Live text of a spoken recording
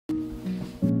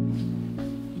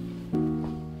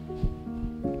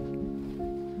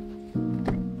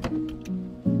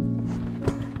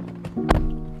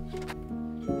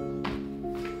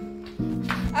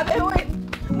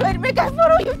make I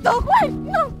follow you talk. Wait,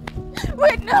 no.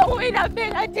 Wait, no, wait, I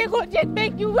beg. I take go check,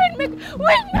 beg you. Wait,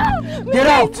 wait, no. Get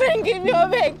out. Give me a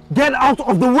beg. Get out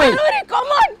of the way. Come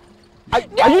on.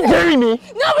 Are you daring me? No,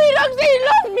 he don't say he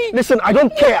loves me. Listen, I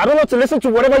don't care. I don't want to listen to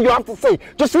whatever you have to say.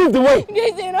 Just leave the way.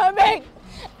 Listen, I beg.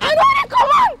 Come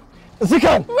on.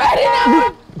 Zikan. Ready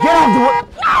now. Get out of the way.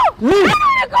 No. Leave.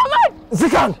 Come on.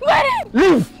 Zikan. Ready.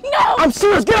 Leave. No. I'm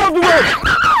serious. Get out of the way.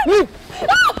 Leave.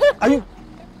 Are you?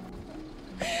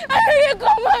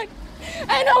 Come on.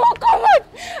 I know what come on.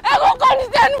 I will come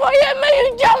stand for you, may you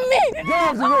jump me. Get out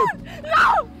of the way. No.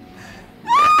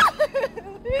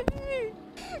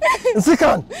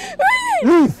 Zikan.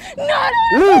 Leave. No.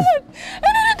 Leave.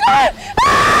 Come on.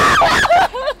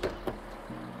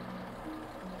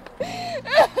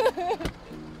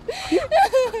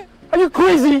 Are you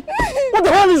crazy? What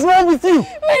the hell is wrong with you?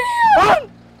 Huh?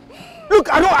 Look,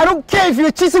 I don't care if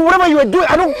you're cheating, whatever you are doing,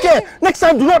 I don't care. Next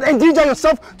time, do not endanger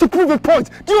yourself to prove a point.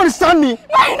 Do you understand me?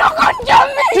 Why not gonna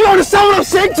jump me? Do you understand what I'm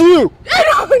saying to you? I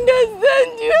don't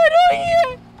understand you. I don't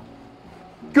hear.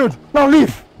 Good. Now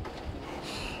leave.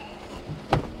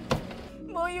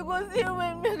 Boy, you go see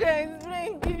when me can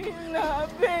explain to you now. I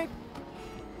beg.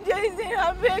 Jason,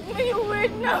 I beg me, you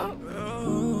wait now.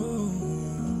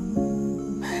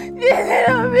 Jason,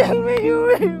 I beg me, you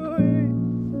wait.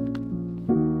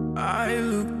 I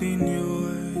looked in your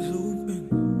eyes open.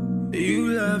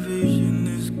 You lavish in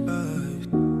disguise.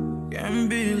 Can't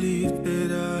believe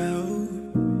that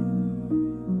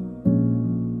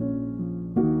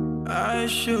I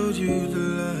showed you the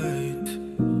light.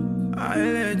 I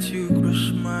let you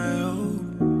crush my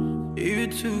hope. You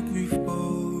took me for a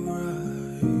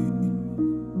ride.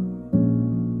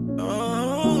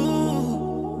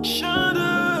 Oh,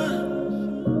 shudder,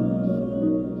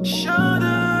 shudder.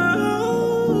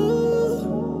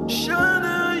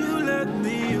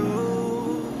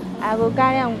 I go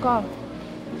carry him come.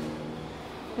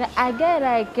 I get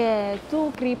like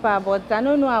 2 creeper, but I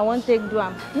don't know I won't take do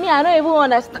them. Me, I don't even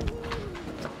understand.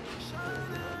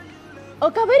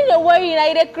 Okay, where did you worry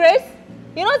like the Chris?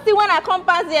 You don't see when I come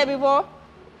past here before?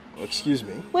 Excuse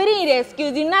me? Where did you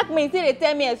excuse? You knock me until they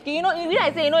tell me excuse. You know, you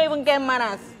I say you don't even get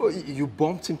manners. Oh, you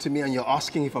bumped into me and you're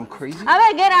asking if I'm crazy? I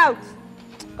better get out.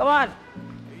 Come on.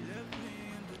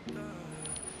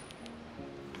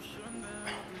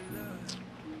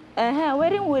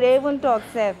 Where would they even talk,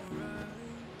 Seth?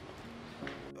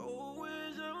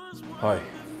 Hi.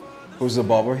 Who's the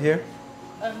barber here?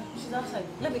 She's outside.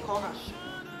 Let me call her.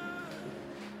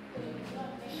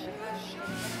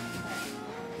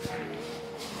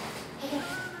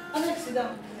 Alex, sit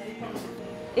down.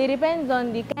 It depends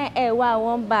on the kind of hair I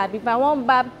want barb. If I want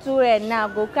barb 2 red now,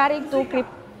 go carry 2 creep.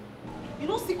 You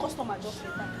don't see customer just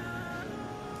like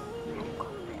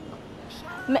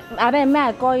that. May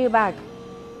I call you back?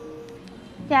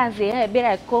 Yeah, say, hey, be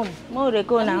like come. More they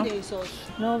go now.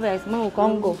 No vex, more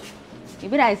Congo. You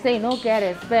be like say no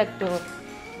care respect to.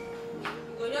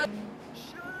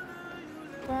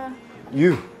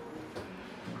 You.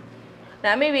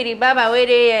 Now maybe the baba where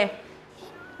they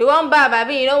you want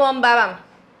baba, you don't want baba.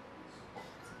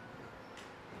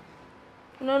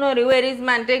 No, the way this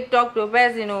man talk to a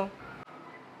person, you know.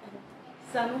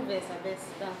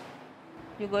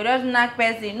 You go just knock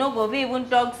person, no go be even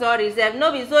talk sorry, self.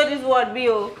 No be so this word be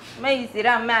oh. May you sit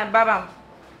down, man, baba.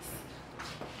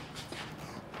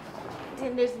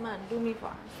 Then this man do me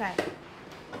for outside.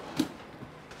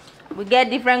 We get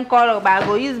different color, but I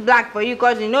go use black for you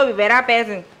because you know we better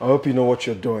person. I hope you know what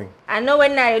you're doing. I know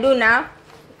what I do now.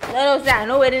 No, sir, I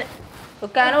know what.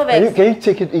 Okay, no vex. Can you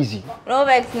take it easy? No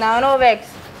vex now, no vex.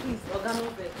 Please, Oga, no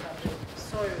vex.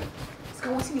 Sorry.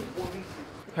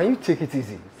 Can you take it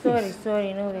easy?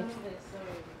 Sorry, no vex.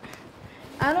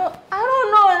 I don't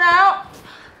know now.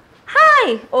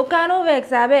 Hi, okay, no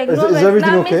vex, I beg. Is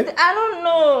everything okay? I don't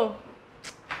know.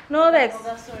 No vex.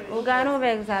 Okay, no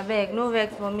vex, I beg. No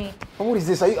vex for me. What is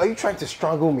this? Are you trying to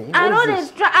strangle me? I know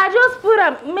this. I just put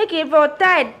up, make it for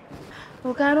tight.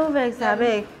 Okay, no vex, I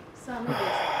beg.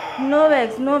 No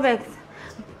vex.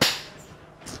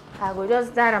 I go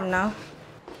just start them now.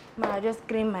 I just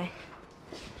cream my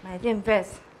thing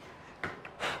first.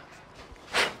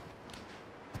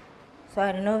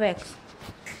 Sorry, no vex.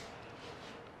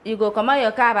 You go come out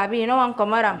your car, baby. You don't want to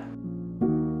come out them.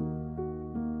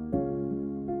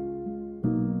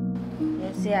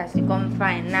 You see as you come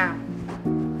fine now.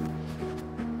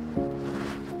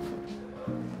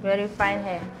 Very fine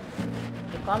hair.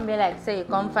 You come be like say you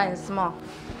come fine small.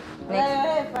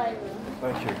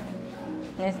 Thank you.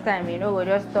 Next time, you know, we'll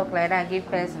just talk like that, give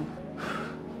person.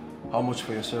 How much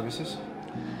for your services?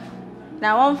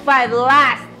 Now 1.5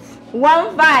 last.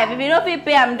 1.5. If you don't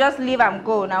pay, I'm just leave and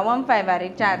go. Now 1.5 I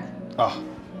recharge.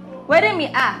 Where do me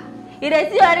You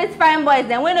dey see all these fine boys,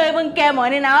 then we don't even care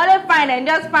money. Now all they fine and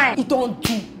just fine. It don't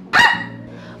do.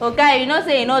 Okay, you know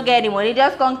say you no get the money,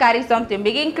 just come carry something.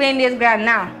 Begin clean this ground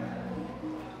now.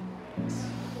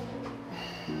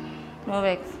 No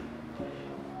vex.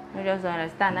 I just don't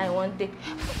understand. I want it.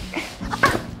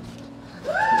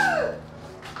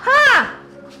 Ha!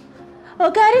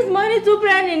 Okay, this money too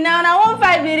plenty now. I want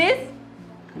 5 minutes.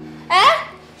 Eh?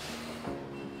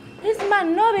 This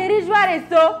man no be rich what is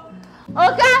so.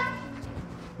 Okay?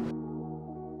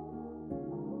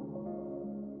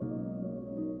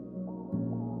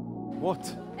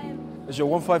 What? Is your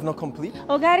 1.5 not complete?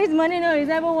 Okay, this money no is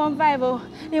even 1.5. Oh.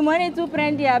 The money too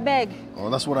plenty, I beg.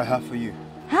 Oh, that's what I have for you.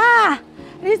 Ha!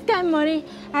 This kind of money,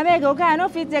 I beg, okay, I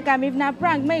don't fit take him. If not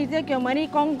prank, may you take your money,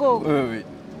 come go. Wait.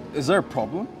 Is there a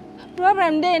problem?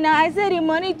 Problem there now, I say the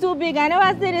money too big. I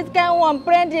never see this kind of one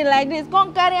printed like this.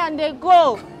 Come carry and they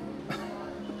go.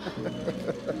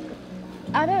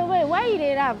 I beg, wait, why you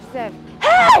did that, Seth?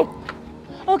 Hey!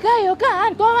 Okay, and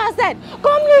come outside.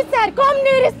 Come this side, come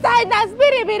near this side. That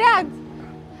spirit be that.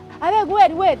 I beg,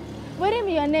 wait. What is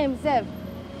your name, Seth?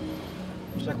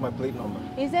 Check my plate number.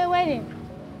 He said wedding.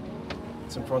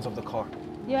 It's in front of the car.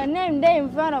 Your name there in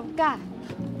front of car.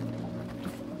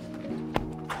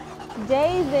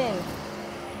 Jason.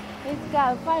 This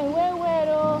car fine. Wait,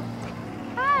 oh.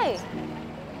 Hi.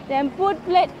 Then put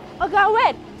plate. Okay,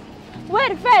 wait.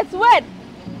 Wait first, wait.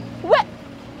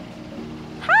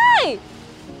 Hi.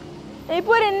 He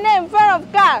put his name in front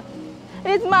of car.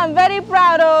 This man very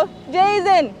proud, oh.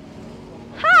 Jason.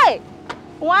 Hi.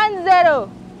 1-0.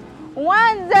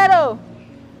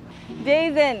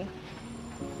 Jason.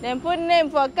 Then put name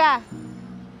for car.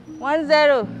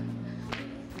 1-0.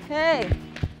 Hey.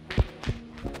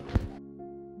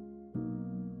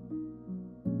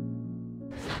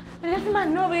 This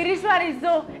man no be rich what is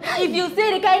so. If you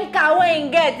see the kind car when he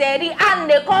get there, the hand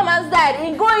they come outside,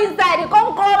 he go inside, he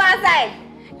come outside.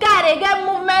 Car they get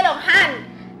movement of hand.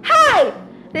 Hi!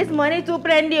 This money too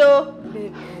plenty, oh.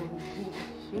 Babe,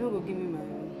 you no go give me my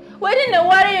money. Why didn't they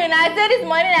worry you now? I say this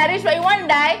money I rich, but you won't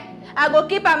die. I go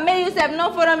keep and make you self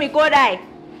no follow me go die.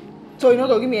 So you no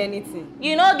go give me anything?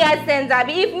 You no get sense,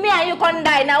 Abby. If me and you can't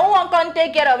die, now who won't come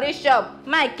take care of this shop?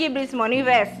 Might keep this money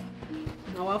first.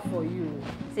 Now what for you?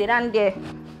 Sit down there.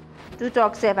 To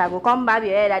talk safe, I go come back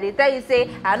your head. I dey tell you say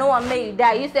I don't want make you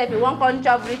die. You say if you want come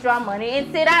chop ritual money,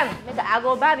 and sit down. I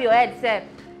go bob your head, safe.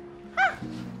 Huh?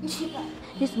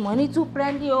 This money too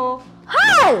plenty, oh.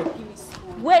 Hi!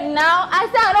 Wait now. I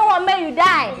say I don't want make you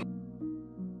die.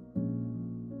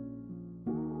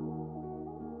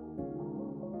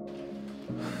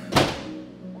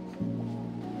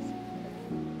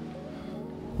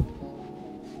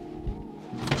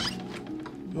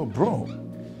 Yo, bro.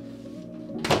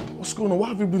 What's going on?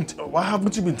 Why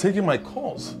haven't you been taking my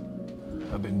calls?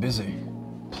 I've been busy.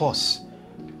 Plus,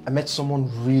 I met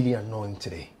someone really annoying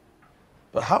today.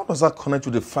 But how does that connect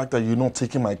with the fact that you're not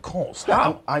taking my calls?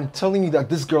 How? I'm telling you that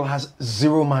this girl has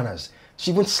zero manners.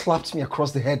 She even slapped me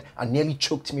across the head and nearly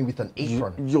choked me with an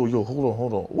apron. Yo,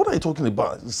 hold on. What are you talking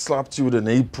about? Slapped you with an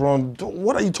apron?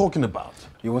 What are you talking about?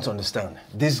 You won't understand.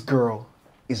 This girl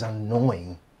is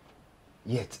annoying,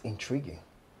 yet intriguing.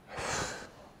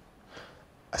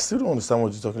 I still don't understand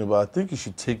what you're talking about. I think you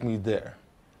should take me there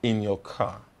in your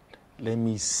car. Let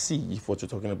me see if what you're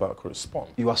talking about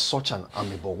corresponds. You are such an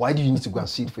amiable. Why do you need to go and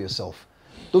see it for yourself?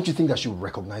 Don't you think that she would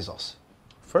recognize us?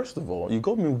 First of all, you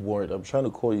got me worried. I'm trying to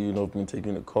call you, not me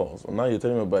taking the calls. And now you're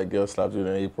telling me about a girl slapped you in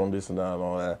an apron, this and that and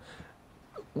all that.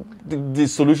 The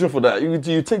solution for that,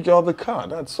 you take your other car,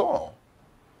 that's all.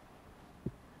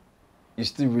 You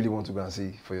still really want to go and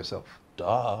see for yourself?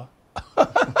 Duh.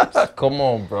 Come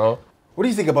on, bro. What do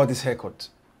you think about this haircut?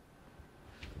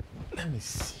 Let me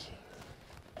see.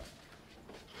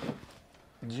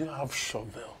 Do you have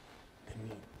shovel?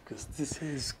 Because this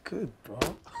hair is good, bro.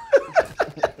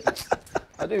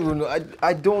 I don't even know.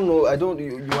 I don't know.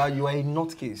 You are a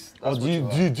nutcase. Oh, do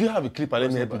you have a clip?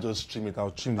 Let me help you just trim it.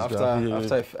 I'll trim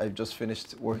this. After I just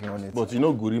finished working on it. But you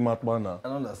know Guri Matma now. I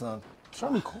don't understand. I'm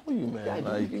trying to call you, man.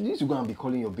 Yeah, you need to go and be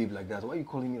calling your babe like that. Why are you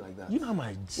calling me like that? You know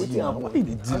my G. Why did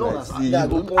you do like this?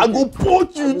 I go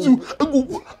punch you too.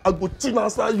 I go chin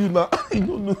outside you now. You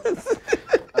don't know.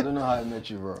 I don't know how I met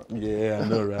you, bro. Yeah, I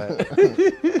know, right?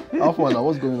 How far now?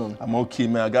 What's going on? I'm okay,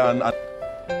 man. I got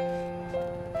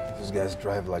These guys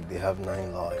drive like they have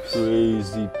 9 lives.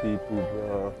 Crazy people,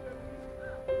 bro.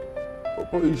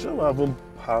 But you sure I haven't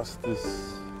passed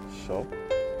this shop?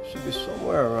 Should be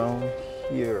somewhere around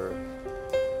here.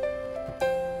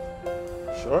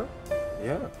 Sure?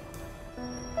 Yeah.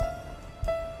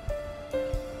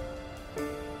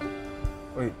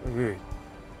 Wait.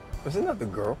 Isn't that the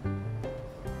girl?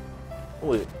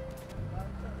 Wait.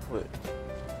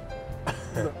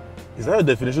 Is that a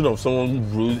definition of someone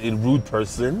rude, a rude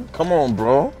person? Come on,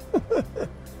 bro.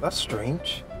 That's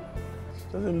strange.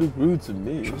 Doesn't look rude to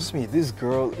me. Trust me, this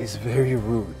girl is very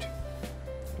rude.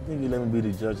 I think you let me be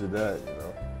the judge of that,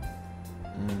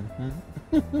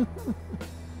 you know?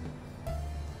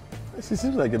 She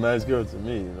seems like a nice girl to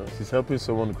me, you know? She's helping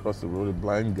someone across the road, a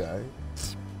blind guy.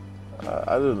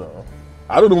 I don't know.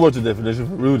 I don't know what your definition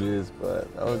for rude is, but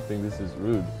I don't think this is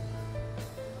rude.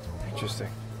 Interesting.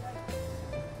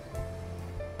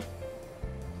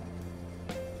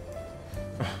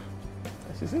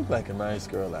 She seems like a nice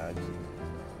girl, actually.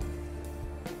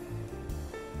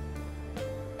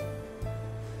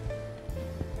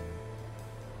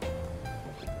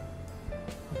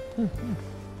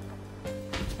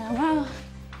 Wow.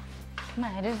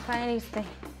 Man, I just find this thing.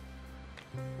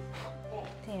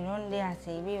 Thing run there,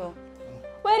 say, yo.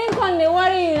 Where did come they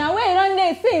worry you now? Where you run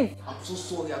there since? I'm so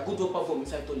sorry. I go drop her from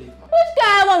inside toilet, man. Which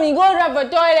kind of me go drop a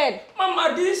toilet?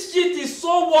 Mama, this shit is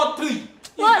so watery. It's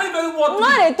very, very watery.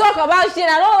 No, they talk about shit.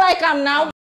 I don't like them now.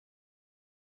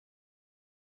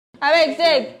 I beg,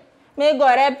 take. May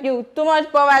God help you. Too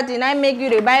much poverty, and I make you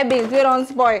the buy beans. We don't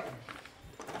spoil.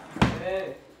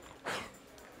 Hey.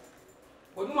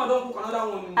 But Mama don't cook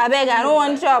another one. I beg, I don't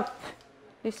want chop.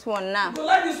 This one now. You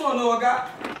like this one, no, Oga?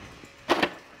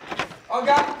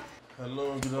 Oga?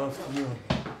 Hello, good afternoon.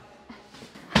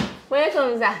 Where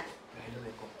comes that?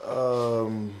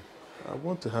 I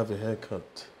want to have a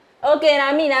haircut. Okay,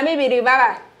 now me be the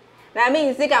barber. Now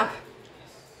me sick am.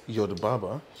 You're the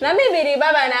barber? Now me be the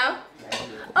barber now.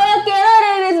 Okay,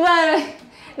 no this one.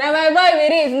 Now my boy be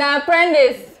this. Now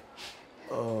apprentice.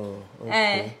 Oh,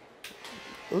 okay.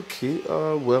 Okay,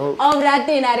 well... All that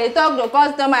thing that they talk to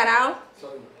customer now.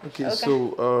 Okay,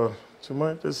 so, do you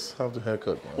mind just have the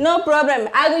haircut now? No problem.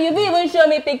 You be even show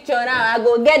me picture now. I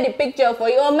go get the picture for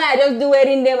you. Oh man, just do it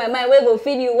in there. My mind will go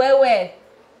feed you well.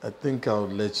 I think I'll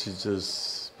let you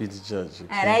just be the judge.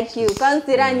 Okay? I like you.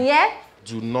 Consider, yeah?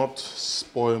 Do not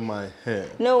spoil my hair.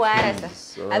 No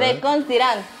worries. I beg,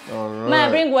 consider. Alright.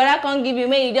 Man, bring what I can give you.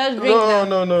 May you just drink now.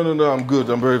 No. I'm good.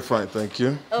 I'm very fine. Thank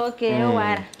you. Okay, no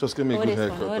worries. Just give me a good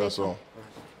haircut. That's all.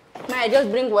 Man,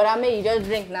 just bring what I may you just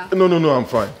drink now. No. I'm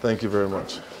fine. Thank you very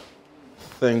much.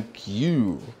 Thank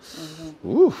you.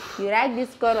 Oof. You like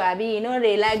this color, Abi? You know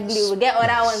they like blue. We get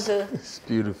other ones too. It's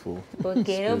beautiful.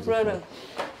 Okay, no problem.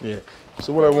 Yeah.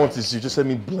 So what I want is you just let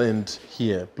me blend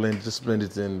here. Just blend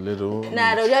it in little.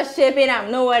 Nah, they'll just shaping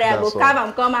them. No worry, I go carve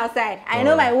and come outside. I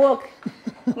know my work.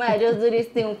 I just do this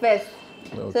thing first.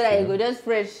 Okay. So that you go just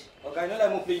fresh. Okay, I know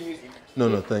that I'm playing music.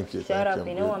 No, thank you. Shut up,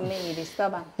 you don't want me to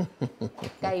disturb him.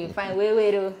 Can you find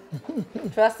way to?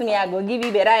 Trust me, I go give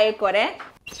you better haircut, eh?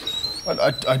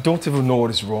 I don't even know what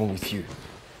is wrong with you.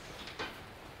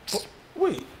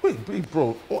 Wait,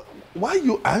 bro. Why are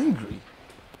you angry?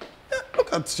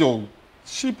 Look at your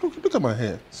shape. Look at my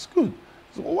hair. It's good.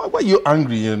 So why are you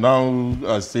angry and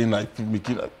now saying like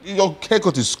your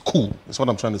haircut is cool? That's what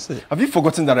I'm trying to say. Have you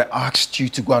forgotten that I asked you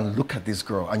to go and look at this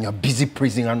girl and you're busy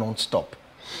praising her non-stop?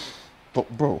 But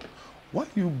bro, why are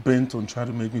you bent on trying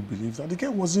to make me believe that the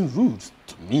girl wasn't rude?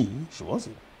 To me, she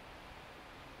wasn't.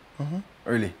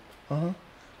 Really? Oh,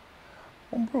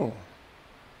 bro,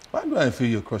 why do I feel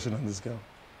you're crushing on this girl?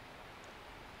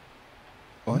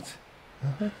 What?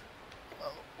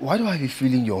 Why do I be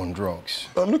feeling you're on drugs?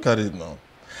 Look at it now.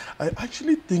 I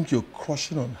actually think you're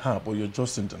crushing on her, but you're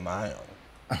just in denial.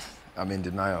 I'm in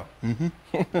denial. Okay.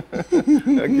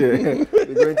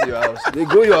 They go into your house. They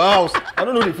go to your house. I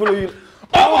don't know they follow you.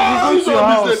 Oh, they go to your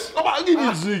house. I'll give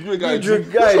you drink, guys.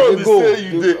 Drink, guys. They go.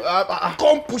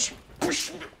 Come push.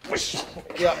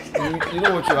 Yeah, you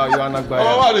know what you are. You are not by.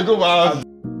 Oh, why they go my house?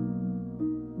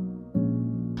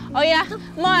 Oh yeah,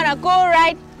 man, go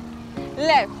right,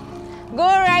 left. Go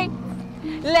right,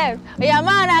 left. Oh yeah,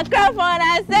 man, clap for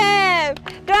yourself.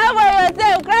 Clap for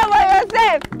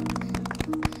yourself.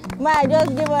 Man, just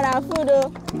give her our food,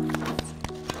 though.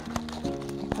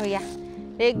 Oh yeah,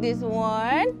 take this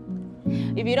one.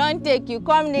 If you don't take, you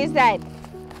come this side.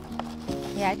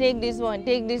 Yeah, take this one.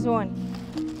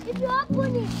 If you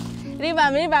open it. Leave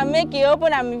them, make you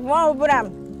open them. If you want to open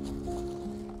them.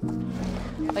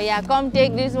 Oh yeah, come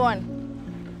take this one.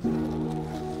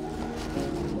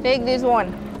 Take this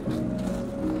one.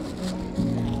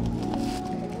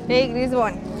 Take this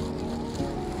one.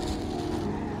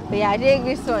 Oh yeah, take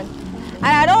this one. And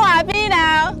I don't happy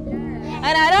now.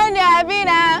 And I don't happy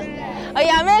now. Oh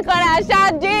yeah, make her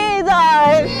shout Jesus.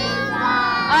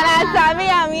 And I tell me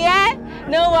I'm here.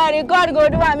 No worry, God go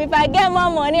do am. If I get more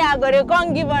money, I go to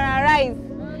come give her a rice.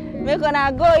 Make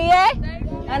her go here.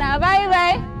 And I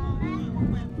bye.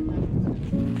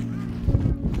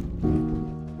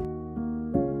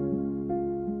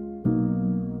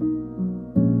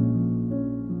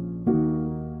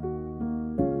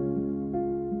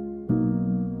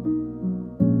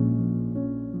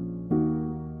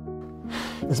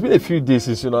 It's been a few days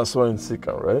since you saw her in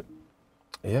Sika, right?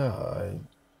 Yeah,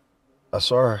 I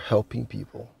saw her helping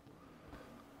people.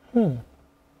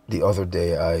 The other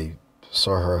day, I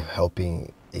saw her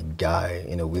helping a guy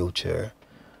in a wheelchair.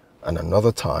 And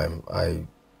another time, I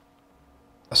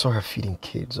saw her feeding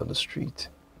kids on the street.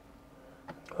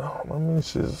 Oh, I mean,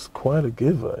 she's quite a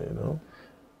giver, you know?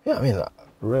 Yeah, I mean...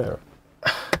 Rare.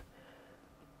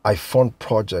 I fund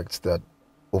projects that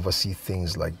oversee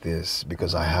things like this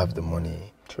because I have the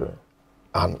money. True.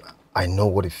 And I know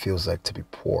what it feels like to be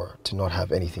poor, to not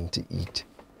have anything to eat.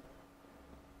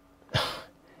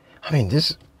 I mean,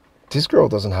 this girl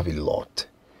doesn't have a lot.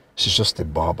 She's just a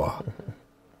barber.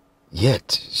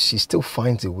 Yet, she still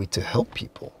finds a way to help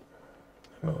people.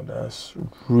 No, that's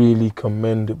really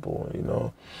commendable, you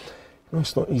know. You know,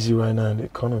 it's not easy right now in the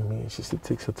economy. It's just it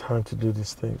takes her time to do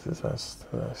these things. That's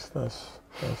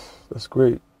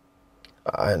great.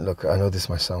 Look, I know this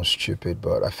might sound stupid,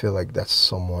 but I feel like that's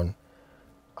someone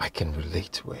I can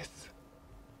relate with.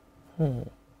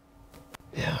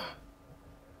 Yeah.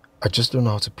 I just don't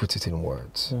know how to put it in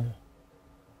words.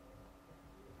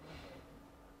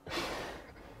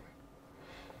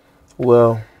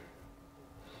 Well,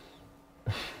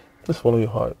 just follow your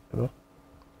heart, you know?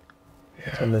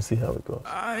 Yeah. And let's see how it goes.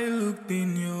 I looked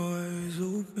in your eyes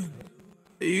open.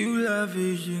 You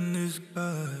lavish in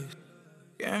disguise.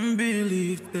 Can't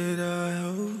believe that I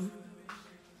hope.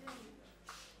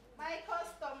 My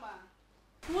customer.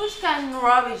 Which kind of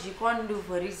rubbish you can't do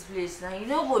for this place now? You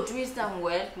know go twist them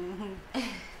well.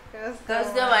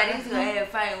 Customer, this guy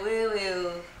fine,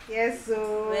 well. Yes,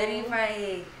 so. Very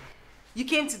fine. You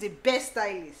came to the best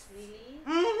stylist. Really?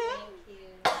 Thank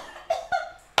you.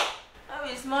 I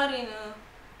be smart, you know.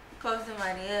 Customer,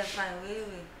 the hair fine, well.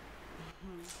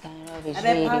 Kind of rubbish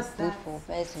really good for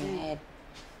person head.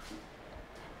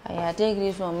 I take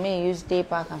this from me, you stay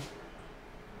pack them.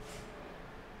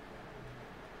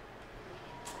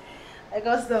 I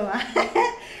customer.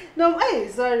 No, hey,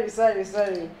 sorry.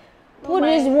 Put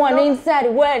this one inside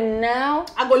where now?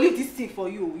 I go leave this thing for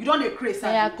you. You don't need crazy.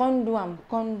 Yeah, can't do am.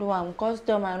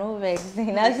 Customer no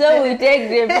vexing. That's how we take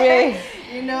the play.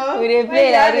 You know, we dey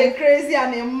play like like a crazy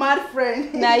and a mad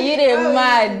friend. Now you dey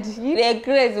mad. You dey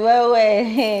crazy well.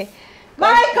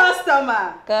 My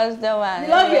customer. Customer. You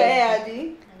love your hair,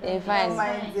 Abi? They fine. Don't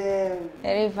mind them.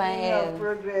 Very fine hair.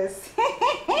 Progress.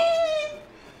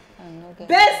 Okay.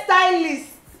 Best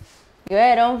stylist. Your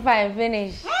hair don't fine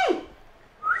finish. Thank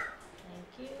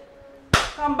you.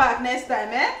 Come back next time,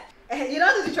 eh? You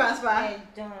don't do the transfer? Yeah,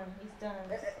 it's done.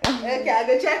 Okay, I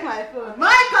go check my phone.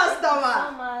 My customer.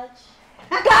 So much.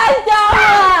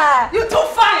 Customer! You too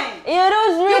fine. You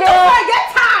look sweet. You too fine. Get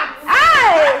tagged.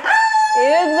 Hi!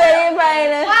 You look very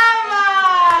fine. Mama.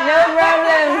 No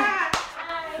problem.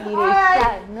 You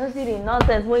dey no see the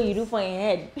nonsense when you do for your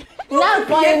head. Now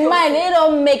for your mind, they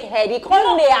don't make head. You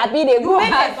come dey happy, they go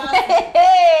happy.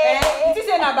 It is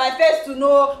na by first to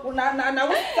know. Na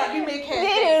we sabi make head.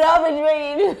 See the rubbish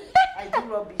when you do. I do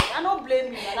rubbish. I don't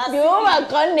blame you. The woman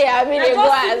come dey happy, they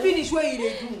go happy. happy. Finish where you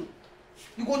dey do.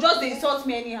 You go just dey insult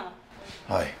me anyhow.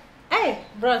 Hi. Hey,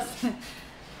 bros.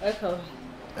 Welcome.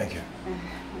 Thank you.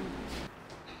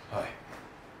 Hi.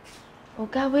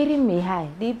 Okay, waiting me high.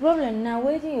 The problem now,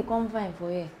 waiting you come find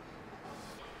for here.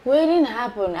 Waiting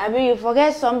happen. I mean, you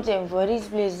forget something for this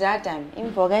place that time. You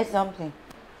forget something.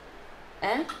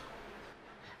 Eh?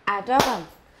 I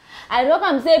talk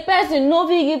am say person no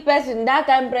fit give person that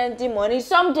kind plenty money.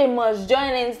 Something must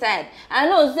join inside. I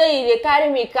know say you dey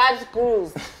carry me catch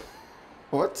cruise.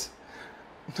 What?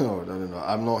 No.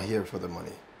 I'm not here for the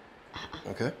money.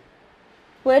 Okay?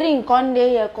 Waiting con dey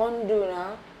here con do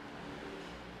now.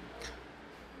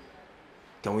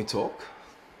 Can we talk?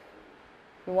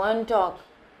 You want talk?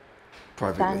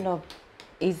 Privately. Stand up.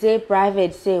 He say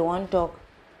private, say want talk.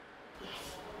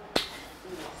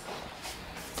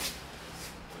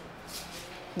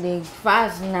 They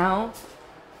fast now.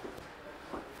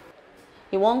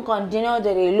 You won't continue to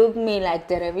dey look me like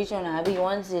television, Abi. You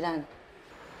want sit down?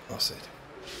 I'll sit.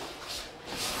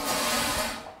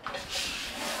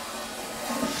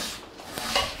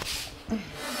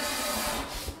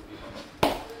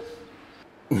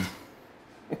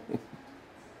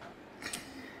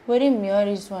 What do you mean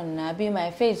this one, Abi?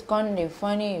 My face can't dey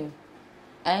funny you.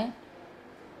 Eh?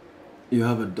 You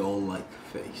have a doll-like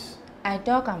face. I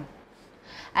talk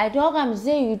am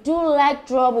say you too like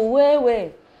trouble,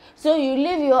 way. So you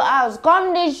leave your house,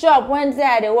 come this shop Wednesday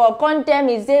at the work, come tell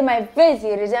me, say my face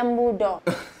it resemble dog.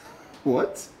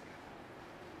 What?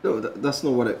 No, that's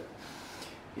not what I...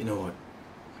 You know what?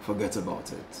 Forget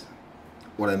about it.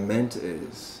 What I meant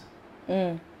is,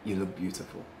 you look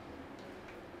beautiful.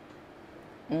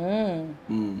 Yeah,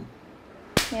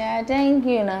 thank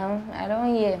you now. I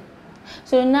don't hear.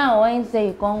 So now Wednesday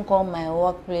you can't come my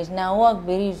workplace. Now work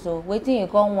very so. Waiting you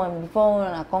come one before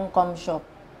I can't come shop.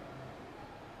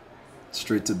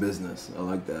 Straight to business. I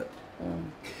like that.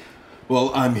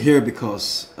 Well, I'm here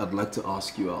because I'd like to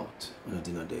ask you out on a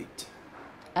dinner date.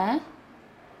 Huh?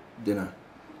 Dinner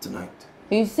tonight.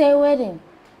 You say wedding?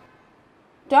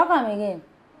 Talk am again.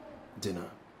 Dinner.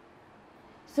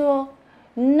 So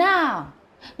now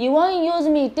you won't use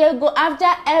me to go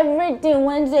after everything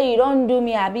Wednesday you don't do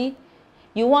me, Abby.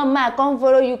 You want me to come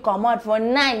follow you come out for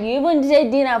 9. You even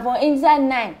say dinner for inside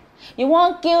 9. You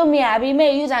won't kill me, Abby.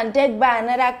 May use and take by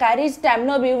another car. This time,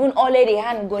 not even already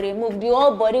hand go remove. The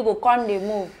whole body go come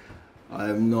remove. I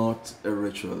am not a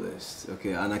ritualist,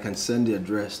 okay? And I can send the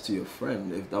address to your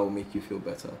friend if that will make you feel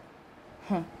better.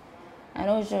 I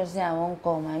don't sure say I won't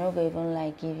come. I don't even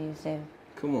like give you self.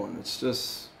 Come on, it's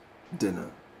just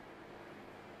dinner.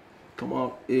 Come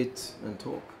out, eat, and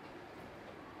talk.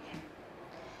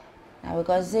 Now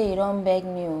because say you don't beg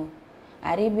me, oh.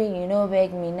 I didn't beg you, no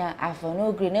beg me now. I for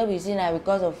no green, no be seen now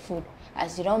because of food.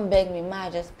 As you don't beg me, ma I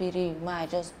just pity you, ma I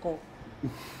just go.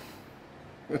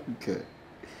 Okay.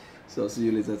 So I'll see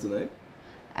you later tonight?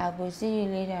 I will see you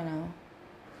later now.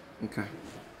 Okay.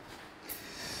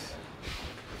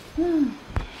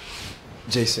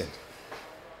 Jason.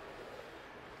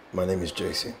 My name is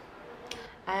Jason.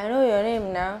 I know your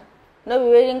name now. No be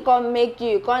waiting come make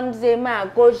you. Can't say ma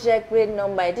go check rate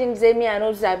number. I think say me I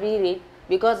no sabi rate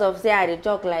because of say I dey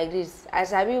talk like this. I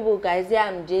sabi book I say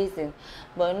I'm Jason.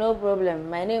 But no problem.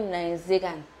 My name na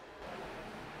Nsekan.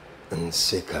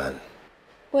 Nsekan.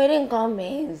 Waiting come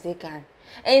me Nsekan.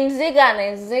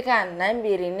 Nsekan, na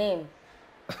be the name.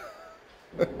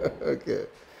 Okay.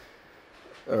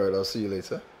 Alright, I'll see you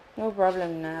later. No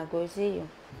problem now, go see you.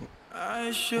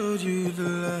 I showed you the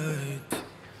light.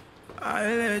 I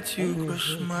let you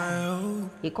crush my hope.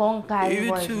 You can't carry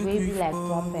voice, baby like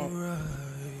trumpet.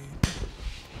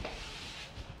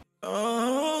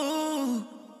 Oh,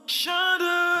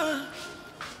 Shonda.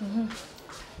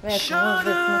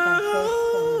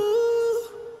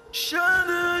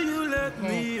 Shonda, you let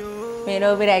me go. Me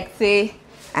no be like say,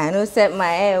 I no set my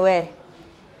hair well.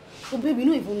 Oh, baby, you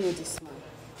don't even know this man.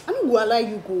 I don't go allow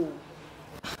you go.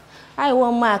 I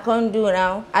want my can't do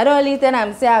now. I don't listen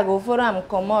am say I go for am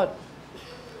come out.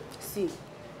 See,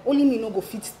 only me no go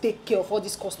fit take care of all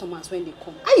these customers when they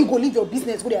come. How you go leave your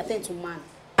business go dey attend to man?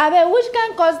 Abeg, which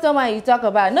kind customer you talk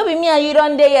about? No be me and you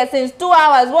don dey here since 2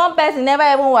 hours. One person never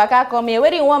even waka come here.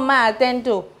 Where do you want man attend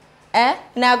to?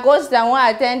 Na ghost and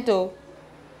wan attend to?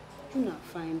 You na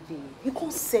fine babe. You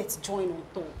can't set join on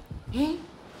top.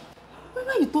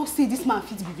 Whenever you talk say this man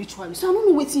fit be ritualist, so I don't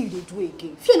know wetin you dey do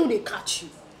again. Fear no dey catch you.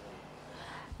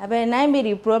 Abeg, na be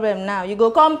the problem now. You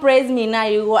go come praise me now,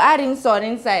 you go add insult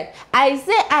inside. I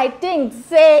say I think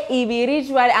say e be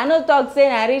ritual. I no talk say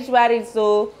na ritual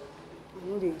so. I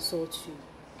no dey insult you.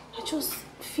 I just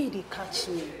fear dey catch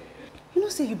me. You know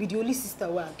say you be the only sister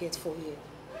wey I get for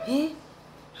here.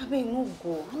 Abeg no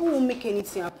go. I no wan make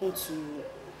anything happen to you.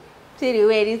 See the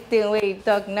way this thing where you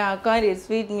talk now can't dey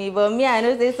sweet me, but me I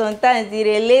know say sometimes you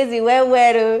dey lazy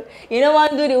well. You no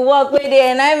want do the work with it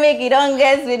and I make it don't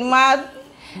get with mouth.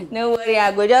 No worry,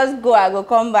 I go just go, I go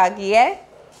come back, yeah?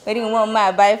 What do you want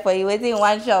my buy for you? Waiting in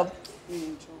one shop.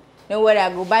 No worry, I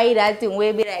go buy you that thing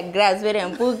where be like grass where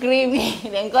them put cream.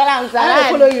 Then call am salad. I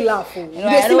don't follow you laugh. You know,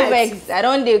 I don't vex. I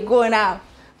don't dey go now.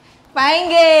 Fine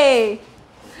gay.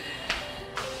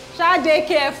 Sha dey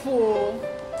careful.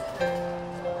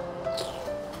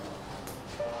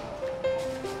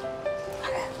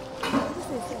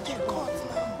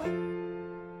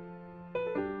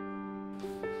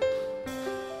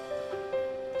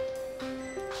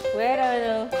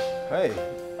 Hey.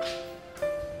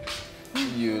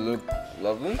 You look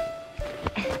lovely.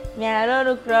 Man, I don't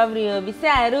look lovely. Besides,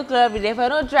 I look lovely. If I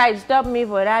don't try to stop me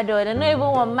for that door, they don't even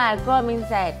want man to come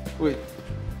inside. Wait,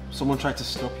 someone tried to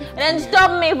stop you? Then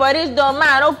stop me for this door,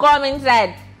 man. Don't come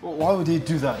inside. Why would they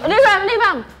do that?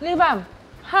 Leave him.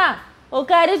 Ha!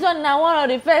 Okay, this one now one of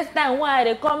the first time why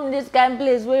they come in this kind of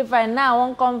place where if I now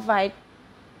won't come fight.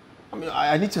 I mean,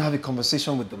 I need to have a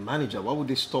conversation with the manager. Why would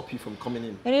they stop you from coming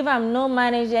in? And if I'm no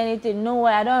manage anything, no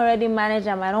way. I don't already manage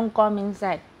them. I don't come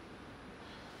inside.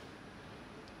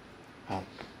 I'm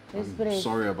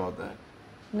sorry about that.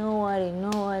 No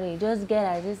worry. Just get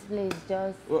at this place.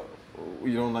 Just. Well,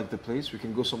 You don't like the place? We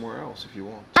can go somewhere else if you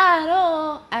want. Ah,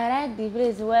 no. I like the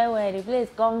place where the place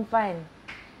come fine.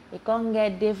 You can't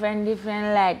get different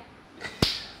light.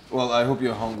 Well, I hope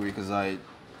you're hungry because I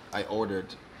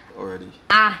ordered already.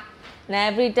 Ah, now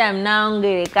every time now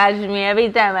hungry they catch me.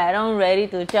 Every time I don't ready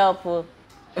to chop. You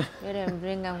then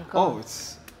bring them come. Oh,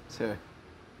 it's here.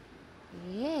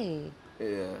 Yay.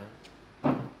 Yeah.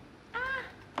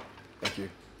 Thank you.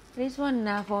 This one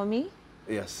now for me?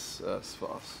 Yes, it's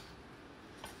for us.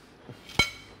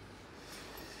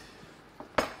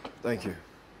 Thank you.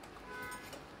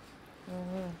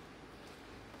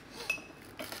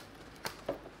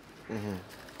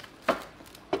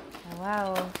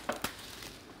 Wow.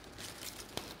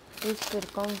 This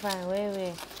could come fine,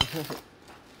 wait.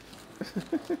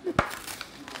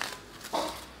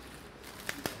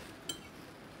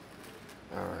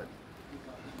 All right.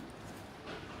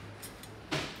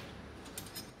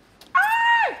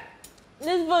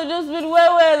 This food just went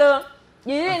well.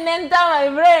 You didn't enter my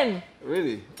brain.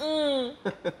 Really?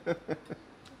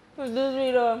 This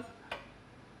video.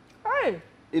 Hey.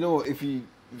 You know, if you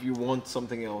want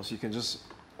something else, you can just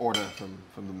order from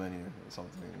the menu or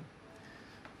something.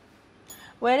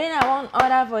 Well, then I won't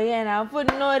order for you and I'll put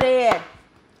no there.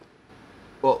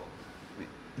 Well,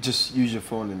 just use your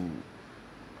phone and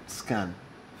scan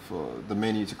for the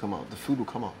menu to come out. The food will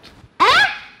come out.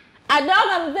 I don't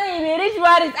I'm saying if you reach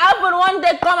what is I'll put one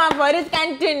day come out for this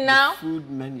canteen now. The food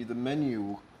menu, the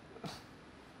menu.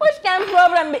 Which kind of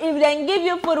problem if they give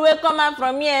you food will come out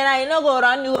from here and I no go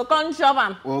around you go come shop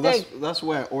them. Well, that's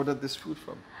where I ordered this food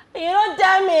from. You don't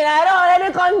tell me I don't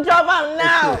already come shop them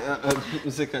now. Okay,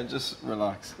 Mr. Khan, just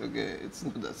relax. Okay,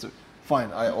 that's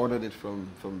fine. I ordered it from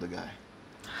the guy.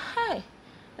 Hi.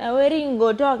 Now where you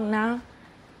go talk now?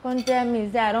 Come tell me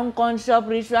that I don't come shop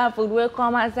ritual food will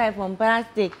come outside from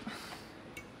plastic.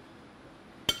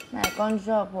 I come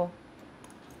shop.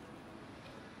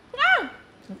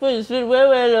 Food is sweet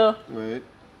well. Wait,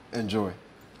 enjoy.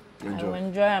 I will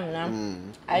enjoy them now.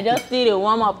 I just see the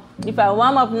warm up. If I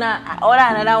warm up now, I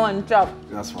order another one chop.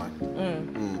 That's fine.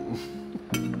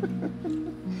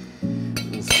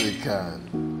 Mr. Khan.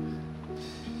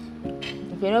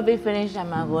 If you don't be finished, I'm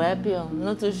going to go help you.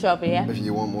 Not too shop here. If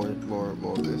you want more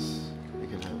of this, you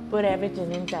can have. Put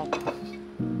everything inside.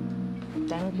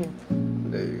 Thank you.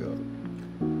 There you go.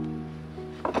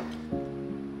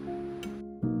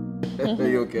 Are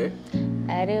you okay?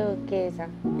 Are you okay, sir?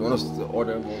 You want us to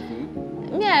order more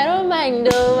food? Me, I don't mind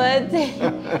though,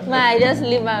 but I just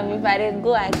leave them. If I didn't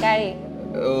go, I carry.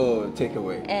 Oh, take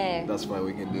away. That's fine,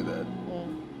 we can do that.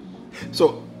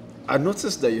 So, I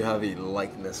noticed that you have a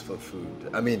likeness for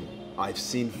food. I mean, I've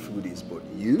seen foodies, but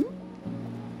you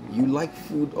like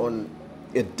food on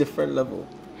a different level.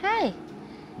 Hi.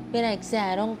 When I say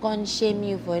I don't come shame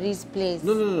you for this place.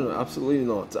 No, absolutely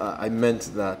not. I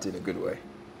meant that in a good way.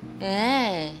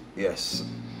 Yes.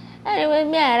 Anyway,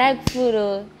 me, I like food.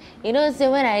 Oh. You know, say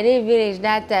when I did village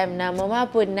that time, now mama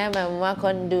put now my mama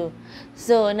can't do.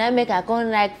 So now make I can't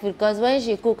like food because when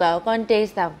she cook, I can't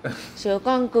taste them. She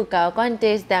can't cook, I can't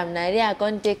taste them. Now I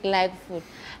can't take like food.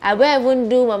 I won't even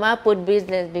do mama put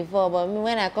business before, but me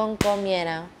when I can't come here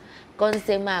now, can't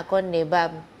say I can't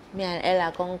debab. Me and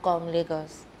Ella can't come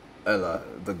Lagos. Ella,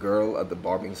 the girl at the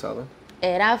barbing salon?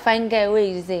 That fine guy where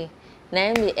you say.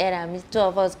 Now me Ella, me two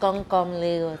of us can't come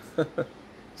Lagos.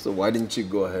 So why didn't you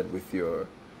go ahead with your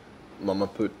mama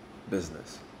put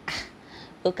business?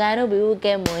 You cannot be who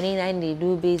get money and they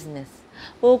do business.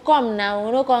 Who come now,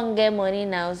 who can't get money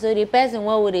now. So the person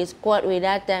what would they squat with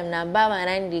that time now, Baba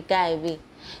and the guy be.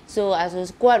 So as we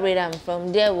squat with them,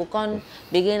 from there we can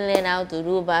begin learn how to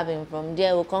do barbing. From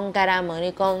there we can carry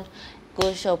money, come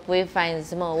go shop, we find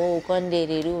small, we can they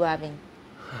do barbing.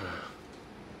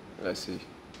 I see.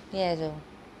 Yeah, so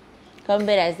come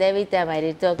better every time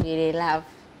I talk, you they laugh.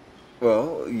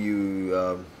 Well,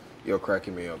 you're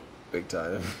cracking me up big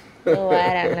time. Oh,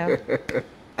 I don't know.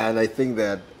 And I think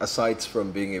that aside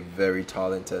from being a very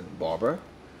talented barber,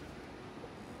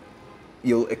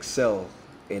 you'll excel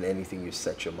in anything you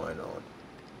set your mind on.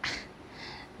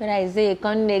 But I say you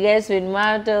can't guess with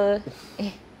mouth.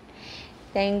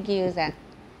 Thank you, sir.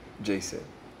 Jason.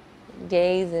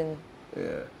 Jason.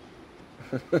 Yeah.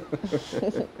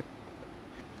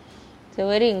 So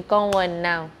we're in one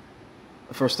now.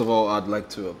 First of all, I'd like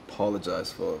to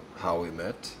apologize for how we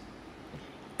met.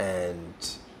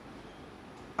 And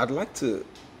I'd like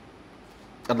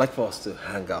for us to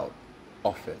hang out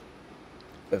often,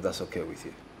 if that's okay with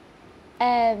you.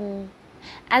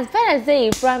 As far as say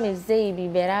you promise say you be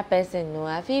better person, no,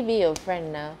 I feel be your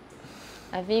friend now.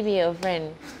 I feel be your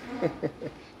friend.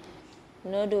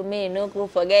 No do me, no go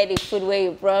forget the food where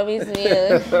you promised me.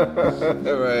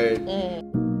 Right.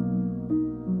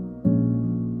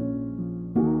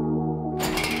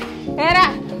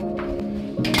 Era,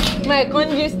 my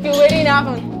country still waiting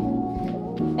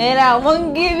happen. Era, I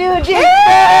won't give you this.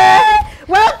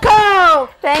 Welcome.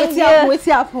 Thank you. What's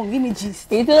happen? Give me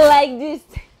gist. You don't like this?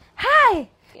 Hi.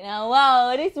 Now,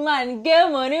 wow, this man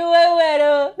get money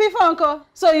well. Before uncle,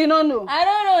 so you don't know? I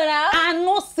don't know now. I'm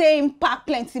not saying pack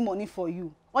plenty money for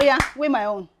you. Oh yeah, weigh my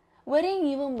own. Wouldn't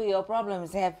even be your problem,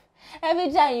 Seth.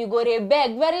 Every time you go to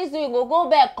beg, very soon you go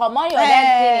back, come on your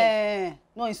destiny.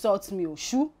 No insult me, oh.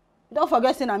 Shoo. Don't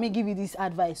forget saying I me give you this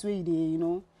advice where you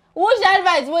know. Which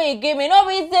advice will you give me? No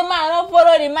be say man, no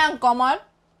follow the man, come on.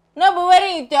 No be where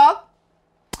you talk.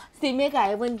 See, make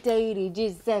I even tell you the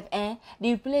gist, Seth,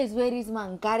 the place where this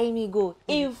man carry me go,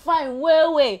 he find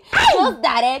way. Just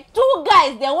that, two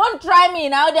guys, they won't try me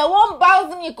now, they won't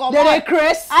bounce me, come on. They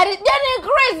crazy? They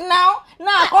crazy now.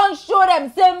 Now I can't show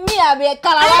them, say me, I be a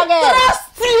calabash. I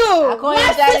trust you.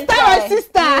 My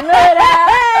sister. You know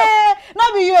that?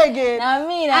 Not be you again. Now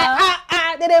me now.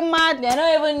 They mad. They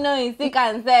don't even know he's sick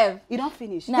and safe. You don't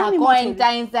finish. Now I go enter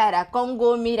inside, I can't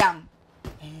go meet them.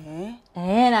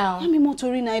 Now. Let me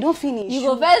motoring now. I don't finish. You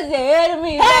go first, they hear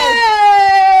me.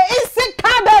 Hey, it's a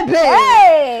car baby.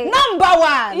 Hey, number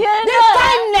one. You the know.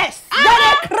 kindness.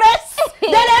 They're crazy.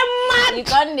 They're mad. You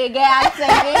can't get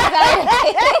accent inside.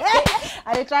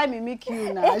 I try me make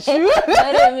you now.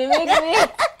 Me make me.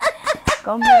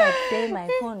 Come here, say my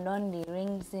phone don't the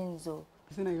ring since so.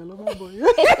 Now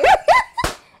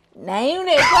you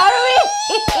they call me.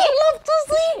 Love to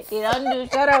see. You don't do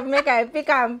shut up, make I pick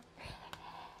him.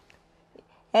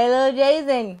 Hello,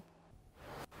 Jason.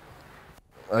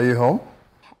 Are you home?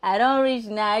 I don't reach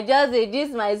now. I just this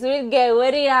my sweet girl.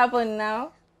 What did happen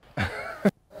now?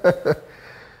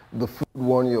 The food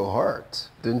won your heart,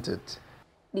 didn't it?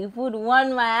 The food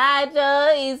won my heart.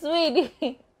 Oh, it's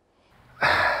sweet.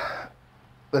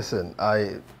 Listen,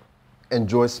 I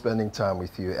enjoy spending time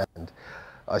with you, and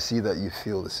I see that you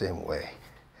feel the same way.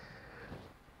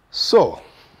 So,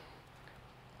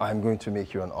 I'm going to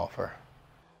make you an offer.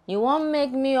 You won't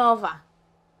make me offer.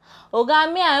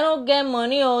 Oga, me, I don't get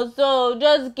money also.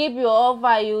 Just keep your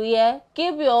offer, you hear?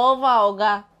 Keep your offer,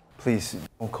 Oga. Please,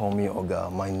 don't call me Oga.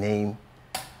 My name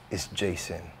is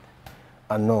Jason.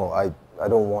 And no, I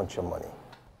don't want your money.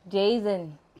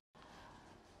 Jason.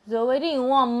 So what do you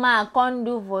want man can't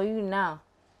do for you now?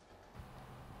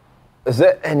 Is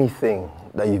there anything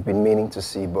that you've been meaning to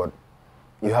see, but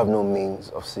you have no means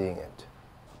of seeing it?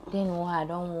 Then why I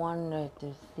don't want her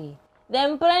to see?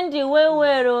 Then plenty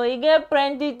oh. You get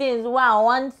plenty things.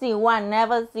 One see, one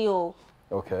never see. Oh.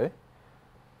 Okay.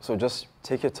 So just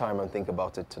take your time and think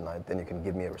about it tonight. Then you can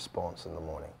give me a response in the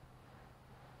morning.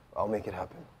 I'll make it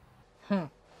happen.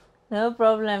 No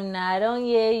problem now. I don't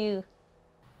hear you.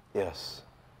 Yes.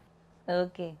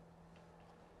 Okay.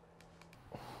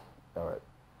 All right.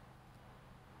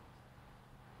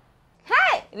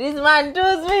 Hey! This man too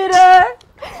sweet, oh.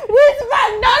 This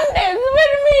man done this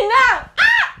with me now.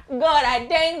 God, I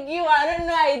thank you. I don't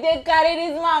know how you take carry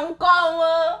this man come,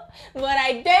 but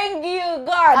I thank you,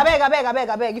 God.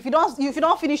 I beg. If you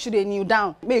don't finish today, kneel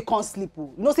down. May you can't sleep.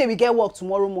 You know, say we get work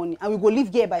tomorrow morning and we go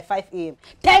leave here by 5 a.m.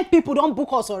 10 people don't book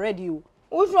us already.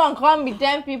 Which one come be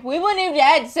 10 people? Even if the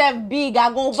head self big, I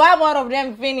go buy one of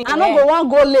them finish. I don't go one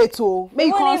go late, oh. May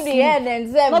you can't sleep. Even if the head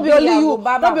themselves not big, be only I you. go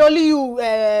buy Not be only you.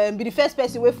 Be the first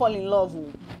person we fall in love.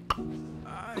 Oh.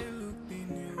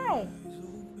 Hi.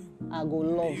 I go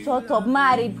love. Shut up,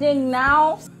 married thing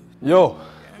now. Yo.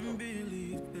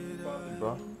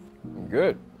 Bro.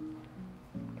 Good.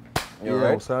 You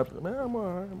alright? What's happening? Man, I'm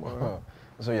alright.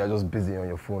 So you're just busy on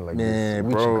your phone like man, this.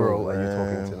 Which bro, girl are you man.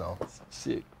 talking to now?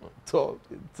 Shit, I'm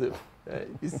talking to. Hey,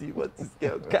 you see what this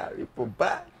girl carry for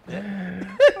back? It's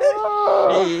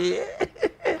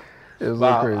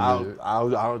so crazy. I'll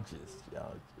just.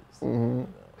 Mm-hmm.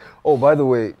 Oh, by the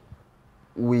way,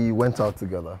 we went out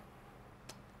together.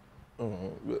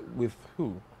 With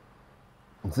who?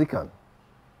 Zikan,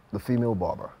 the female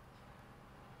barber.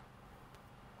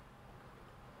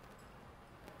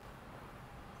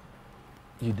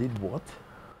 You did what?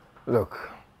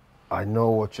 Look, I know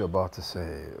what you're about to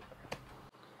say.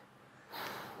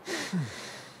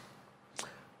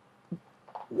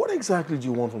 What exactly do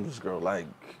you want from this girl? Like,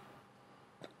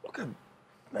 look at,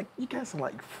 like, you guys are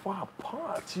like far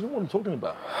apart. You know what I'm talking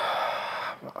about?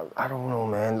 I don't know,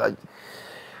 man.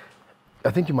 I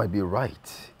think you might be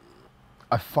right.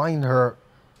 I find her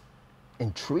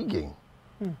intriguing.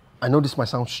 I know this might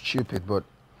sound stupid, but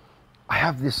I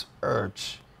have this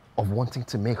urge of wanting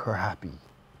to make her happy.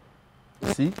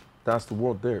 See, that's the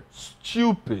word there.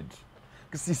 Stupid.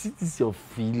 Because you see, this is your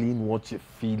feeling, what you're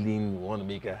feeling, you want to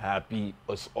make her happy.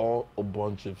 It's all a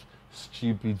bunch of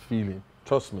stupid feeling.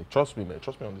 Trust me, man.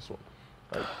 Trust me on this one.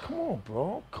 Like, come on,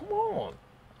 bro. Come on.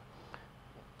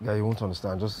 Yeah, you won't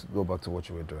understand. Just go back to what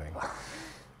you were doing.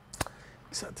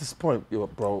 It's at this point,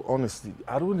 bro, honestly,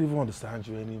 I don't even understand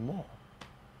you anymore.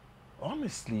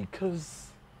 Honestly, because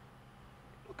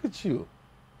look at you.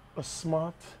 You're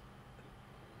smart,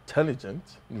 intelligent,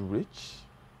 you're rich.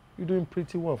 You're doing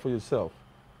pretty well for yourself.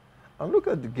 And look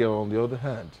at the girl on the other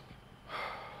hand.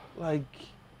 Like,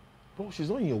 bro, she's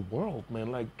not in your world,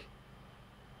 man. Like,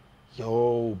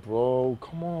 yo, bro,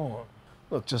 come on.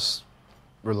 Look, just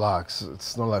relax.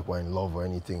 It's not like we're in love or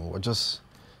anything. We're just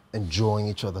enjoying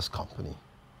each other's company.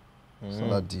 It's not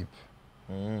that deep.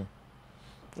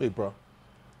 Hey, bro,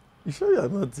 you sure you're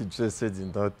not interested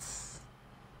in that?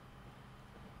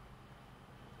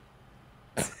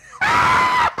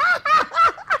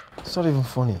 It's not even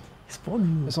funny. It's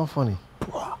funny. It's not funny.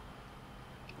 Bro.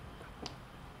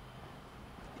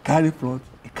 Carry front,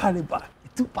 carry back. You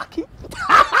too packy.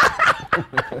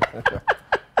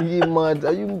 You mad?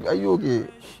 Are you okay?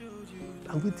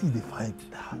 I'm waiting to find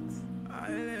that.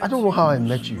 I don't know how I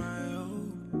met you.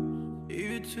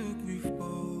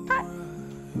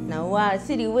 Now wow,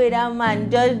 see the way that man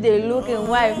just the looking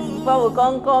wife before we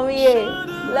come here.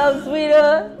 Love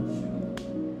sweetheart.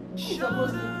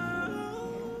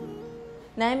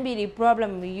 Now be the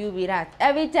problem with you with that.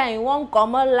 Every time you won't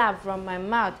come a laugh from my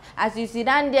mouth, as you sit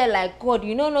down there like code,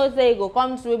 you know no say you go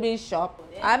come sweeping shop.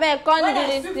 I bet can't do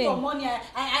this thing. For money,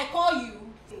 I call you.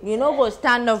 You know go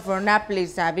stand up from that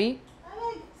place, Abby.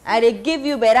 I dey give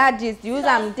you better gist. Use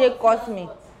am take cost me.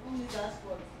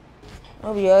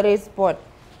 No be always sport.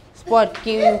 Sport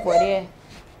kill you for there.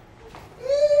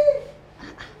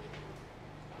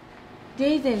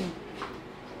 Jason.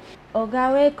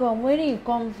 Oga, welcome. Where do you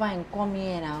come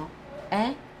here now?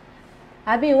 Eh?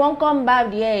 Abi, you won't come back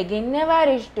there again.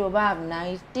 Never reach to Bab now.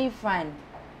 It's still fine.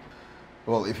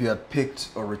 Well, if you had picked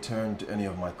or returned any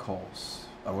of my calls,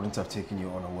 I wouldn't have taken you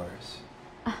unawares.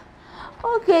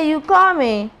 Okay, you call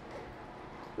me.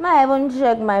 I haven't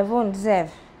checked my phone,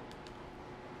 Seth.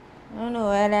 I don't know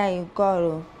whether you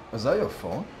call. Is that your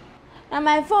phone? Now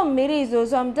my phone is so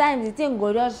sometimes the thing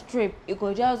go just trip, it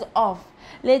go just off.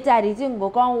 Later the thing go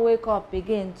come wake up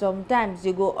again. Sometimes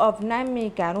you go off. Now me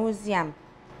can see him.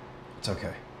 It's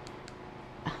okay.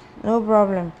 No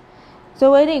problem.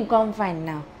 So where did you come find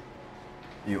now?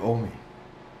 You owe me.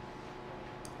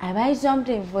 I buy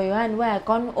something for you and where I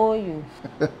can't owe you.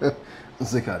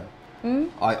 Zikan,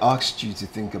 I asked you to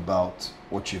think about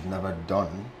what you've never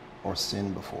done or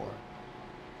seen before.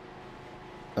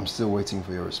 I'm still waiting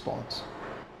for your response.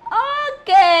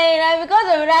 Okay, now because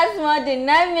of that small thing,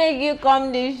 that make you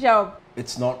come this shop.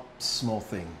 It's not a small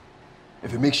thing.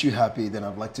 If it makes you happy, then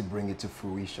I'd like to bring it to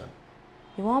fruition.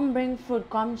 You won't bring fruit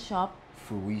come shop?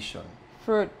 Fruition.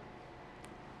 Fruit.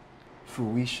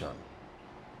 Fruition.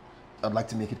 I'd like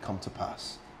to make it come to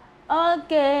pass.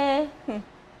 Okay.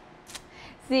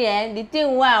 See, the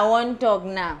thing where I want to talk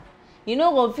now. You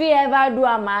know, go feel ever do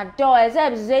a matter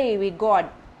except say you be God.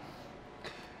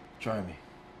 Try me.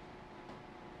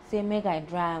 Say make I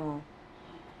try more.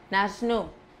 Now snow.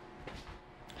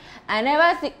 I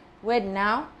never see. Wait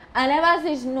now. I never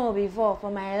see snow before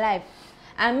for my life.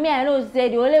 And me, I know say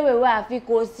the only way where I feel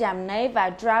go see am now if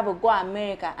I travel go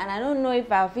America, and I don't know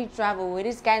if I feel travel with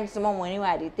this kind of small money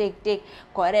where they take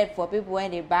correct for people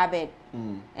when they barbed.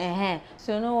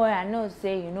 So no way I know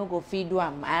say you no go feed do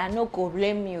am. I no go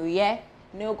blame you, yeah?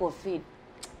 No go feed.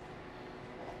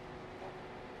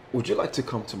 Would you like to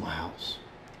come to my house?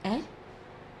 Eh?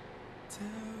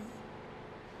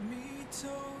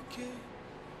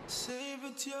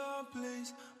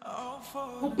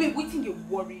 Oh, babe, waiting they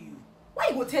worry you. Why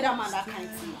you go tell that man that kind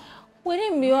of thing?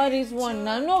 Wouldn't be all this one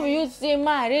now. No, you say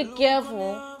man, dey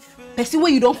careful. Person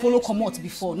where you don't follow come out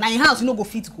before. Now in house you no go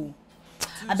fit go.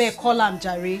 I better call him,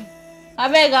 Jerry. I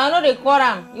beg, I know they call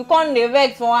him. You can't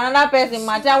vex for another person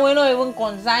matter we no even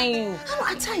concern you.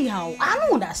 I tell you how. I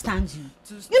don't understand you.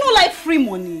 You don't like free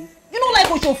money. You don't like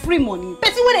what your free money.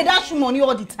 Person where they dash you money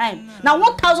all the time. Now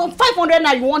 1,500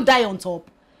 now you won't die on top.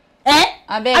 Eh?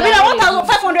 I beg, now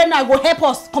 1,500 now go help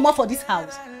us come up for this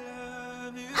house.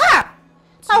 Ha!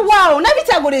 Ah, wow,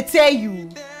 everything I go to tell you.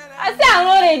 I say I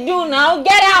know they do now.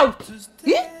 Get out.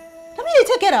 Eh? Let me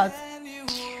take it out.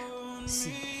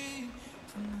 See,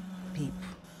 babe,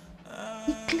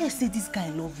 he clear say this guy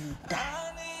love you,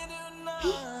 die.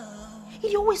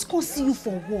 He always come see you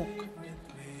for work.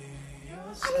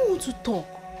 I don't want to talk.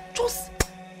 Just,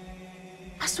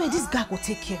 I swear this guy will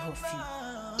take care of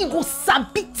you. He go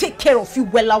sabi take care of you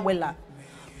wella.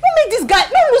 Don't make this guy,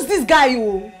 don't lose this guy,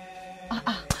 yo.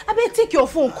 I better take your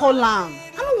phone, call him.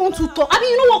 I don't want to talk. I mean,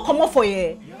 you know what come up for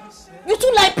you? You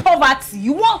too like poverty.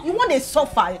 You want to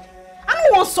suffer. I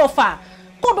don't want to suffer.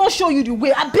 God don't show you the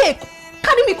way. I beg.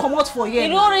 Carry me come out for you. You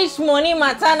don't reach money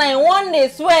matter now. You want the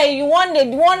swear. You want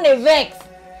the vex.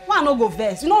 Why I no go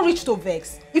vex? You don't reach to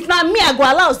vex. If not me, I go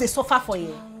allow us to suffer for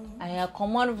you. I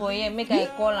come out for you. Make I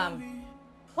call him.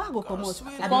 Why I go come out?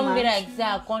 Come be like say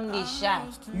I come dey shy.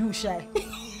 You shy.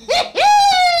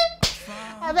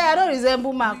 I don't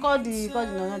resemble man. Call the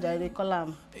no jare. Call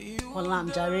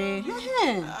him jare.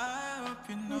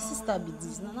 My sister be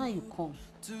this. Now you come.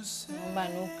 Number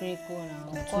no critical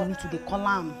now. Continue to the call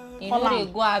him. You know they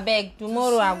go abeg.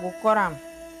 Tomorrow I go call him.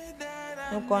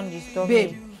 No come disturb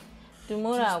me.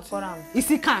 Tomorrow I'll call him. Is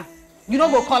he can? You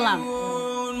don't go call him.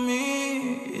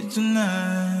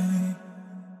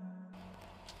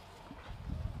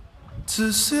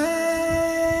 To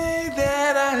say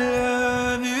that I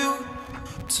love you,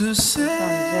 to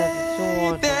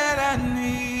say that I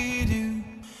need you,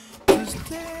 to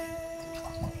stay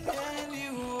and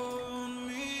you want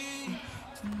me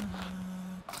tonight.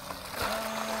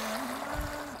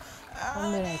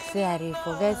 Come like say I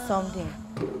forget something.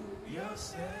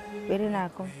 Where did I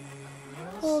come?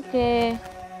 Okay. I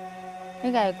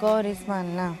think I call this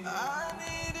man now.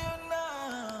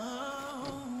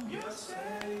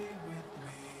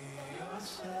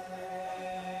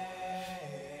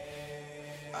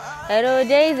 Hello,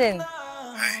 Jason. Hey,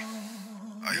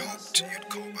 I hoped you'd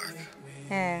call back.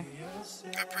 Yeah.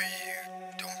 I pray you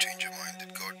don't change your mind.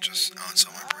 Did God just answer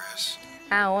my prayers?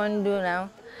 I won't do now.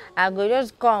 I go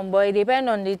just come, but it depends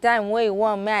on the time where you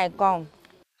want me I come.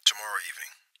 Tomorrow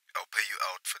evening, I'll pay you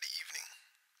out for the evening.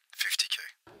 50K.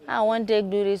 I won't take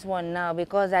do this one now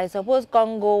because I suppose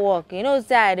come go work. You know,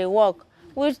 say I dey work.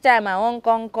 Which time I won't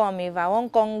come if I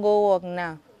won't come go work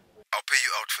now? I'll pay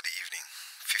you out for the evening.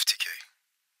 50K.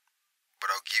 But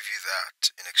I'll give you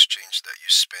that in exchange that you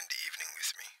spend the evening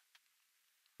with me.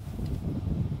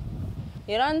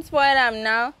 You don't spoil them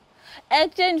now.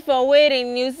 Exchange for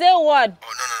waiting. You say what?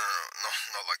 Oh, no,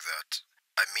 not like that.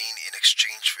 I mean in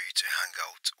exchange for you to hang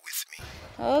out with me.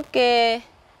 Okay.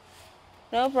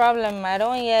 No problem. I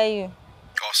don't hear you.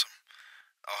 Awesome.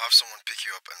 I'll have someone pick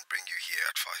you up and bring you here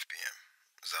at 5 p.m.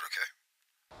 Is that okay?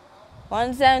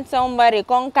 Once send somebody,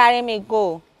 come carry me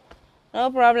go. No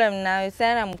problem now. You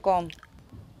send them come.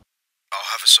 I'll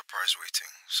have a surprise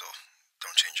waiting, so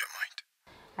don't change your mind.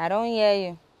 I don't hear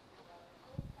you.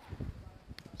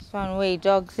 This one way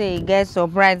talk say you get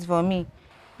surprise for me.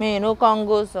 Me, you no come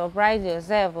go surprise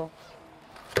yourself. Oh.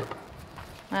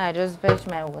 I just fetch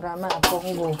my water. I'm gonna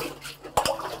come go.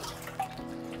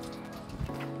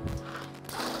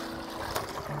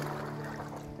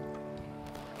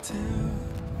 Tell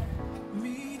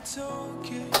me it's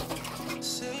okay.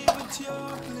 Say it's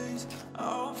your place.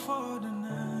 All for the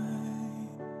night.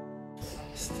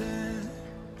 Stare,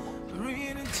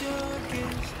 read at your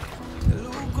gaze. The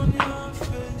look on your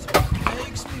face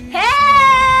makes me.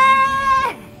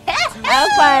 Hey! I'll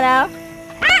find out.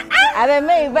 I been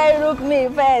make very look me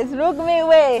first. Look me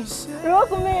way.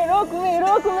 Look me.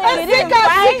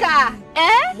 Sika.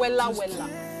 Eh? Wella.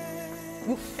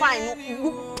 You fine.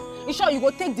 You sure you go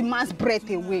take the man's breath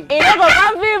away? You don't go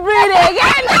come feel breathe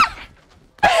again.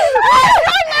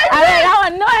 I mean, that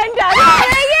one no enter.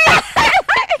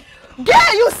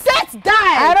 Girl, you set die.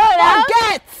 I know that.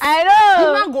 Forget. I know.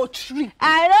 You man go trip.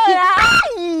 I know that.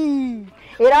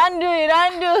 You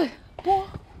don't do. But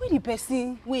where the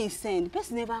person wey send? The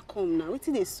person never come now.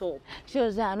 Wetin dey sup?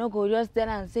 Sure, say I no go just tell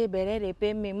and say better they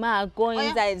pay me. Ma go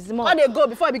inside small. How they go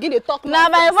before I begin to talk? Now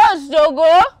my first to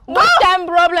go. Which time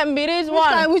problem be this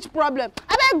one? Which problem?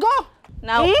 I better go.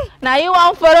 Now you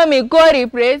won't follow me go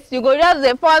replace. You go just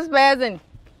the first person.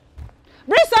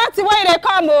 Bring something when they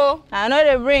come, oh. I know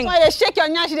they bring. So they shake your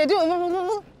nyash, they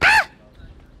do.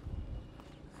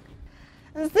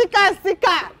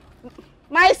 Sika.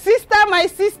 My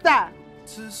sister.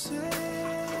 To say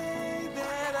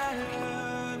that I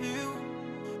love you,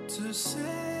 to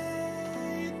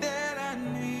say that I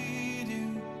need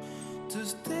you, to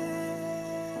stay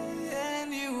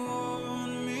and you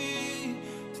want me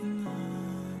tonight.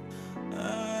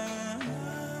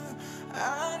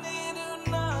 I need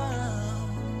you now.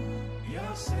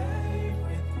 You're safe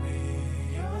with me.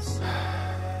 You're safe.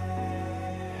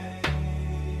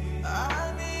 I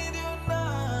need you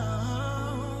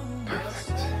now. You're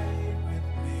safe.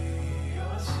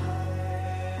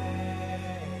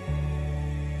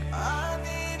 I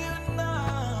need you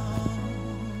now.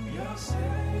 You're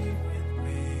safe with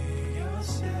me. You're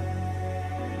safe.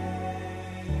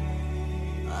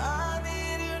 I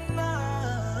need you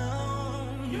now.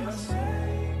 You're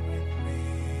safe with me.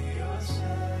 You're safe.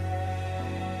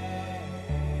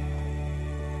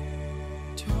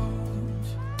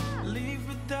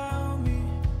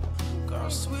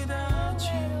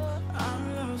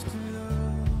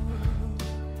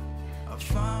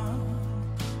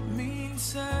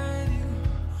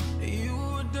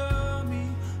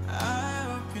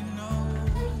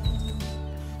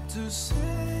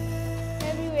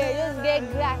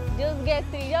 get grass, just get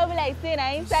 3. Don't be like saying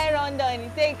I inside London. You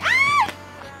think, ah!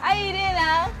 How you doing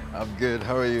now? I'm good.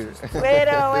 How are you? Wait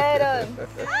on.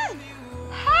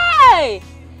 Hey!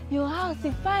 Your house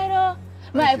is fine, oh.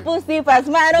 My pussy pass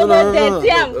man, I don't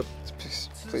no.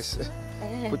 Please.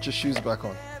 Put your shoes back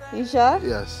on. You sure?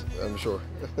 Yes, I'm sure.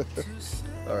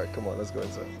 All right, come on, let's go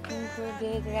inside.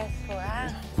 Good grass for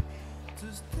her.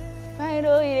 Fine,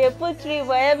 oh, you put tree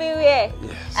for everywhere.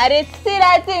 Yes. I did see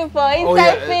that thing for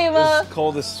inside fever. It's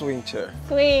called a swing chair.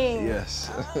 Swing. Yes.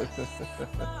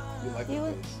 You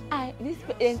like this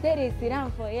instead they sit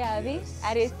down for here, Abby.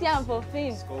 I did see them for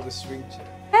film. It's called a swing chair.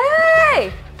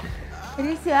 Hey!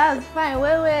 This your house fine,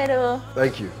 where though?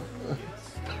 Thank you.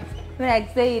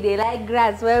 Like say they like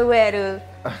grass, where though?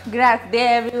 Grass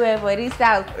there everywhere for this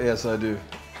house. Yes, I do.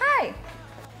 Hi.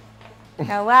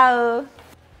 Now wow.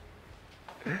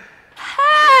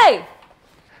 Hi!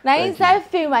 Now inside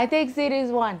film I take series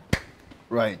 1.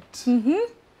 Right.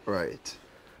 Right.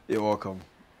 You're welcome.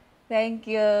 Thank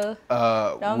you.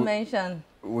 Don't mention.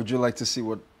 Would you like to see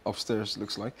what upstairs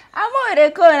looks like? I'm over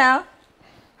the corner now.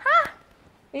 Huh?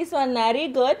 This one not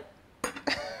really good.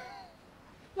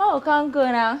 No, can't go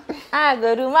now. I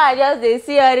go do my just they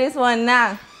see all this one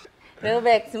now. No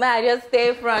vex, I just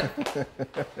stay front.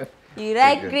 You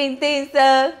like green things,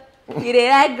 sir? You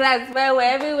like grass where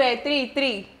everywhere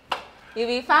 3. You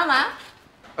be farmer?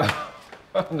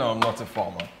 No, I'm not a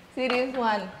farmer. See this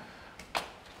one.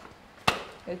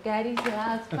 Look at this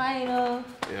house fine, oh.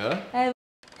 Yeah?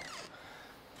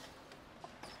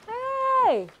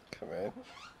 Hey! Come in.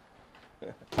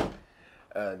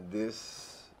 And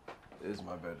this is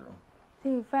my bedroom.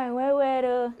 See fine, where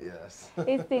though? Yes.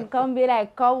 This thing can be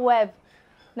like cobweb.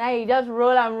 Now you just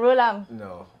roll them.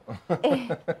 No.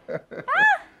 Ah!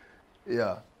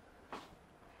 Yeah.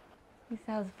 This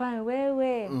house fine, where?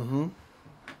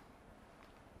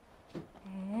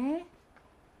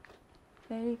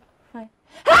 Very fine.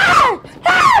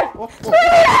 Spirit!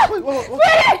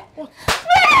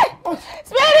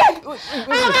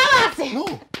 No.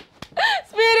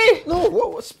 Spirit! No,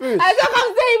 what spirit? I don't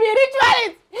come say me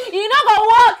ritualist. You not gonna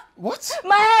work. What?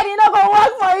 My head, you not gonna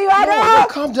work for you. I don't know.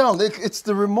 Calm down. It's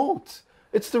the remote.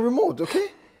 It's the remote,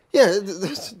 okay? Yeah,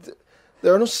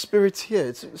 there are no spirits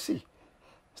here. See,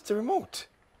 it's the remote.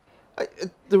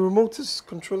 The remote is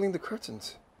controlling the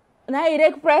curtains. Now you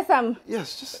take press them.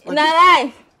 Yes, just like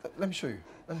Nah. Let me show you.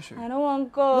 I don't want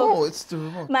to go. No, it's the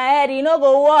remote. My head, you not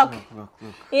go walk. Look.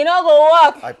 You not go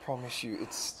walk. I promise you,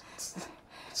 it's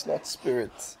not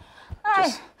spirits.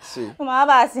 Just see.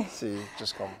 See,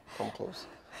 just come close.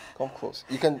 Come close.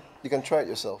 You can try it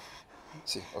yourself.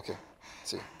 See, okay.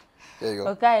 See. There you go.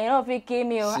 Okay, you know if you kill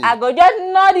me, I go just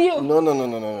nod you. No.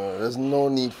 There's no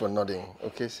need for nodding.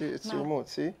 Okay, see, it's the remote,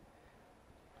 see?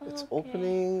 It's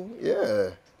opening,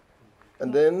 yeah.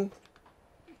 And then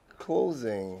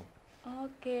closing.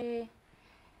 Okay.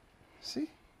 See?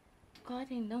 God,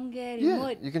 don't get it.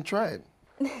 Yeah, you can try it.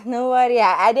 No worry,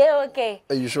 I did okay.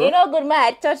 Are you sure? You know good man,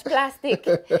 I touch plastic.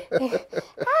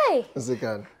 Hi.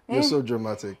 Zikan, you're so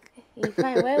dramatic. You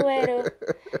find where?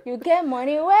 You get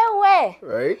money where?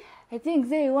 Right? I think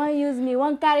say you want use me,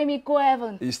 want carry me go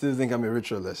heaven. You still think I'm a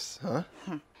ritualist, huh?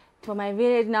 For my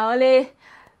village now only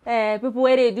people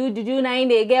where they do juju now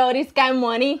they get all this kind of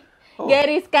money, get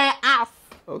this kind of ass.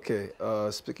 Okay,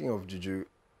 speaking of juju,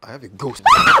 I have a ghost.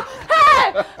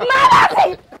 Hey!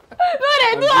 Mama! No,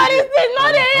 they do all this thing,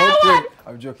 no, they hear what?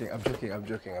 I'm joking.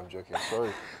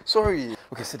 Sorry.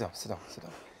 Okay, sit down. Sit.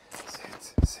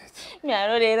 Me, I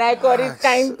know they like all this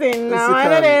kind of thing now. I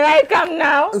know they like them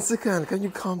now. Zikan, can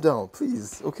you calm down,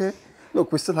 please? Okay?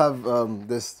 Look, we still have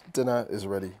this dinner is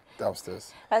ready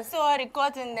downstairs. I saw all the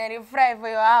cotton that you fry for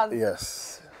your house.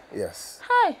 Yes.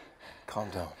 Hi. Calm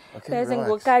down. Okay, person relax.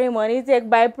 go carry money, take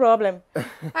by problem.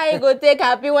 How you go take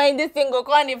happy when this thing go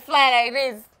come and fly like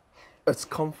this? It's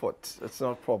comfort. It's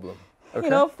not a problem. Okay?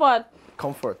 You know what?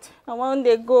 Comfort. I want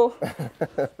to go.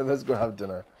 Let's go have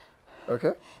dinner.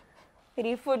 Okay?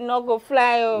 The food not go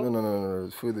fly. Oh. No.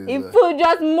 The food is... If food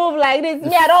just move like this,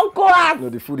 me, I don't go out. No,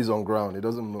 the food is on ground. It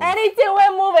doesn't move. Anything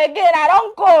will move again, I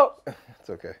don't go. It's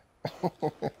okay.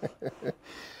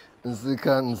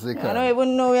 Zikan. I don't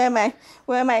even know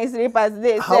where my slippers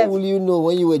is. How will you know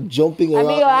when you were jumping around? I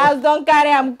mean, your house don't carry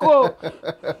them go.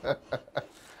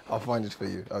 I'll find it for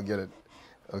you. I'll get it.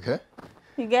 Okay?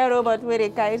 You get robot where they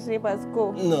carry slippers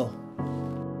go. No.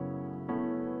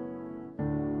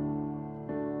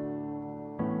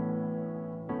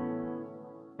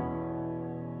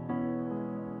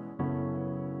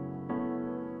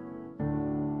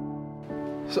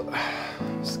 So,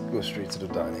 let's go straight to the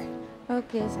dining.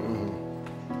 Okay, sir.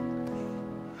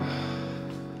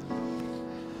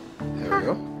 Here we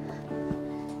go.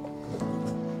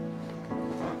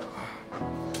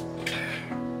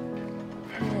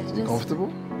 Just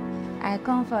comfortable? I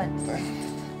comfort.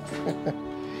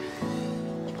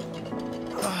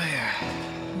 Oh, yeah.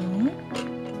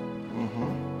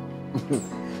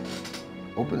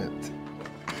 Open it.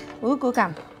 Who cook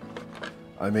am?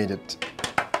 I made it.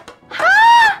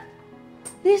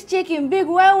 This chicken big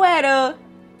well.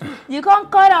 You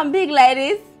can't cut on big like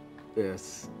this?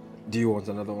 Yes. Do you want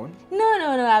another one? No.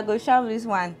 I go shove this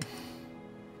one.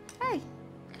 Hey.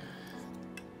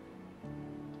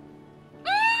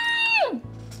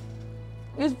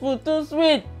 This food too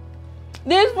sweet.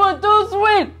 This food too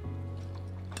sweet.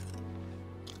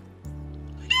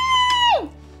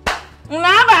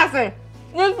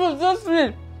 This food too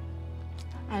sweet.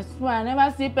 I swear I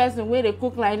never see person where they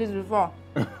cook like this before.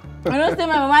 I don't see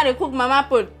my mama they cook mama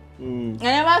food. I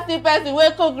never see person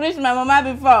where cook rich my mama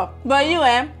before. But you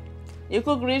you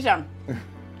cook rich am.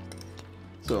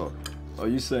 So, are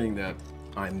you saying that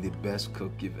I'm the best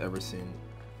cook you've ever seen,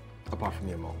 apart from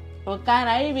your mom? Okay,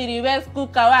 now you be the best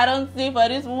cook I don't see for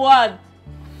this world.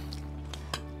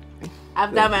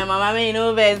 After my mama, me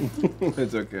no best.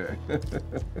 It's okay.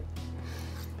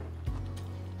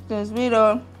 So sweet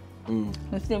though.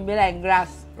 It still be like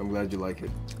grass. I'm glad you like it.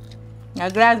 Now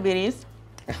grass berries.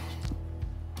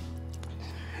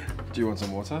 Do you want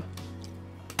some water?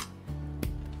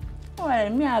 Well,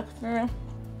 me actually.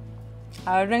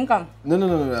 I'll drink them.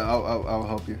 No. I'll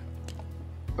help you.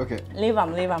 Okay. Leave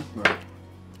them. Right.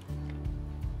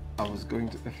 I was going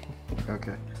to.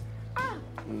 Okay.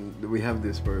 We have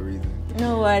this for a reason.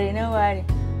 No worry.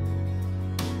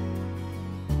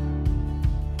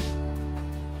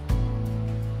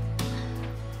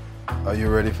 Are you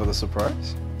ready for the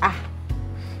surprise?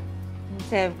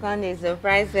 Have come the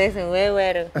surprise person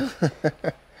where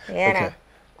Okay.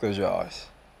 Close your eyes.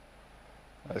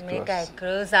 Eyes Make closed. I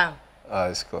close them.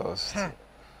 Eyes closed.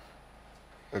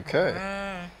 Okay.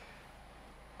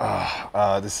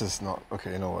 This is not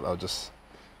okay. You know what? I'll just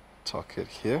tuck it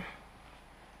here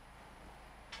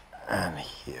and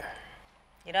here.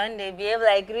 You don't behave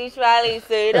like ritually,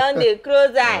 so you don't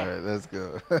close eye. All right, let's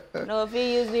go. No, if you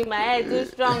use me, my head too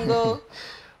strong, go.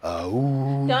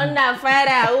 Thunder,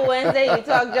 fire, who Wednesday you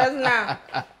talk just now?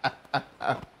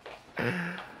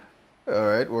 All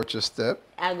right, watch your step.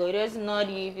 I go just nod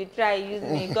you if you try use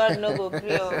me. God no go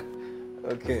pray.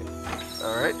 Okay.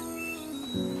 All right.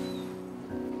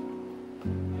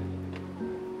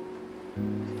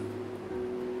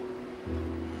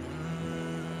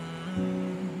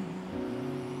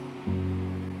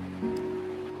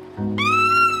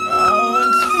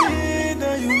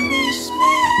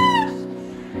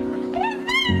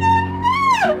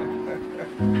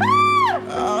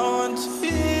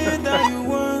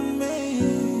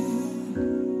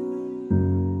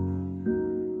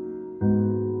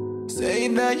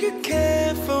 You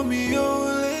care for me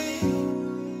only.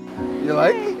 You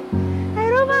like? I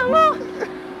don't know.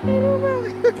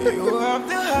 You have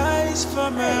the highs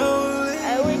for me only.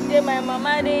 I wish that my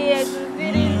mama dey here to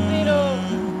see this video.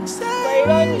 But you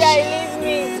don't die, leave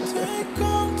me.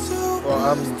 Well,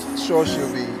 I'm sure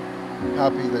she'll be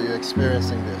happy that you're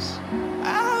experiencing this.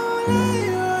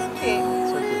 Okay.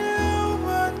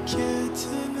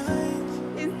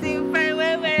 It's still fine,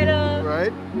 well.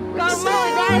 Right? Come on,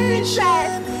 that's it.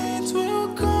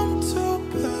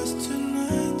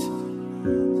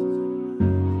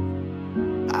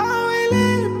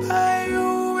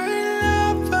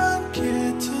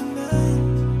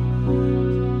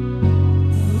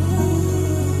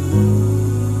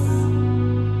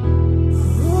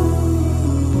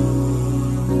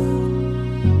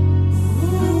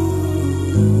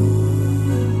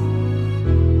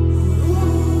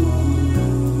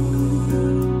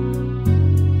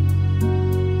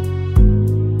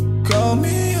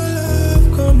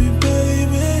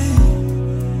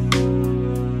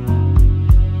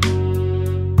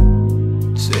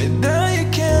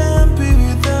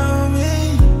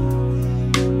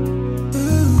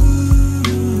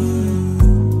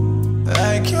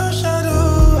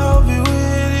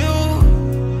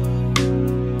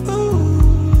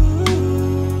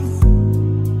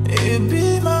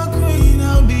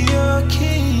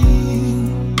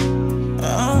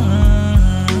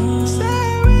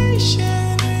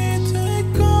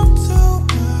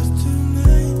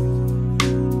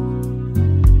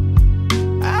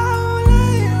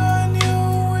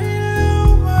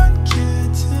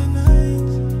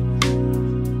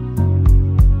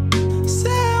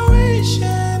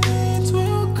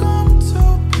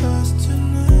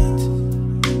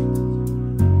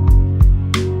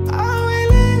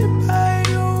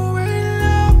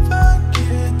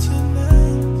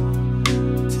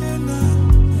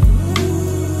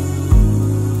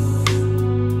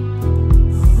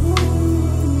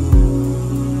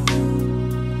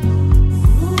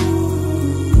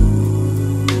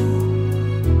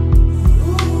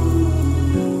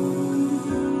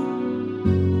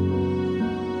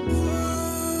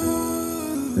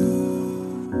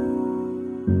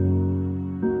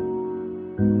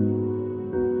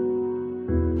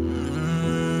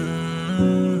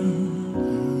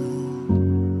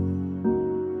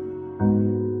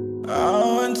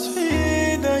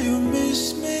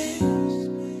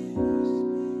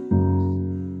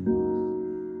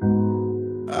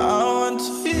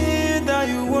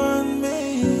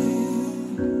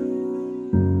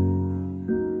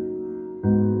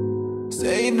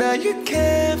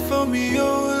 Romeo.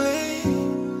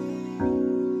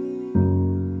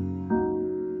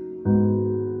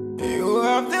 You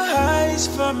have the highs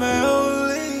for my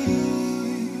only.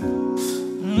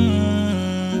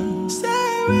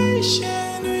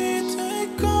 Salvation, we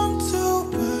take come to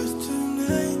pass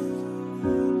tonight.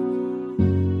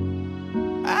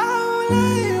 I'll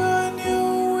lay on you,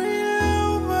 we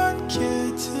love and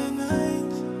care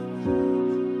tonight.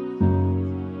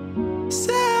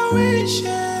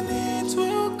 Salvation, it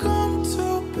will come to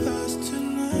pass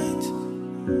tonight.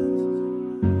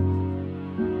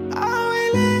 I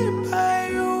will lay by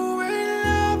you, we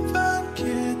love and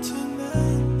care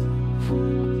tonight.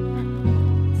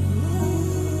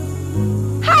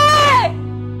 Hey!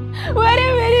 Wait a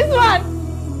minute, this one!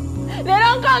 They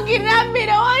don't come kidnap me,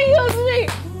 they won't use me!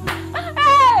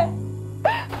 Hey!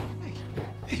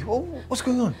 Hey, what's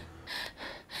going on?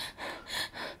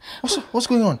 What's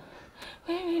going on?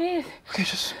 Wait a minute. Okay,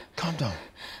 just calm down.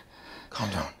 Calm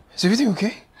down. Is everything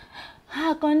okay?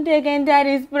 I can't take enter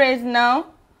this place now.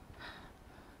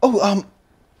 Oh,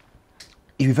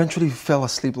 you eventually fell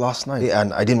asleep last night,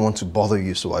 and I didn't want to bother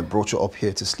you, so I brought you up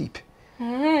here to sleep.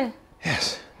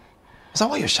 Yes. Is that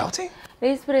why you're shouting?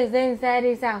 This place is inside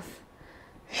this house.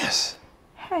 Yes.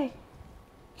 Hey.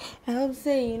 I hope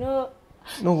so, you know.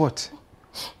 No what?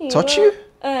 Touch you?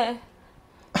 Uh.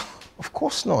 Of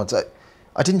course not.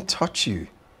 I didn't touch you.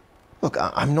 Look,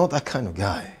 I'm not that kind of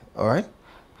guy, all right?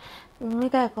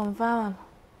 Make I confirm.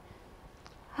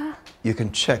 Huh? You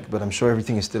can check, but I'm sure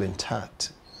everything is still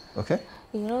intact, okay?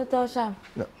 You don't touch him?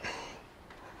 No.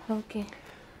 Okay.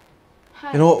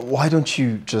 Hi. You know what? Why don't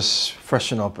you just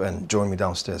freshen up and join me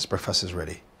downstairs? Breakfast is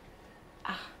ready.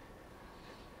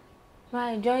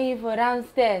 I join you for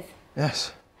downstairs.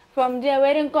 Yes. From there,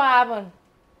 where didn't go happen?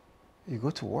 You go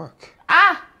to work.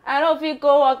 I don't feel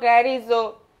go work like this,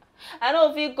 so. I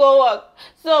don't feel go work.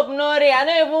 Soap, no day. I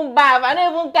don't even bath. I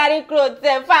don't even carry clothes.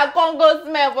 In fact, I can't go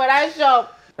smell for that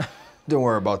shop. Don't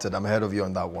worry about it. I'm ahead of you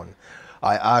on that one.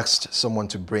 I asked someone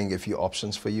to bring a few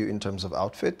options for you in terms of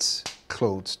outfits,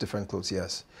 clothes, different clothes,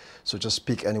 yes. So just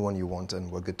pick anyone you want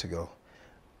and we're good to go.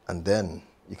 And then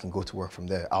you can go to work from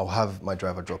there. I'll have my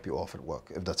driver drop you off at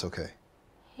work, if that's okay.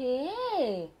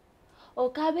 Hey,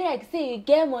 okay, be like say you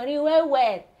get money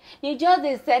well. You just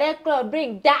a select cloth,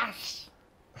 bring dash.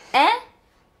 Eh?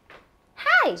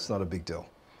 Hi. It's not a big deal.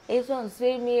 This one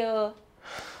sweet me, oh.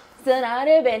 So now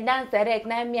they been done select,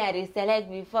 now me I select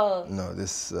before. No,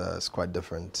 this is quite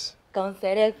different. Come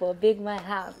select for big man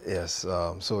house. Yes,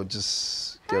 so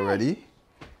just get ready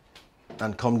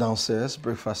and come downstairs.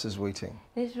 Breakfast is waiting.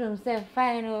 This room said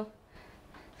fine, oh.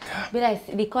 Be like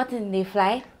the curtain they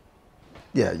fly.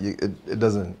 Yeah, it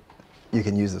doesn't. You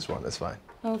can use this one. It's fine.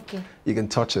 Okay. You can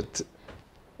touch it.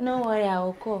 No worry, I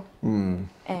will call.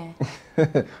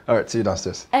 All right, see you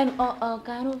downstairs.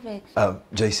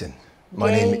 Jason.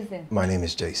 My name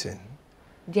is Jason.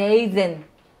 Jason.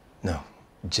 No,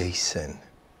 Jason.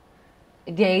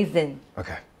 Jason.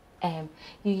 Okay.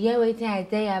 You hear what I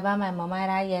tell you about my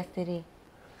mama yesterday?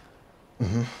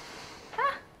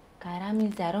 That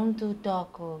means I don't do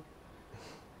talk.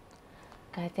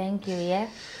 Okay, thank you, yeah?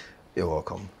 You're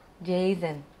welcome.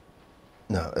 Jason.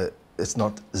 No, it's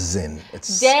not Zin.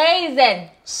 It's Jason.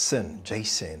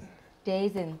 Jason.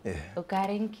 Jason. Yeah. Okay,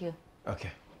 thank you.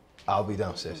 Okay. I'll be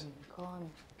downstairs. Call me.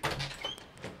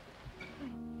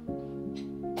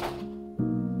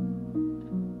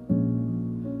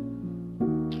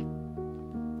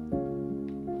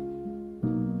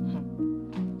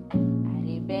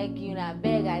 I beg you,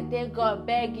 I take God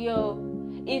beg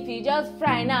you. If you just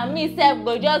fry now, me self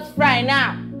go just fry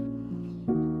now.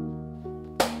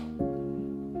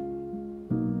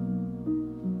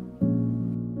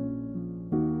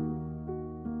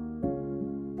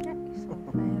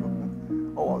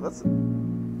 Oh, that's.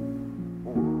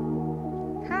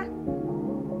 Huh?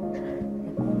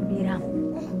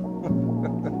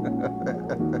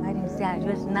 I didn't say I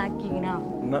just knock you now.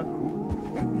 Knock who?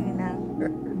 You know.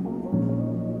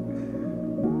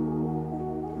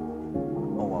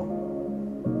 Oh wow.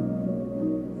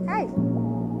 Hey.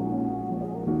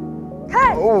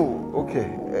 Hey. Oh, okay.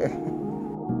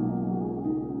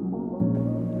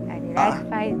 I did like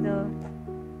fight though.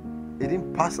 It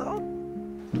didn't pass out?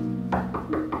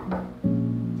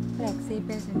 Like say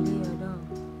person be your dog.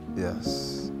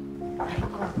 Yes.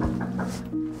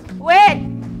 Wait!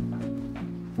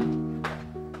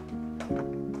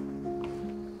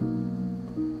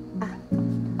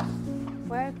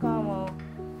 Welcome.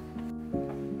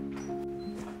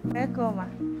 Welcome.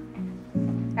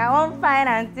 I won't find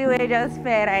until we just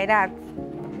fair like that.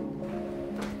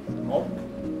 Oh?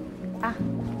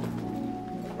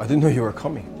 I didn't know you were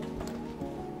coming.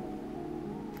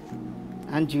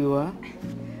 And you are?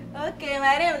 Okay,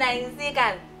 my name is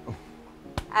Nigerian.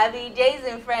 I'll be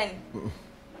Jason's friend.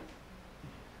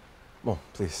 Mom,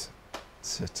 please,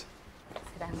 sit. Sit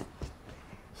down.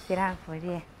 Sit down for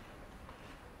there.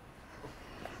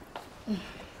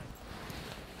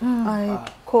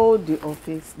 I called the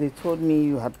office. They told me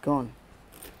you had gone.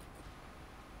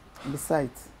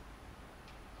 Besides,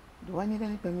 do I need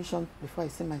any permission before I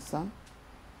see my son?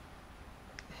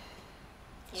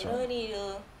 You don't need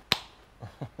to.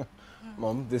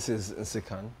 Mom, this is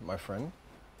Nsikan, my friend.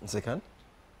 Nsikan,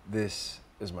 this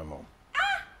is my mom.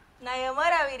 Now your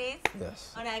mother with this?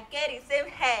 Yes. And I get the same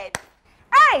head.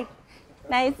 Hi!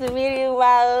 Nice to meet you,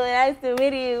 wow. Nice to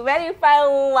meet you. Very fine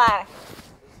woman.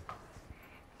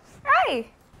 Hi!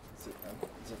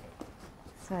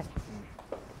 Sorry.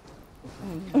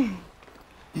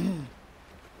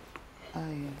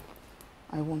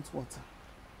 I want water.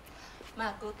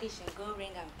 Ma, go kitchen, go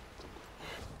ring him.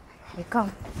 Hey,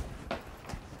 come.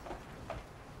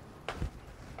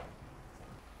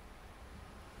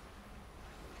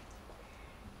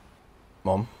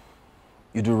 Mom,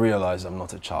 you do realize I'm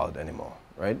not a child anymore,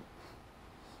 right?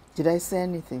 Did I say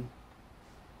anything?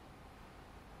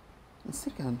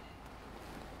 Second,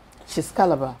 she's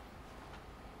Calabar.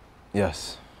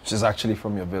 Yes, she's actually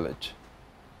from your village.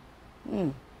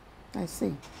 I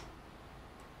see.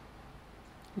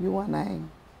 You and I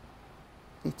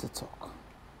need to talk.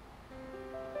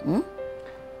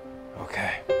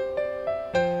 Okay.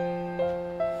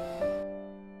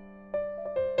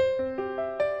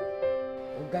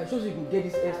 Guys, so you can get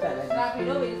this hairstyle like Snap, you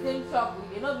know, with the same shop.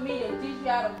 You know, me, they teach you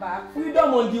how to back.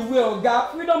 freedom on the way,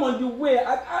 Oga. Freedom on the way.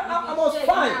 I was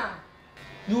fine. Now.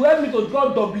 You helped me to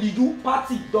draw W,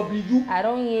 party, W. I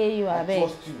don't hear you, I beg.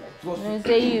 Trust you. I trust You you. don't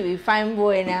say you be fine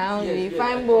boy now. Yes, You be yes,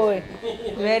 fine yes. boy.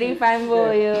 Very fine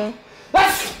boy, you.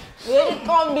 Where it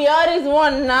come be all this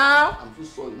one now? I'm so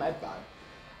sorry, my bad.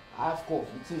 I have cough.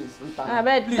 The thing is internal. I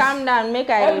bet Please, calm down, make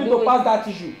I help me do to pass it. that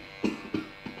tissue.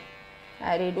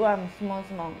 I dey do am small.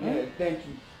 Yeah, thank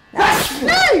you.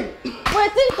 Hey!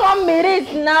 Wetin come be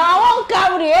this now? I won't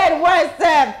carry the head well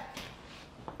sef.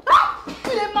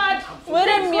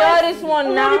 Wetin be all this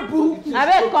one now?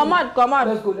 Abeg comot.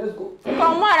 Let's go.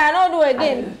 Comot, I no do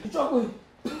again. Chocolate.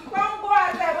 Come go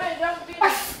outside when you don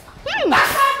finish.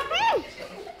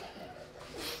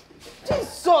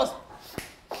 Jesus!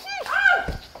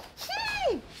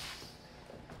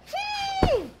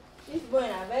 This boy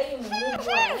na very mumu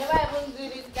boy. I never even do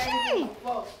this kind of thing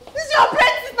before. This is your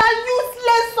practice and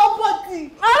useless supporting.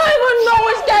 I don't even know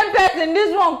which kind of person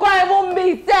this one can't even be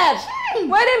sef.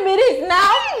 Wetin be this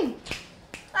now?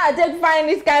 I take find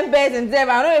this kind of person sef.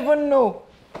 I don't even know.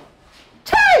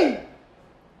 Hey!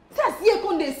 That's here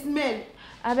come the smell.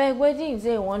 Abeg, wetin you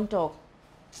say you wan talk?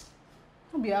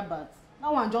 Don't be bad.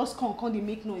 That one just come they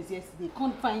make noise yesterday.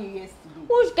 Can't find you yesterday.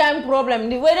 Which kind problem?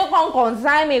 The way they come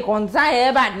concern me, concern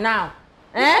everybody now.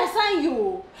 Concern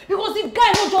you. Because if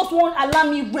guy don't just want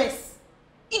allow me rest.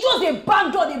 He just they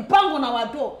bang door, they bang on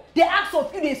our door. They ask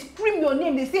of you, they scream your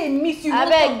name, they say miss you.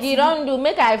 Abeg, you don't do.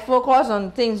 Make I focus on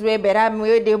things wey better,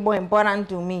 wey dey more important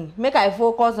to me. Make I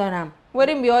focus on am.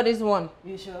 Wetin be all this one?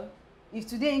 You sure? If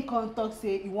today in contact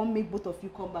say you won't make both of you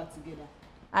come back together.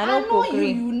 I know you.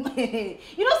 You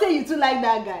don't say you too like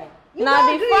that guy. Now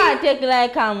before I take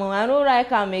like am, I no like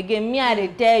am again. Me, I dey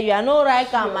tell you, I no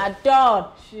like am at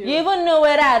all. Sure. You even know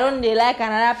whether I don't dey like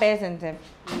another person.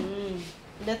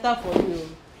 Better for you.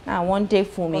 I wan take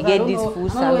fumigate this food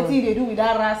salon. I know what salon. they do with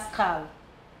that rascal.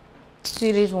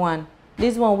 See this one.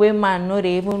 This one wey man no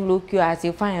dey even look you as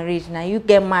you fine reach. Now you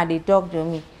get mad, dey talk to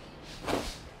me.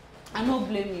 I no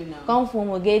blame you now. Come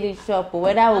fumigate this shop,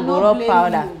 whether we go rub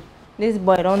powder. You. This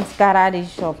boy don't scatter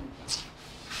this shop.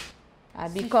 I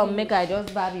become make I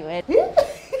just barb your head. You dey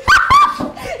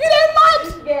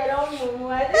mad? Get on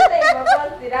mumu. I just say you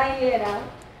go sit down here now.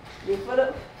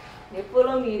 They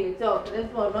follow me, they talk. This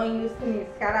one don't use me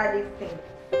scatter this thing.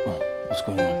 Oh, what's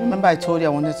going on? Remember I told you I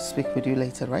wanted to speak with you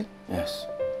later, right? Yes.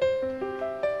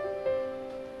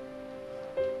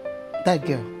 That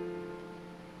girl.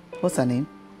 What's her name?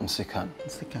 Nsikan.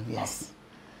 Nsikan, yes.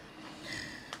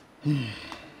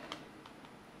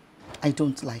 I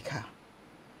don't like her.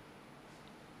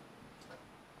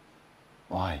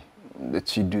 Why? Did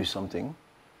she do something?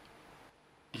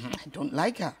 I don't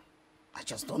like her. I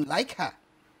just don't like her.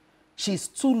 She's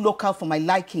too local for my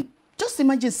liking. Just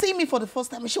imagine seeing me for the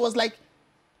first time and she was like,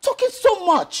 talking so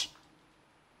much.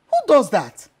 Who does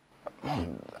that?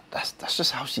 Mom, that's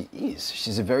just how she is.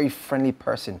 She's a very friendly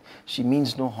person. She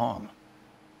means no harm.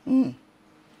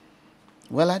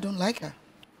 Well, I don't like her.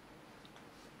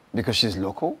 Because she's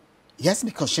local? Yes,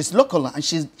 because she's local and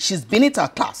she's beneath our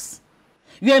class.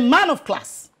 You're a man of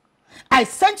class. I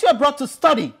sent you abroad to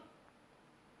study.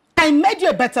 I made you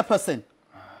a better person.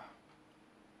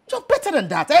 You're better than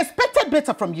that. I expected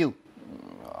better from you.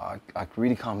 I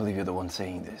really can't believe you're the one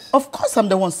saying this. Of course I'm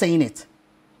the one saying it.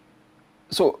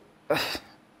 So,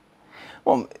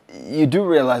 Mom, you do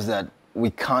realize that we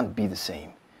can't be the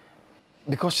same.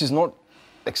 Because she's not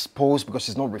exposed, because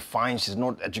she's not refined, she's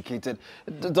not educated,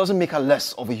 it doesn't make her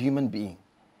less of a human being.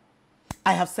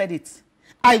 I have said it.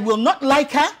 I will not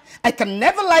like her. I can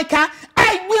never like her.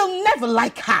 I will never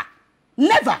like her.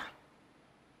 Never.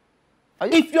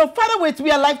 If your father were to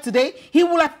be alive today, he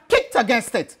would have kicked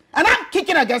against it. And I'm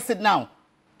kicking against it now.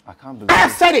 I can't believe I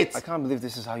have said it. I can't believe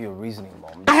this is how you're reasoning,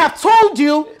 Mom. I have told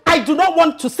you I do not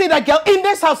want to see that girl in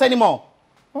this house anymore.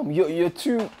 Mom, you're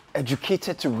too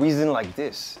educated to reason like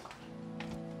this.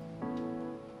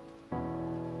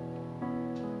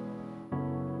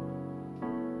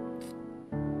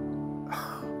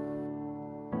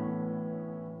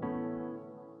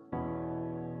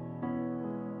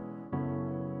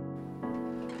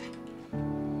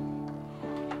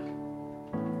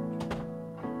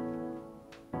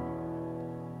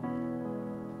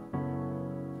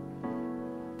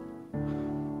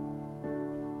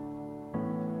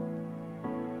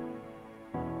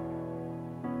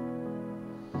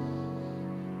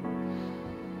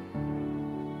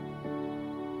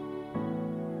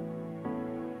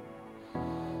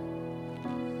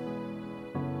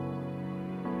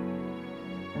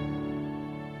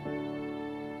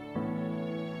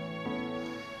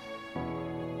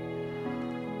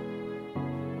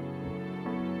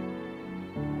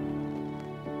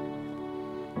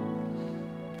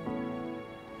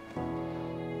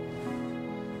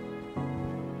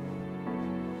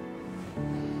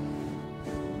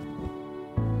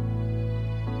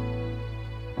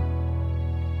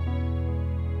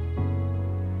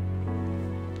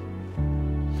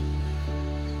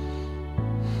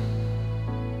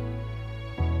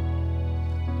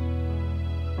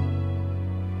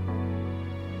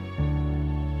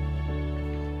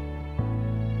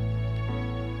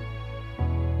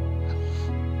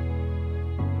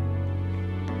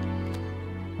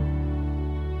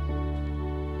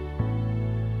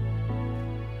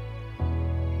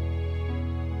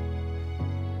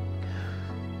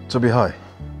 Toby, hi.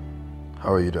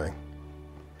 How are you doing?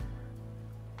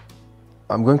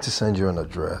 I'm going to send you an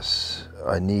address.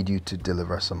 I need you to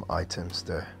deliver some items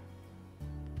there.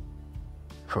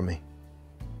 For me.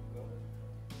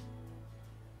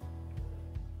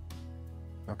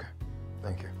 Okay,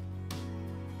 thank you.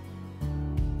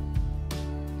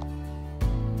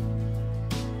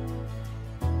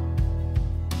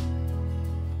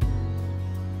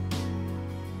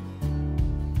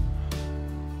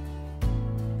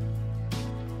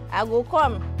 I go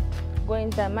come. Go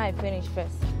inside my finish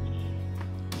first.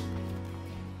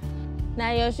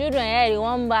 Now your children here, you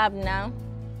want bab now?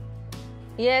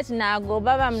 Yes, now go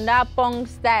bab am that punk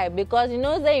style because you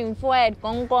know say in forehead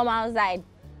can come outside.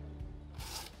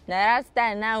 Now that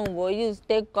style now we go use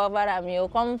take cover am you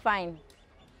come fine.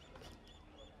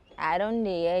 I don't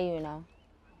hear you now.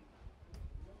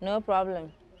 No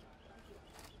problem.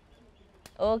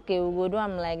 Okay, we go do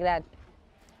am like that.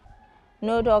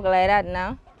 No talk like that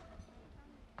now.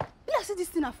 I see this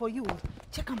thing for you.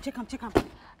 Check him.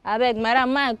 I beg,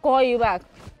 madam, I call you back.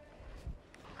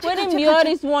 Wouldn't be all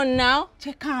this one now?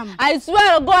 Check him. I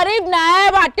swear to God, if I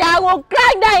ever I will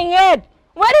crack that in head.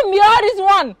 Wouldn't be all this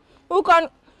one? Who can?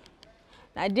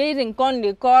 Now Jason come,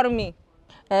 they call me.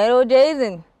 Hello,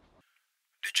 Jason.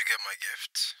 Did you get my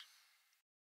gift?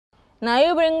 Now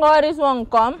you bring all this one,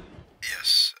 come?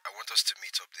 Yes, I want us to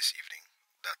meet up this evening.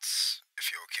 That's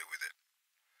if you're okay with it.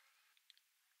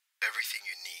 Everything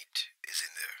you need is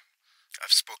in there. I've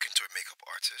spoken to a makeup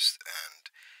artist and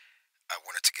I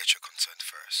wanted to get your consent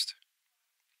first.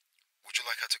 Would you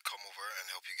like her to come over and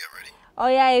help you get ready? Oh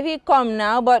yeah, if he come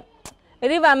now, but if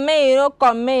I may, you know,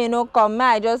 come,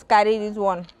 I just carry this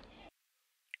one.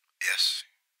 Yes.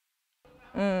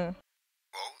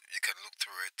 Well, you can look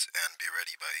through it and be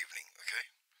ready by evening, okay?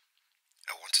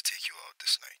 I want to take you out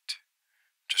this night.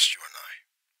 Just you and I.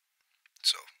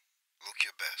 So, look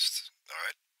your best,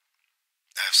 alright?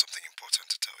 I have something important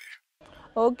to tell you.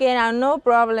 Okay, now no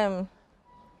problem.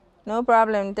 No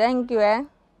problem. Thank you, eh?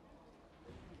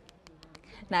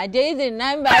 Now, Jason,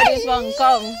 now by this one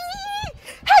come.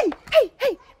 Hey,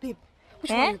 babe. Which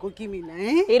one you go give me now,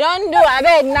 eh? You don't do, I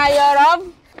beg, now you're up.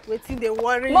 Waiting, they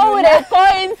worry More you. they go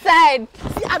inside.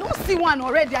 See, I don't see one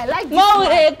already. I like this More one.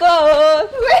 they go.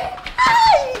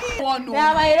 One, no.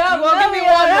 Now, my dog, give me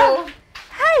one, no.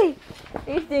 Hey,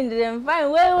 this thing didn't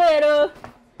find. Wait, oh.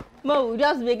 Mo,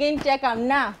 just begin check them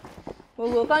now. We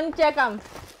go come check him.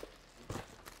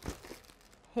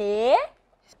 Hey?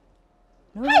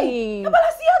 No, Hey,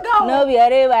 girl. no, we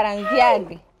are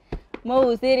able Mo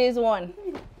will see this one.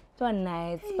 This one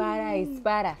nice,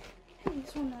 Spada.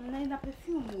 This one nice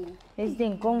perfume. This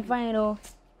thing come fine, oh.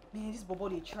 Man, this bobo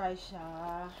they try,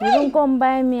 sha. You don't come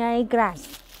buy me eye grass.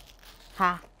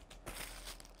 Ha.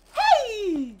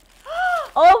 Hey!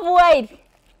 Oh, white.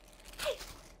 Hey,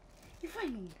 you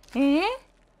find me? Eh?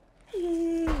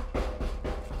 Hey.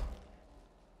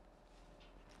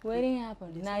 What didn't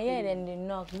happen? Now yeah, then they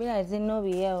knock. Be like, no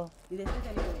be here. Did they expect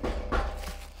anybody?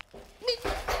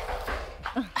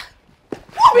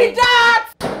 Who be that?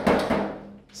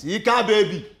 Sika,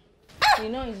 baby. You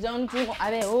know it's done too.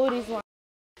 I mean, hold this one.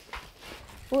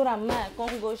 Put a man,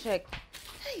 come go check.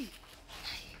 Hey.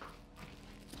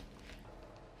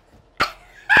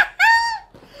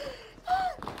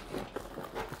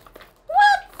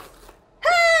 What?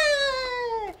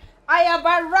 Hey! I have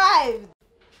arrived.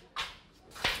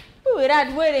 Who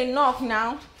that way they knock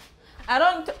now? I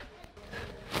don't.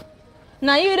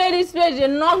 Now you ready this place? They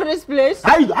knock this place.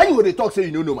 How you when they talk say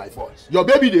you don't know my voice? Your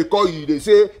baby they call you, they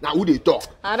say now who they talk.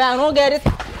 I don't get it.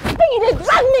 Hey, they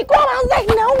drag me come outside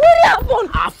now. What happened?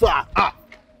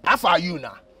 How far you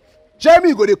now?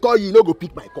 Jeremy go they call you, no go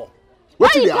pick my call. Why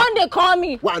you can't they call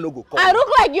me? Why no go call? I look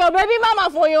like your baby mama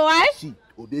for your eyes. See,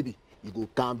 oh baby, you go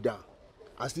calm down.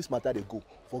 As this matter they go,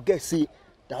 forget say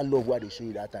that love why they show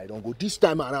you that time. Don't go this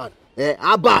time around.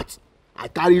 Abat, I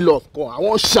carry love. Come, I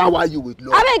won't shower you with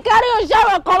love. I mean, carry your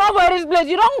shower, come over this place.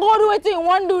 You don't go do what you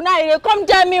want to do now. You come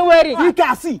tell me where it. You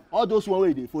can see all those one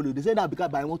way they follow. They say that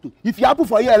because I want to. If you happen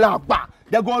for here, like, bah,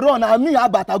 they go run. And me,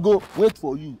 Abat, I go wait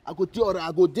for you. I go tell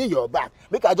I go do your back.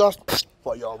 Make I just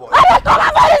for your boy. I mean, come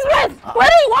over this place. What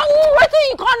do you want? What do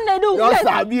you can't do? Just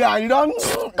Sabi, and you don't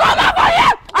come over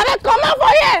here. I mean, come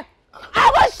over here. I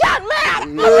was shot,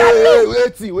 man.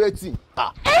 Waiting.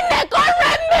 And they can't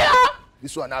run me, huh?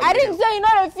 This one I didn't say you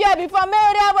know the fear before me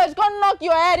area boys can't knock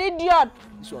your head, idiot.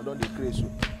 This one don't dey crazy.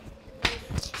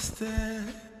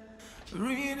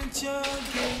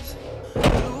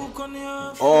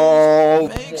 Oh,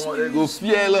 they go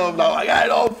fear love now. My guy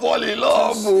don't fall in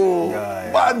love, oh.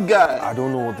 Yeah. Bad guy. I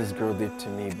don't know what this girl did to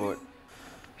me, but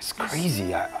it's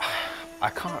crazy. I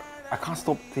can't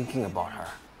stop thinking about her.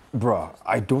 Bruh,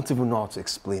 I don't even know how to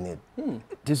explain it.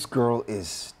 This girl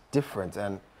is different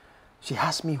and she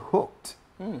has me hooked.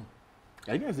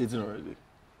 I guess it's already.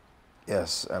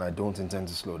 Yes, and I don't intend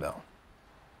to slow down.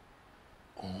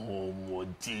 Oh, my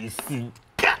JC.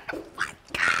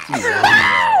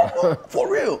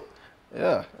 For real?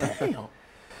 Yeah. Damn.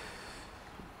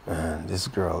 Man, this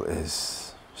girl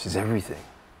she's everything.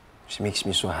 She makes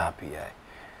me so happy,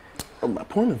 From my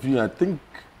point of view, I think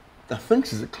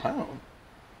she's a clown.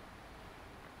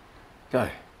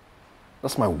 Guy,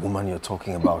 that's my woman you're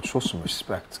talking about. Show some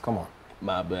respect. Come on.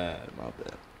 My bad.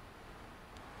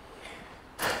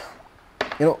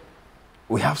 You know,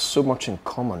 we have so much in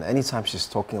common. Anytime she's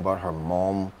talking about her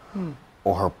mom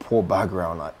or her poor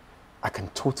background, I can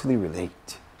totally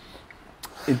relate.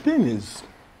 The thing is,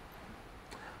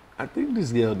 I think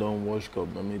this girl don't watch Cup.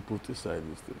 Let me put aside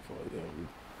this thing for you.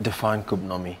 Define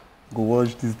Kubnomi. Go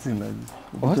watch this thing like this.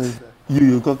 What?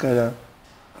 You cockada.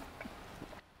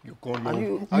 You can't Are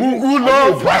you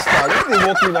love? bastard? You didn't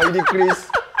walk in now, you did Chris.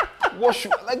 Wash,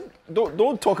 like,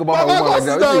 don't talk about her woman like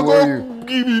that. Go What you?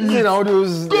 give me You know,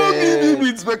 those. Go give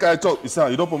me meat, make I talk.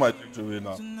 You don't put my drink away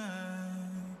now.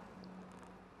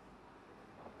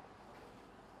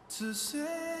 To say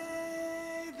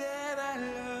that I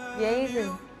love Yeah,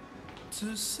 you.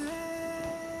 To say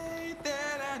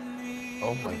that I need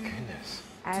Oh my goodness.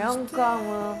 I don't come,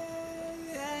 well.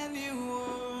 and you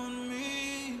want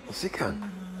me. Sikan,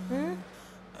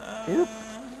 you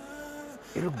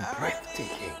look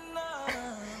breathtaking.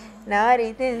 Now all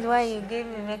the things why you give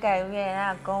me make I wear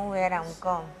and I come where I'm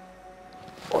come.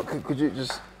 Oh, could you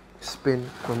just spin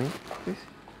for me, please?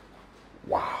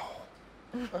 Wow.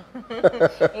 You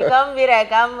come be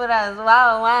like ambulance,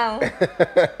 wow.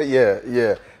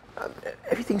 Yeah.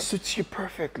 Everything suits you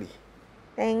perfectly.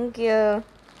 Thank you.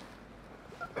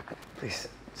 Please,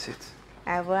 sit.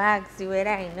 I will ask you whether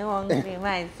I know hungry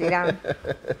man sit down.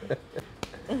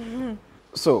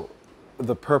 So,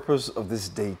 the purpose of this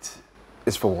date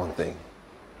is for one thing.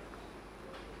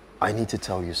 I need to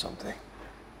tell you something.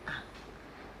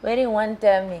 What do you want to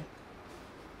tell me?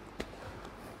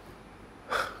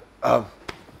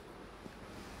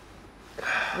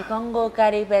 You can't go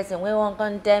carry person. We won't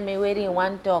come tell me where you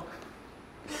want to talk.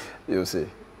 You'll see.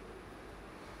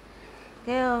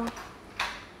 Girl.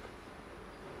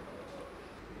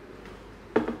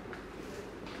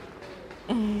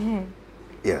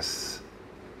 Yes.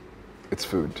 It's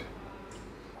food.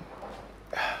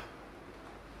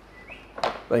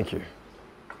 Thank you.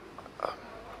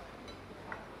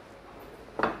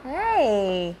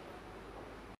 Hey.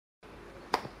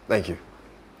 Thank you.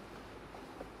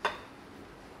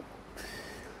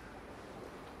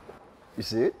 You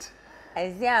see it?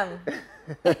 I see him.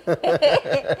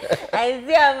 I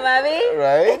see him, mommy.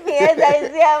 Right? Yes, I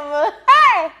see him.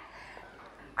 Hey!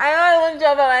 I know I won't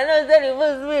chop him. I know it's very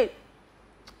sweet.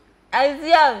 I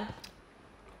see him.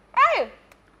 Hey!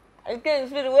 I can't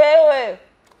speak way.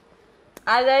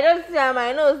 As I just see him,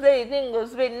 I know say the thing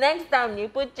goes sweet. Next time you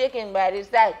put chicken by the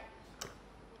side.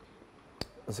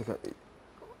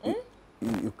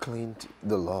 You cleaned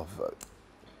the love.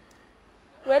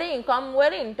 Where did you come? Where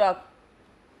did you talk?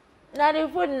 Now the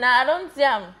food now, I don't see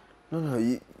him. No,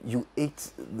 you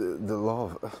ate the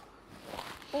love.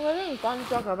 What did you come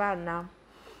talk about now?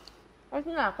 What's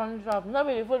not come talk? Not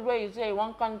be the food where you say you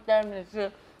won't come tell me.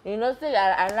 Say, you know, say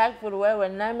I like food where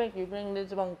when I make you bring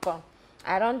this one come.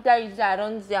 I don't tell you say I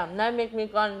don't see him. Now make me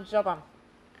come shop him.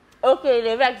 Okay,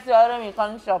 the vex you order me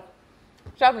come shop.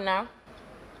 Shop now.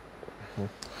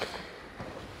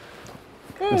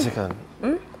 Second.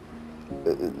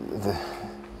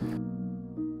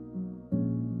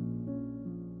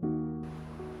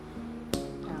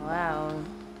 Wow.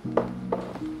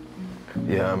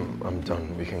 Yeah, I'm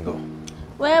done. We can go.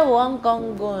 Where won't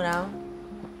come go now?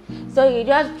 So you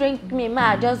just drink me,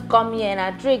 ma, just come here and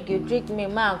I drink me,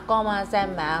 ma, come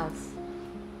outside my house.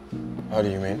 How do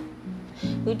you mean?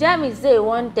 You tell me, say you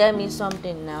won't tell me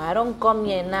something now. I don't come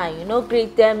here now. You know,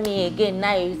 please tell me again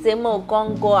now. You say, mo,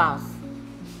 come go house.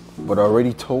 But I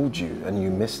already told you and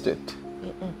you missed it.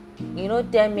 You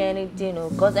don't tell me anything, no.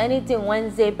 Because anything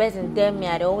Wednesday person tell me,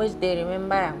 I always they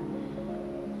remember them.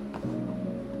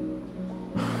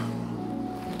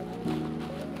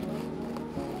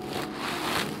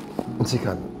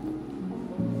 Nsikan,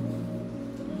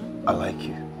 I like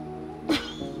you.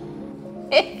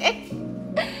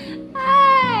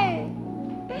 Hi.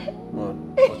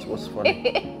 What's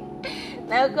funny?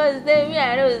 Now, because say me,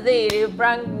 I don't say they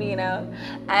prank me now.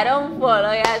 I don't follow.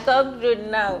 I talk truth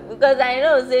now. Because I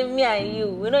know, say me and you,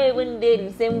 we don't even date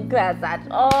the same class at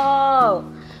all.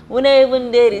 We don't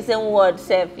even date the same word,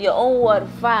 self. Your own word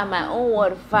far, my own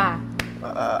word far.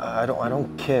 I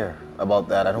don't care about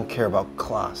that. I don't care about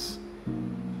class.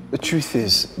 The truth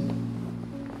is,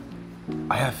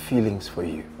 I have feelings for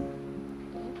you.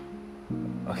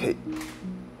 Okay,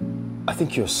 I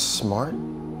think you're smart,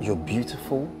 you're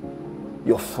beautiful,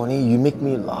 you're funny, you make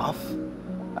me laugh.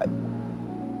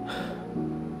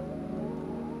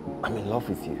 I'm in love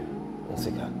with you,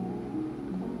 Nsika.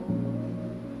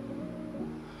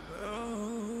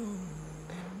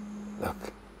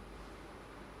 Look,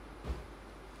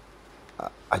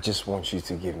 I just want you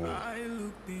to give me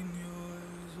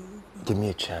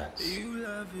a chance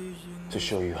to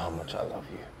show you how much I love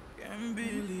you.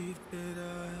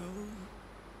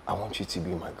 I want you to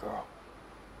be my girl.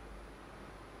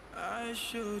 I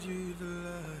showed you the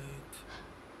light.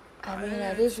 I mean,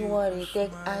 at this word you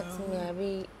take at me, I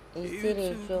mean, you see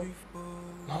the joke.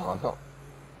 No,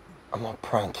 I'm not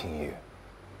pranking you.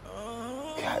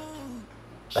 God,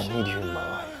 I need you in my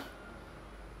life.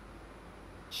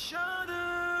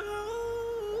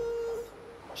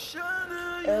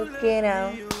 Okay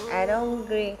now, I don't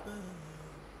agree.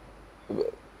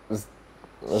 Was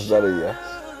that a yes?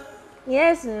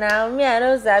 Yes, now, me, I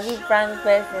don't sabi prank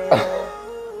person.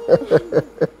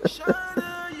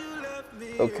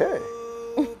 Okay.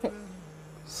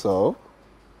 So,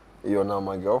 you're now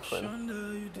my girlfriend.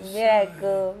 Very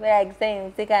cool. Very like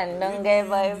saying sick and don't get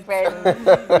boyfriend.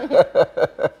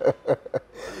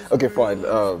 Okay, fine.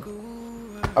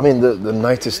 I mean, the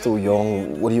night is still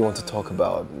young. What do you want to talk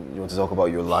about? You want to talk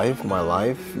about your life, my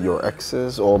life, your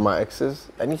exes, or my exes?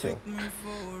 Anything.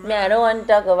 Me, I don't want to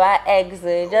talk about eggs.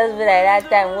 Just be like that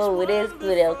time when we did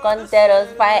school, they'll come tell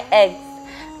us 5 eggs.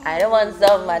 I don't want to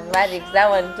solve mathematics. That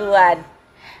one too hard.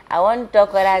 I want to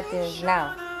talk about things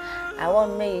now. I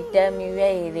want me to tell me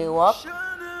where they work.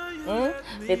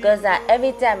 Because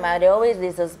every time they always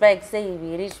they suspect say you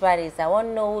be rich parties. I want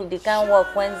to know who they can't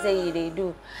work when say they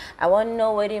do. I want to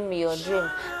know what in be your dream.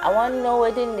 I want to know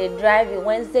what in they drive you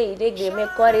when say they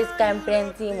make all this kind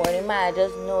plenty money. I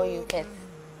just know you can.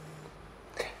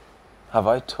 Have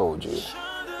I told you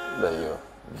that you're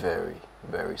very,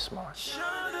 very smart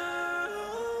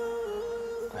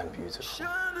and beautiful?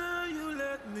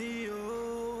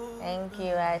 Thank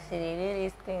you, actually. Do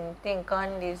this thing. Think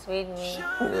on this with me.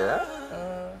 Yeah?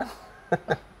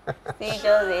 See,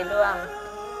 just they do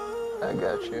I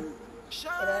got you.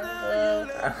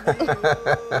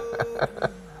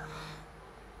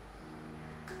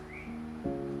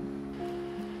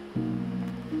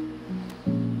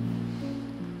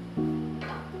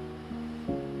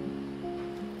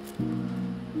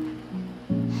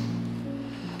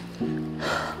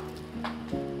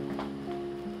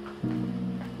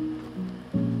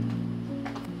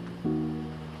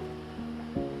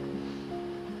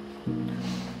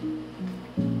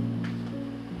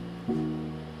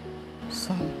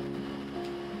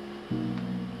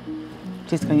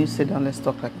 Please, can you sit down? Let's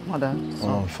talk like mother. So.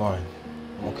 Oh, I'm fine.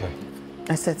 I'm okay.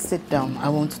 I said sit down. I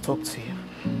want to talk to you.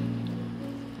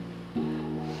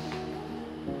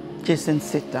 Jason,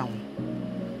 sit down.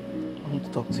 I want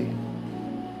to talk to you.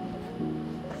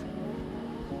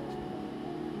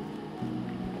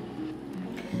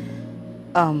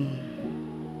 I'm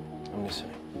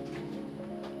listening.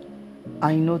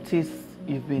 I noticed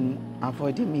you've been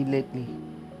avoiding me lately.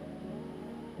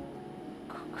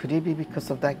 Could it be because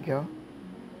of that girl?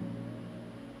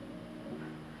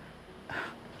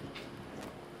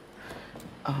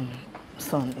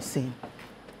 Son, you see,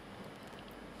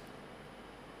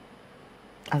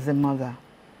 as a mother,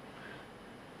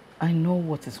 I know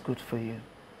what is good for you.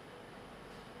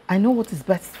 I know what is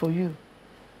best for you.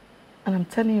 And I'm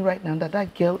telling you right now that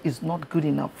that girl is not good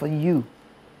enough for you.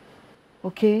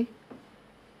 Okay?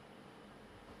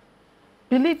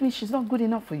 Believe me, she's not good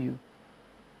enough for you.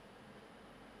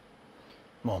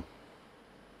 Mom,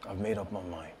 I've made up my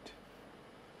mind.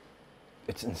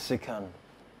 It's Nsikan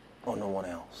or no one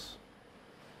else.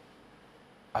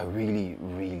 I really,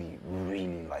 really,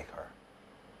 really like her.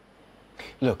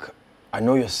 Look, I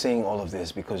know you're saying all of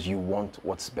this because you want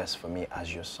what's best for me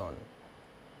as your son.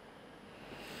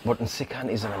 But Nsikan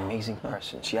is an amazing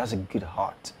person. She has a good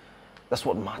heart. That's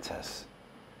what matters.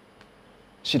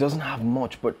 She doesn't have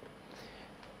much, but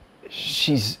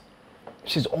she's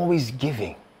always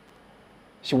giving.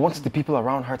 She wants the people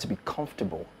around her to be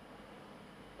comfortable.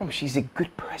 Mom, she's a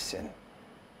good person.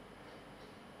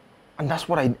 And that's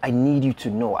what I need you to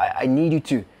know. I need you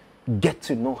to get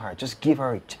to know her. Just give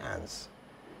her a chance.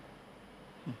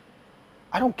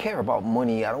 I don't care about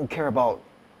money. I don't care about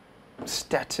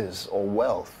status or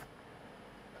wealth.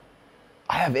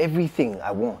 I have everything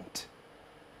I want.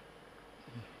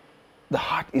 The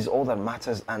heart is all that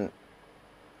matters, and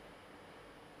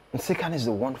Nsikan is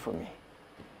the one for me.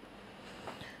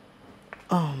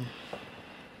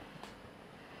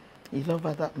 You love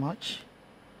her that much?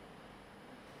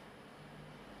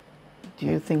 Do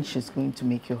you think she's going to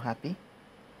make you happy?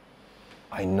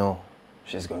 I know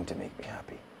she's going to make me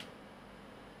happy.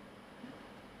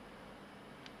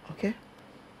 Okay.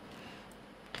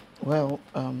 Well,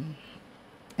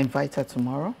 invite her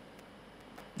tomorrow.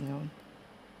 You know,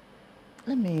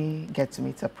 let me get to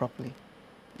meet her properly.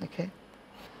 Okay?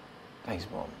 Thanks,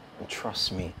 Mom. And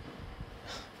trust me,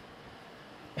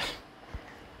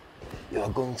 you're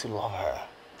going to love her.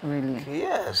 Really?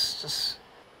 Yes.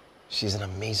 She's an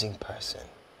amazing person.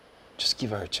 Just give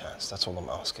her a chance. That's all I'm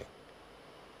asking.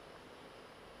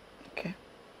 Okay.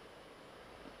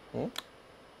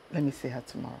 Let me see her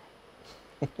tomorrow.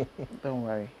 Don't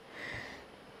worry.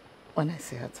 When I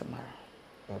see her tomorrow.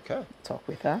 Okay. Talk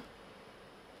with her,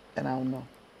 and I'll know.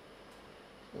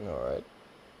 All right.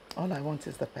 All I want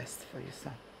is the best for you,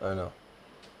 son. I know.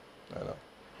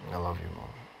 I love you,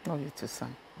 Mom. Love you too,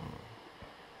 son.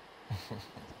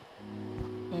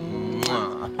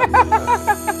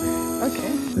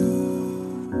 Okay.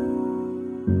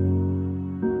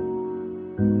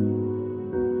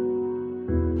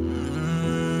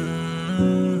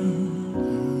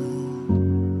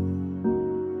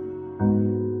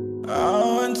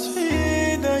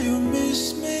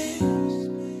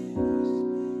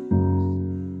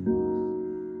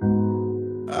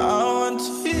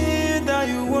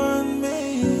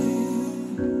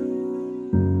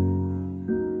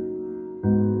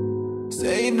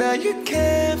 You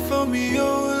care for me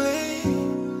only.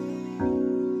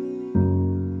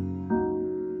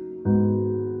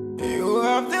 You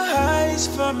have the highs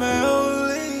for me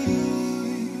only.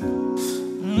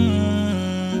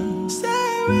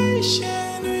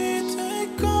 Salvation, we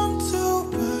take come to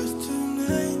pass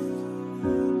tonight.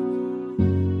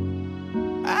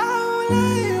 I'll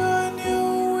lay on you,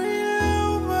 we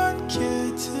love and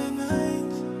care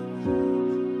tonight.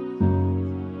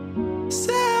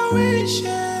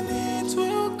 Salvation.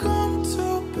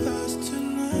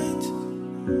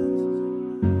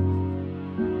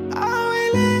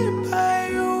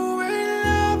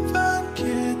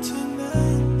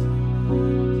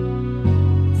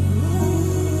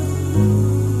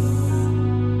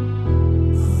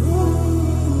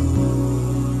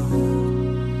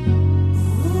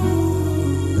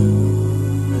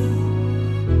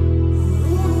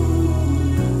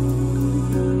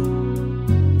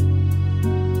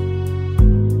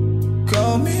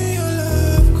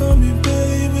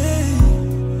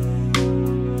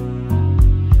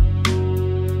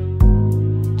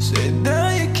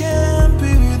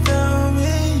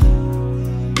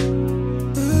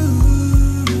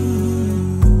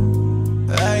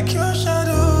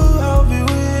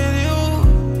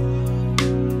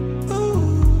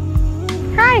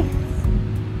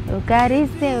 God is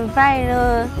still fine.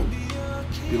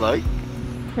 You like?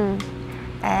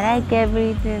 I like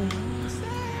everything.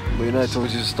 But you know, I told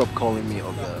you to stop calling me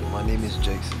Oga. My name is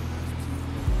Jason.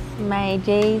 My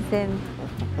Jason.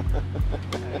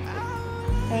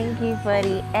 Thank you for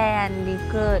the air and the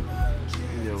clothes.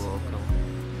 You're welcome.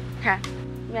 Ha,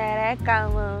 man, I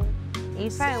come.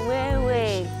 If I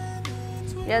wait,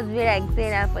 just be like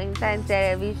saying that for inside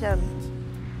television,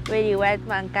 where the white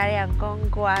man carry and come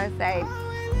go outside.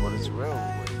 What is wrong?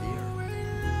 We're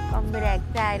here. Come be like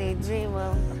excited, dream.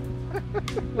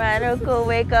 Man, don't go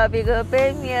wake up, you go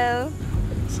pay me.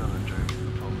 It's not a dream,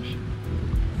 I promise you.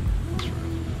 It's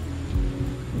real.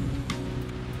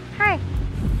 Hi.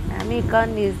 I me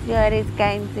come this year, this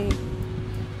kind thing.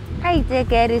 How you take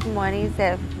care this morning,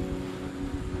 sir?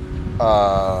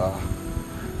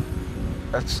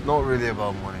 It's not really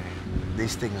about money.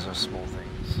 These things are small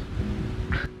things.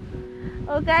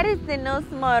 Oh, God, it's no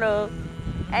small.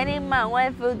 Any man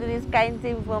want to do this kind of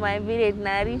thing for my village,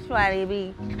 now this one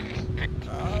be.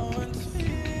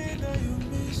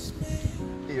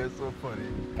 You're so funny.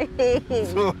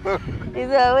 It's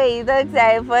a way you don't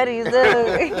say funny, so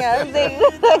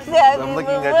I'm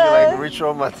looking at you like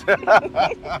ritual matter.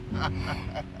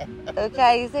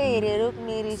 Okay, you say they look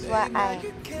me this one eye.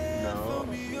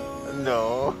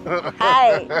 No.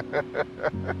 Hi.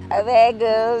 I beg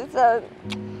you, so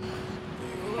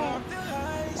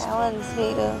that one's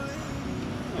sweet.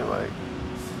 You like?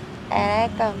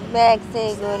 And I come back,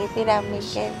 say go repeat that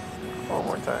again. One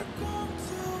more time.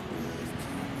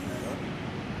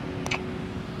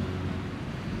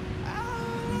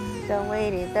 Don't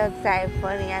wait, it does sound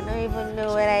funny. I don't even know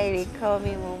what they call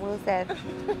me Mumu said.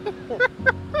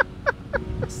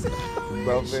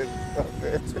 Stop it.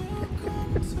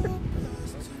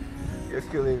 You're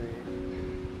killing me.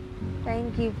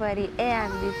 Thank you for the air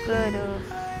and the clothes.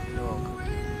 You're welcome.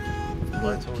 I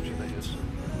told you that you're so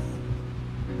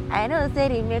good. I know say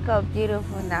the makeup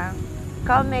beautiful now.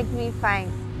 Come make me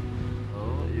fine.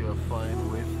 Oh, you're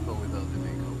fine with or without the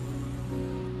makeup.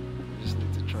 You just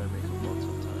need to try makeup on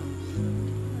sometimes.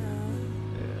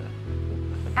 Yeah.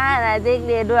 And I think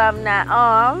they do have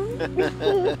now.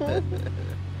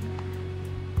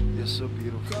 You're so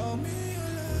beautiful.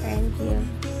 Thank you,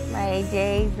 my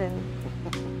Jason.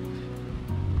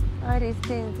 All these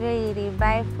things where you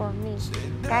buy for me.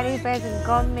 Carry person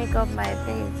come make up my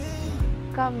face.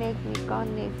 Come make me come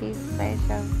feel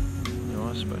special. You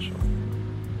are special.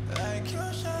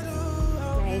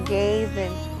 My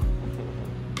Jason.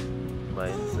 My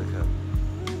second.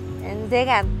 And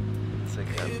second.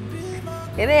 Second.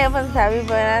 You don't even sabi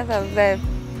pronounce themselves.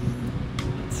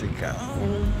 Second.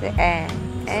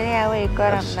 Anyhow, you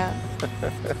call them now.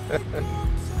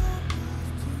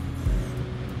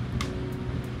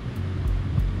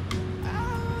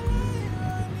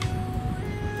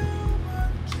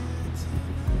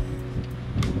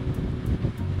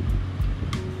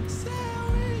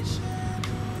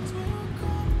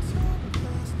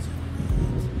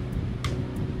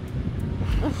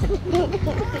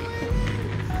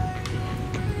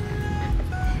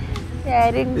 Yeah,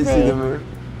 I didn't You say. see the moon?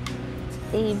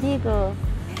 Hey, big oh.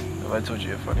 Have I told you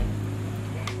you're funny?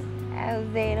 I was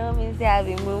saying, no, me say I'll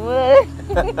be moving.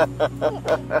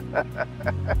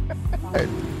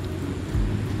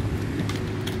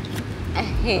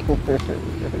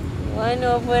 One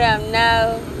over them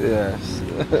now. Yes.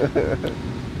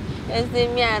 And see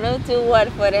me, I know too what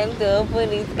for them to open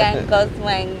this can cost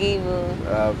my give.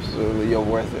 Absolutely. You're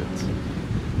worth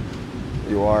it.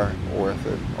 You are worth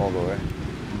it all the way.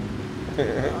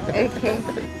 Okay.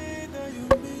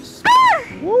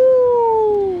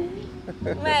 Woo!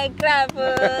 My crap.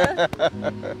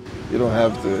 You don't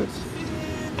have to.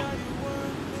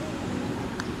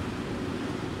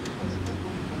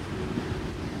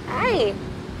 Hi.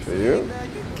 For you?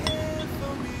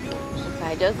 If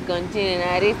I just continue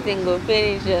now, this thing will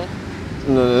finish.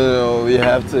 No. We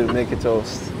have to make a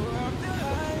toast.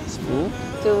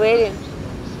 To waiting.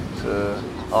 To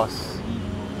us.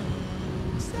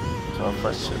 To our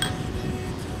friendship.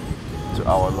 To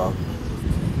our love.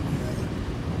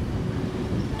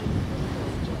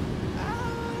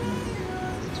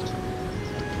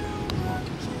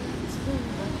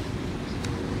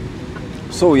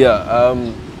 So yeah,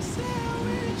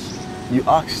 you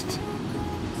asked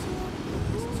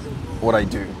what I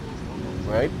do,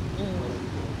 right?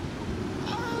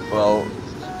 Well,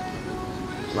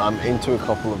 I'm into a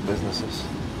couple of businesses.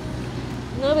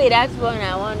 No, but that's one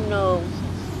I want to know.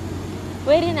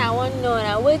 Waiting, I want to know.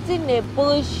 Now, waiting, they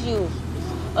push you.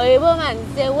 Or a woman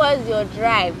say, what's your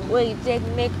drive? Where you take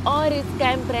make all this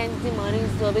kind of plenty money.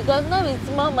 So, because no, it's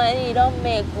small money you don't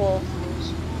make. Oh.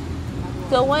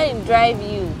 So, when it drive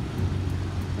you?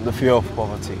 The fear of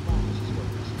poverty.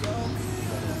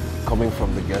 Coming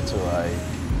from the ghetto,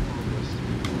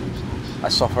 I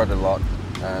suffered a lot,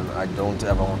 and I don't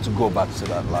ever want to go back to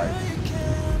that life.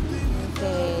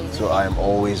 Okay. So I am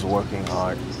always working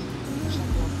hard.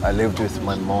 I lived with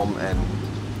my mom and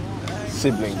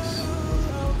siblings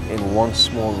in one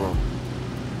small room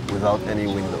without any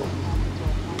window.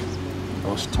 It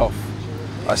was tough.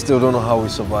 I still don't know how we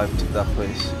survived that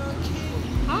place.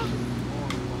 Huh?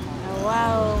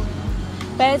 Wow.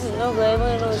 Parents no go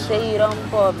even know say you don't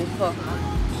poor before.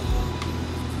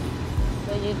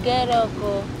 But you get up,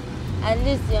 go. At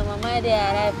least your mama they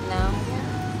arrive now.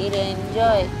 It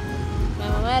enjoy. My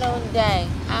mama don't die.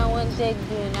 I won't take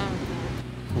you now.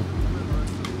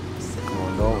 Come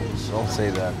on, don't say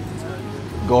that.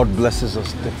 God blesses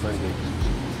us differently.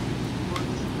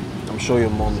 I'm sure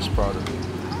your mom is proud of you.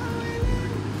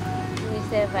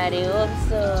 Myself, I hope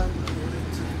so.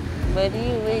 But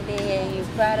you really here, you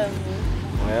proud of me?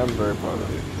 I am very proud of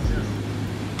you.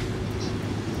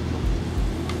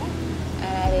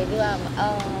 And I do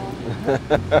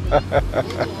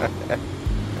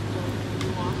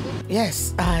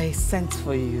Yes, I sent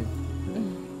for you.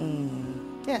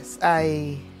 Yes,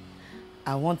 I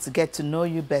want to get to know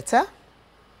you better.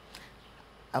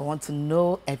 I want to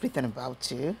know everything about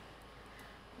you.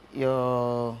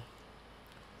 Your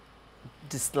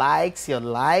dislikes, your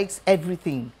likes,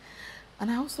 everything.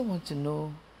 And I also want to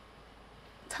know,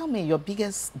 tell me your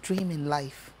biggest dream in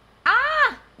life.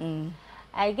 Ah!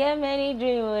 I get many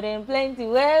dreams and plenty.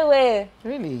 Well.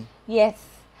 Really? Yes.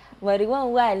 But the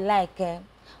one where I like,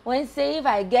 when say if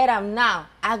I get them now,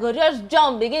 I go just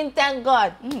jump, begin thank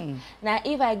God. Now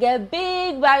if I get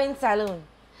big barbing salon,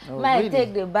 might really?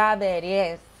 Take the barber,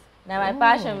 yes. Now my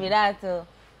passion with that too.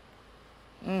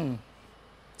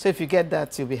 So if you get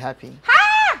that, you'll be happy. Ha!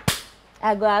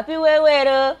 I go happy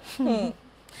way.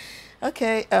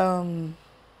 Okay,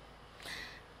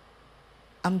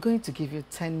 I'm going to give you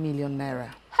 10 million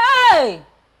naira. Hey!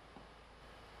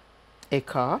 A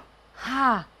car.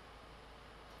 Ha!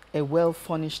 A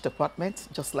well-furnished apartment,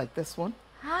 just like this one.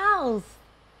 House.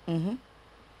 In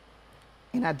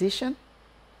addition,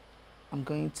 I'm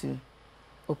going to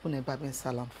open a barbing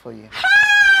salon for you.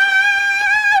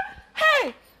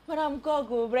 Hey! Madam God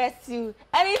will bless you.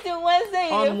 Anything Wednesday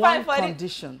you on fight one for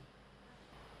condition.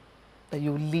 That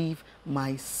you leave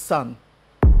my son.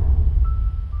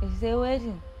 Is there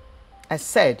wedding? I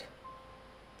said,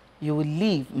 you will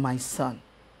leave my son.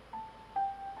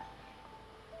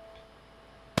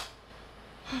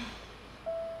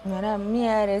 Madam, me,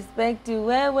 I respect you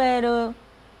well.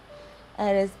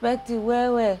 I respect you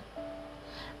well.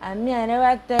 And me, I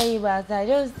never tell you about it. I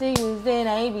just see you saying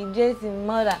I be Jason's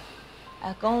mother.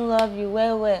 I can't love you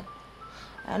well.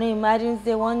 I don't imagine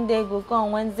say one day go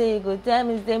come, Wednesday you go tell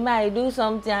me say I do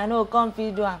something, I know come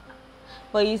feed do am.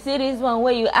 But you see this one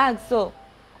where you ask so,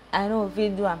 I know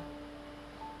feed do am.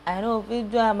 I know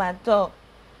feed do am at all.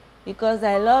 Because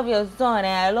I love your son and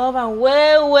I love him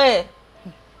well.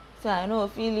 So I know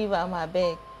if you leave am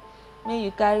abeg. May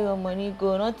you carry your money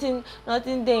go. Nothing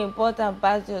dey important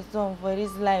pass your son for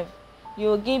this life. You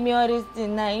will give me all this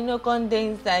thing now, you no come dey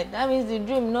inside. That means the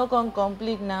dream no come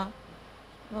complete now.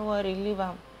 No worry, leave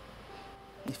am.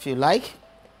 If you like,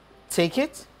 take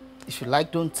it. If you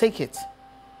like, don't take it.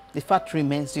 The fact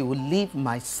remains you will leave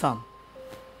my son.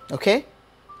 Okay?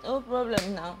 No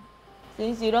problem now.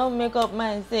 Since you don't make up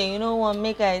mind say you don't want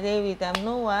make I dey with am,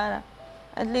 no worry.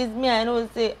 At least me I know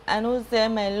say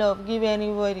my love give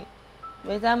anybody.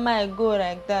 Better my go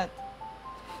like that.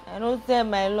 I don't say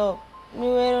my love. Me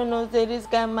wey don't know say this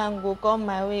kind man go come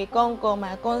my way, come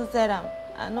I can't sell am.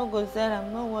 I no go sell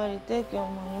am, no worry, take your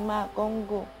money, ma, come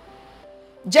go.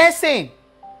 Jason!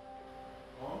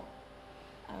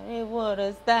 I don't even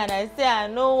understand. I say I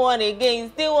no want again. You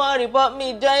still want to report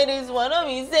me join this one. No,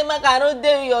 you say Mark I don't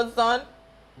dare with your son.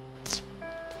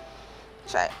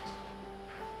 Try.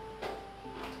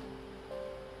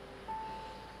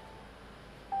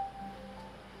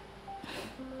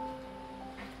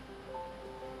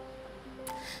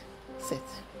 Sit.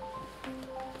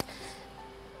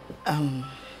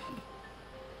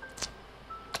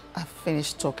 I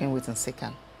finished talking with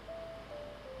Nsekan.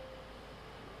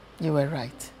 You were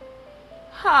right.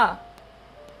 Ha!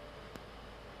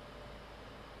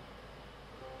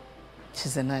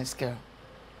 She's a nice girl.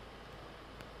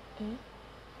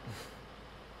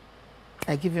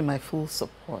 I give you my full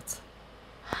support.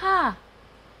 Ha!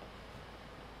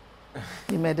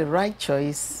 You made the right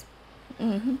choice.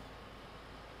 Madam,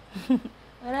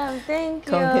 thank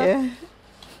you. Come here.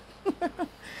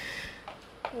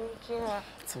 Thank you.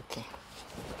 It's okay.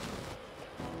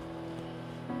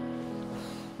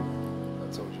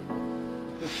 I told you.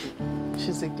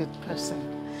 She's a good person.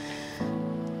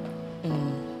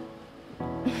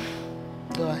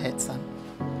 Go ahead, son.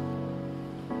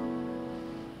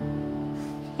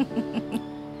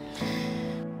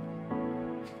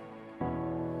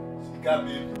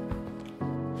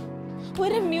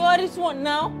 Wait a minute, what is one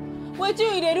now? What do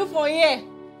you do for here?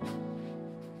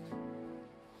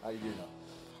 How you doing now?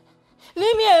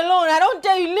 Leave me alone. I don't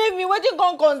tell you, leave me. What you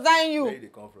gonna concern you? Where did they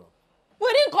come from?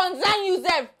 Where did concern you,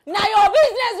 Zef? Now your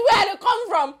business where they come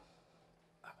from.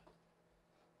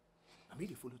 I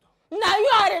made a follow up. Now you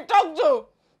are the talk to.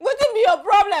 What will be your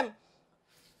problem?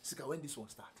 Sika, when this one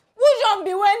start? Which one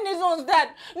be when this one start?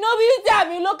 No be you tell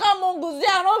me local mongoose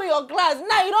there, no be your class.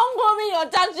 Now you don't go me your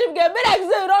taxi get. Be like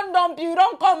say you don't dump you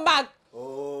don't come back.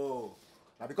 Oh,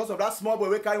 now because of that small boy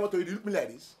we carry what you look me like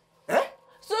this? Eh?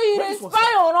 So you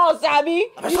spy on us,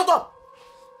 Abby? Shut up!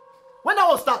 When that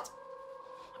one start?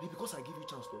 Abi, because I give you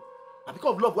chance though. And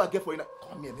because of love what I get for you now.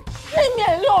 Come here, make. Leave me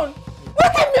alone.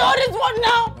 What if me all this one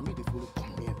now? I mean, they follow.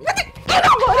 Come here, make. You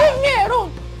don't go leave me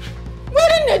alone. What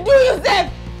didn't they do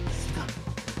yourself?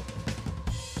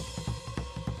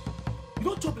 You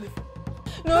don't chop left.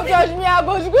 No touch me, I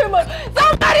go scream.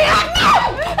 Somebody help me!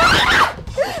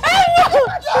 Help me!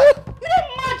 You don't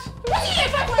match. What did you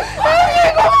expect me?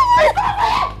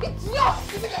 It's yours.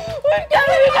 What can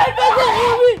we get better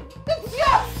for me? It's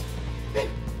yours.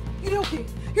 You okay?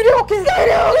 You okay? I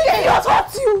okay. I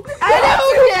hurt you. I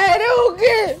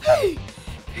okay. Hey.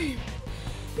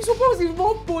 You suppose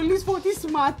involve police for this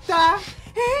matter?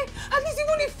 Eh? At least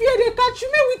even if fear they catch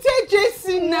you, may we take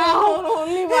Jason now. No,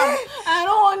 leave him. I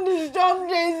don't want to disturb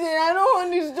Jason. I don't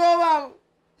want to disturb him.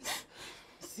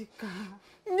 Sika.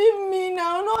 Leave me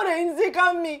now. No, they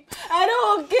insecure me. I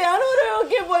don't okay. I know they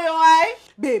okay for your eye.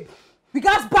 Babe, we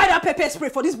gotta buy that pepper spray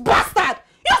for this bastard.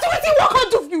 You see what he walk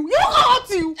out of you. You walk out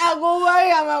to you. I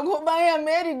go buy him.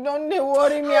 Eric, don't they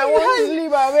worry me. I want to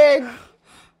sleep. I beg.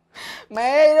 My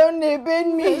head don't they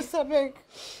pain me. Yes, I beg.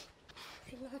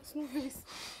 Relax, no face.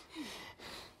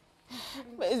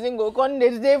 Person go come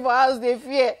they stay for house, they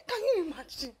fear. Can you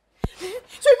imagine? So if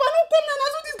I don't come now,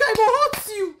 that's what this guy go hurt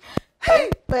you. Hey!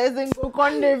 Person go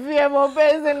come they fear for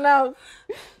person now.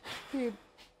 Babe,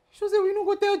 she say we no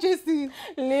go tell Jason.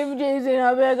 Leave Jason,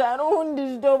 I beg. I don't want to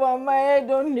disturb him. My head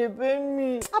don't they pain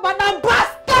me. About that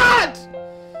bastard!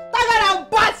 That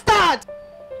bastard!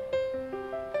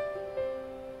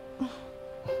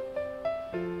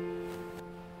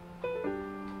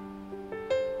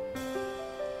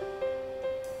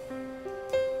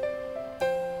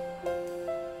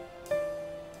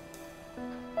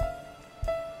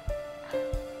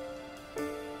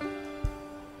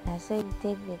 So you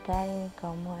take the carry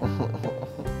come on.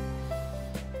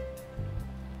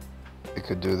 We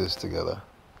could do this together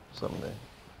someday.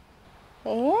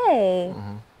 Hey,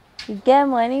 you get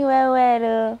money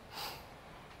where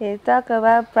they talk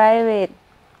about private.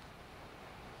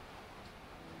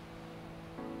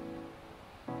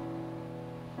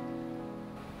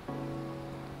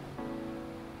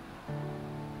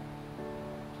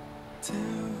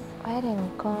 Why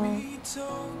didn't come?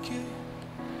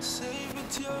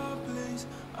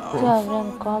 Two of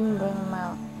them come bring him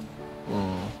out.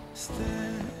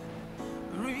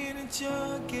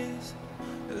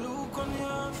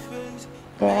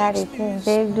 They had the things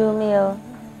they do me.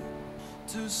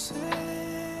 To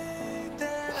say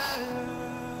that I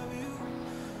love you,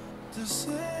 to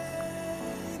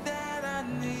say that I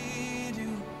need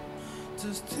you,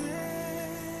 to stay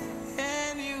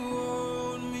and you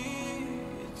hold me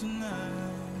tonight.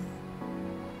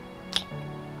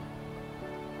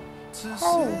 I'm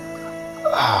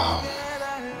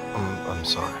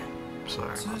sorry. Sorry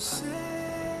about that.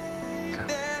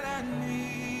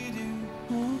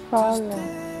 No problem.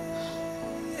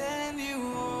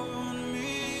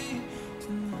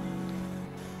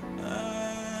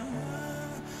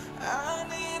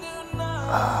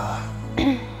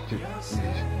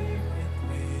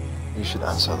 You should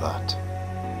answer that.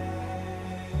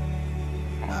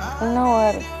 No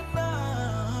worries.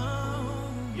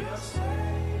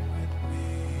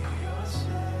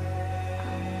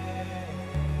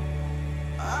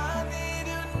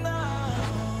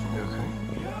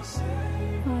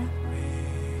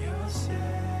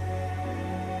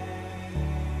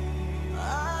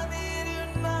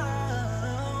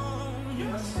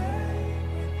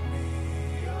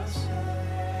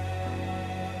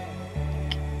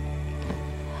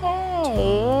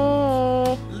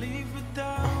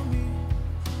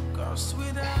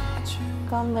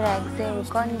 Come back, say we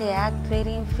can't they act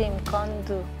very film can't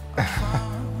do.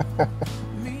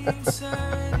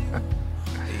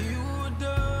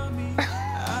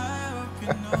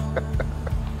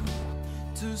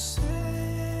 To say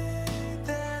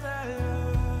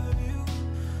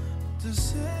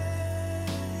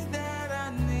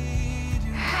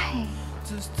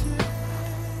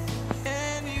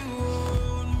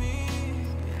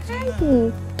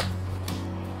Hey.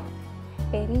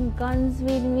 Getting guns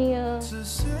with me.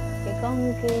 They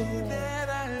come give me.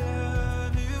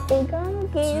 They come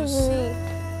give me.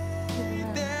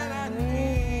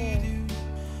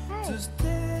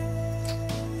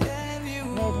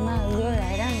 Bed man, go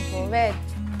right down for bed.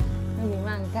 Maybe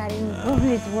man carry me over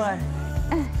this world.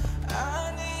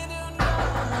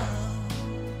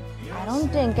 I don't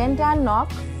think enter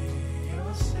knock.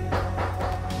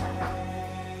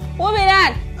 Who be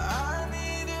that?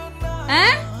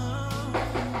 Huh?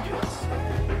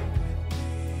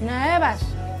 No, Herbert.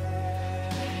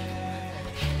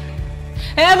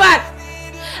 Herbert!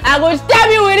 I go stab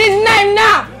you with this knife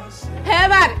now!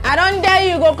 Herbert, I don't dare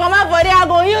you go come out for there. I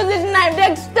go use this knife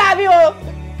to stab you.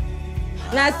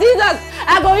 Now scissors,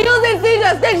 I go use this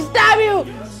scissors to stab you.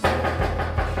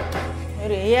 You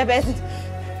dey hear person?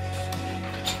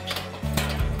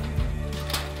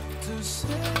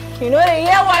 You know they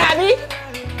hear what I mean?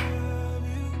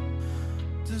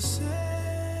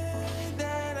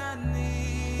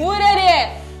 Who did it?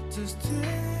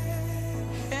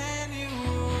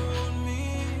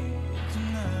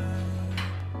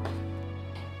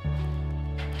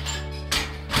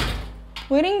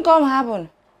 We didn't come happen.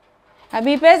 I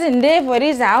be person there for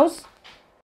this house.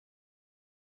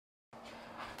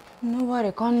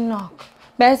 Nobody can knock.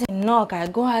 Person knock, I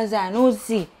go outside, no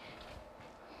see.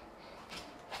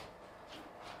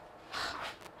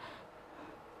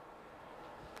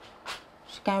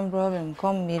 Which kind of problem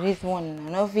come be this one?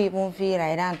 I don't even feel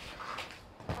like that.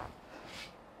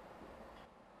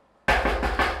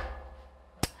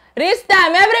 This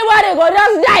time, everybody go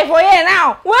just die for you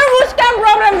now. Which kind of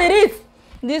problem be this?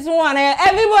 This one,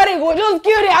 everybody go just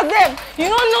kill themselves. You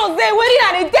don't know, say, where did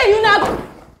I tell you now?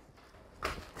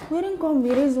 Where didn't come be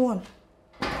this one?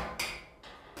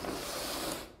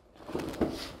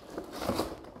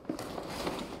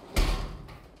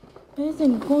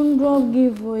 Person can't drop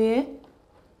give for you.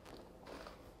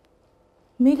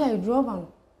 Make I drop him.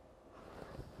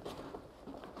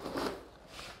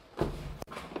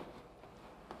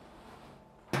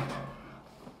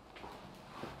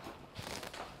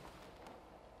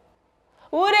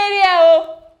 Who did you?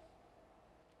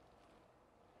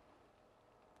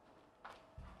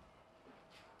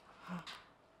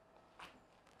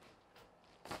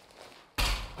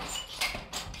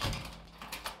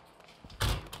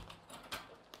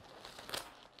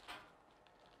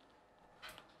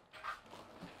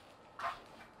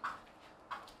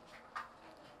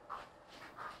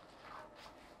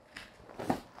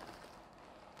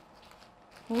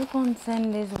 Who can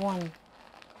send this one?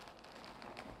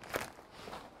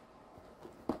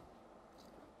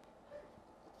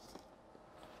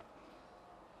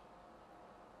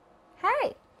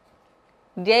 Hi.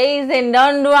 Jason,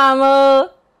 don't do amo.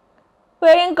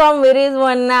 Where didn't come with this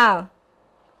one now?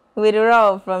 With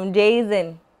Rob from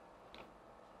Jason.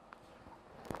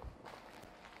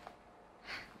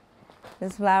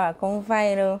 This flower come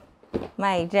find you.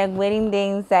 My check wedding day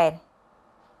inside.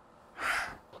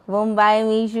 Won't buy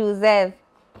me shoes, now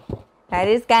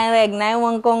this kind of like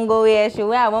 9-1 can go wear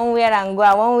shoes. I won't wear and go.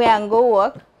 I won't wear and go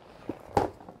work.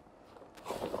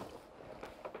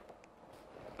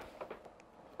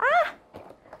 Ah!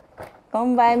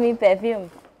 Come buy me perfume.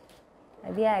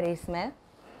 Maybe I smell.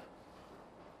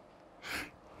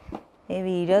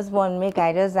 Maybe you just want to make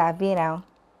I just happy now.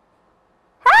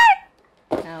 Hi!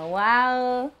 Now,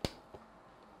 wow.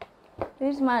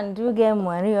 This man do get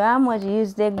money. How much you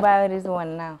use to take buy this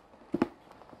one now?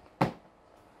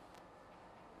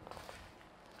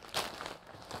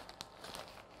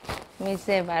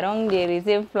 Myself, I don't get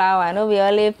receive flower. I know we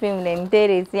only film then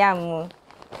take this yam.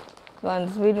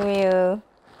 Don't sweet me.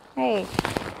 Hey.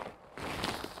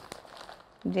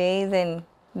 Jason,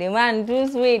 the man too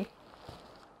sweet.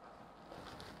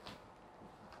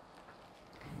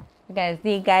 You can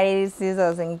still carry these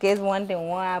scissors in case one thing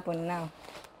won't happen now.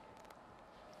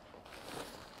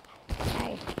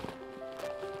 Hi.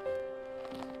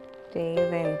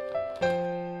 Jason.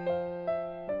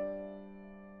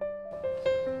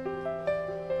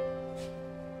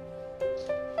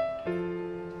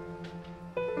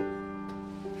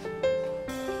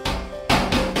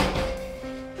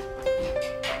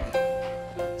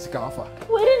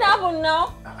 What didn't happen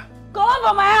now? Come on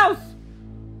from my house.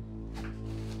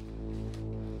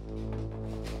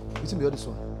 Listen to this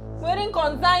one. We didn't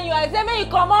concern you. I said, may you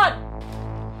come on.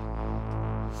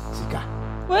 Sika.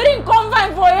 We didn't come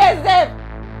find for yourself.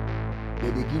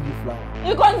 They give you flower.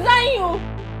 You concern you.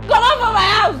 Come on from my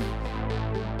house.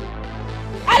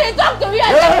 I didn't talk to you.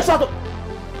 Hey, shut up.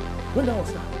 When that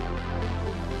was that?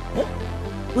 Huh?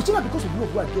 But it's not because of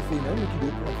love I get for you, I don't make you the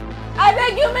open. I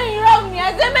beg you, me wrong me. I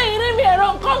say me you me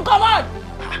wrong. Come on.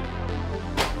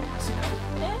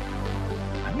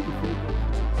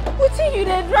 What are you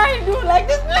they trying to do like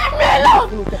this? Leave me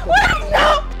alone. What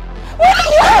now? What are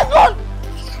you doing?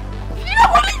 You know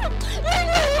what?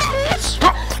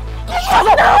 Come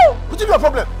on now. What's your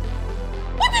problem?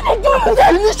 What did I do? I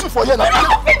finish you for you now. You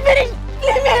don't finish.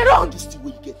 Leave me alone. This is the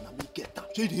way you get now. You get that.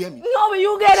 So you hear me? No, but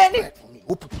you get any.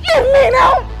 Open. Leave me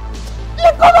now.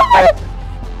 Let go of me.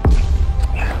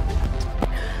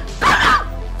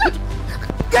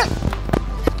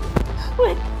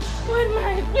 Wait,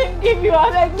 my friend give you? I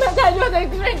beg, make I just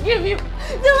explain give you.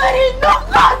 There is no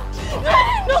God. There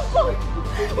is no God.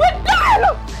 What the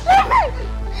hell?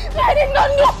 Let me not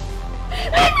know.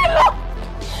 Let me know.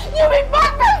 You be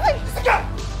bad person.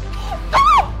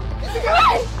 Come.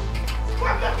 Wait.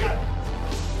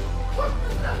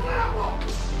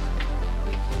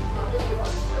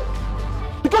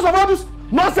 Because of all this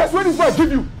nonsense, where this boy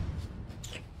give you?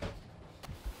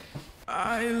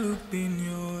 I looked in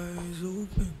your eyes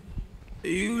open.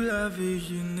 You lavish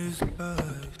in the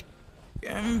skies.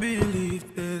 Can't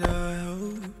believe that I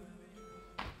hope.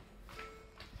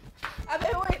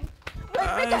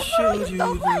 Wait, I showed you the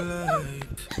light.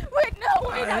 Wait, no,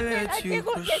 wait, I let you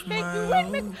push my hope.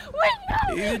 Wait,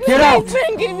 no. Get out!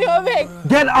 Give me a bag.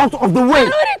 Get out of the way!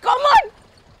 Come on!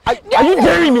 Are you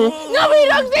hearing me? No, he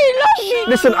don't say he loves me.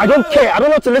 Listen, I don't care. I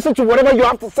don't want to listen to whatever you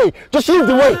have to say. Just leave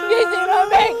the way. Listen, no,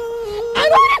 beg. I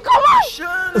want to come on.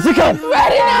 Zikan!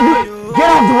 Ready now. Get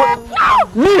out of the way! No!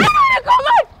 Leave! I want to come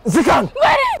on. Zikan!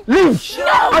 Ready? Leave!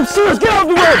 No! I'm serious. Get out of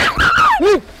the way!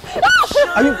 Leave!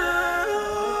 Are you...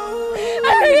 I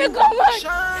really come on.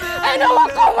 I know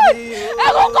what come on. I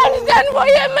go constant for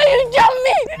you, may you jump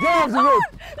me. Get out of the way!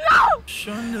 No!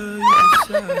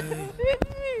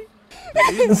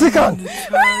 Zikan!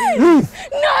 Leave!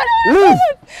 No! Leave!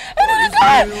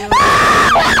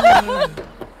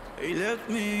 You left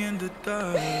me in the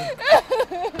dark.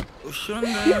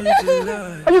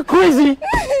 Are you crazy?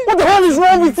 What the hell is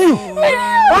wrong with you?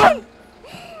 Huh?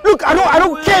 Look, I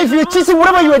don't care if you're cheating,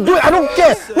 whatever you are doing, I don't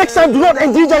care. Next time, do not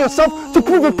endanger yourself to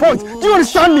prove a point. Do you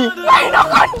understand me? Why you not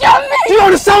gonna jump me? Do you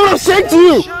understand what I'm saying to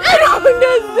you? I don't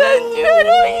understand you. I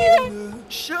don't hear.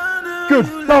 Good.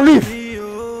 Now leave.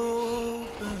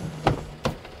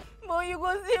 Boy, you go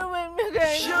see when me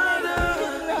get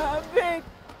nah, beg.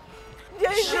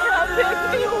 Just beg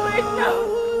me wait now.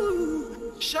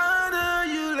 Shana,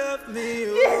 you left me.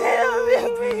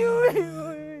 Beg me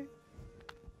wait.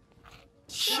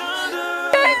 Shana,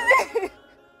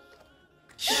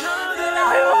 Shana,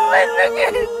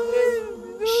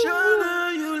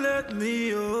 you let me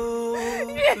open.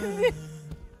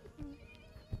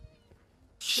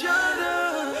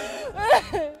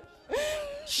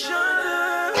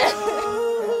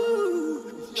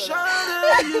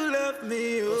 Shana, you left me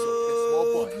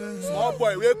open. Small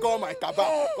boy, we call my kaba.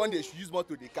 When they use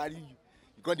motor, they carry you.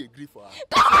 You can't agree for her.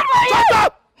 Shut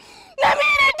up! Let me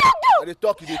in the They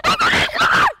talk. I will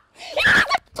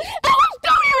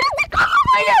show you this. Come on,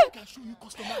 I can show you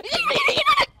customer.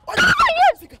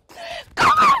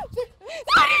 Come on!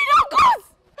 Sorry, no cause!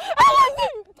 I want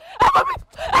you!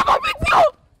 I'm a bit you!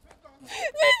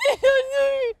 Listen, don't do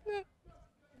it!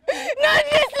 No,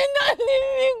 listen, don't leave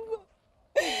me go!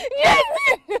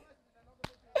 Listen!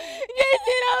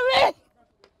 Listen, Amen!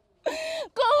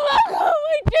 Come back,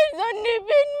 my chest don't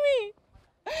defend me!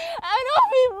 I don't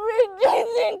be brave,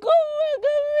 Jason, come back,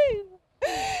 Amen!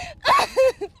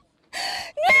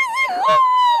 Jason, come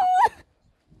back!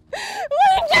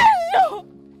 My chest, no!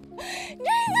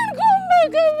 Jason, come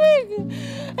back, Amen!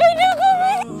 I don't come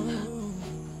back!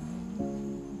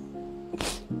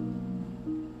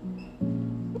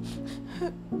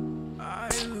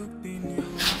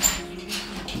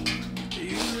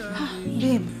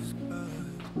 Babe,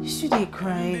 you shouldn't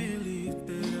cry.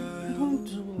 Don't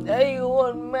do. That you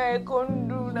want me, I can't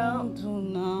do now. Don't do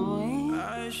now, eh?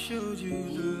 I showed you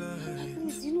the light.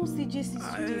 Please, you know, see Jason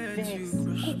shouldn't vex. Go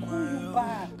call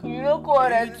back. You don't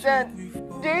understand.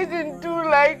 Jason too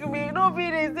like me. No be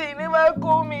they say never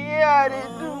call me here. They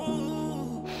do.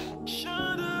 Just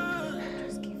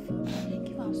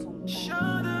give her some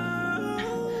time.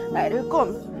 I will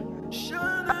come.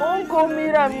 I won't come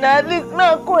here. I'm not. Let's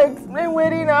not go explain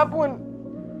what it happened.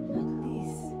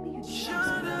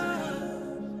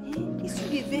 He should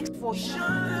be vexed for you.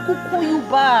 Who call you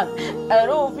back? I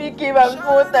don't feel give him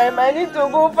 4 times. I need to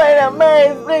go find a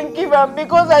man explain give him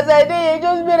because as I did, he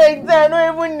just be like I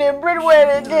don't even the bread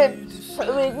where again.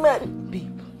 Wait, man.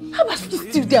 Babe, how about you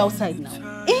still there outside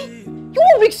now? Eh? You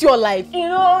won't risk your life. You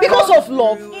know, because of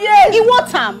love. Yes. In what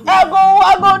time? I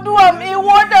go do him. In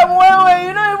what time? Where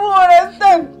you know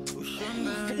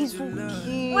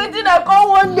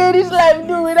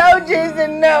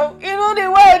Jason now. You know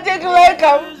the way I take like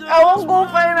him. I won't go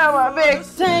find him, I beg.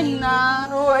 Senna.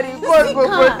 No worry, God go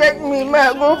protect me,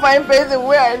 man. Go find person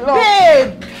where I love.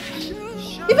 Babe.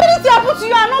 If anything happens to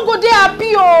you, I don't go there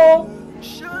happy, oh.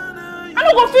 I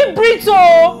don't go feel breathe,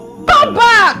 oh. Come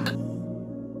back.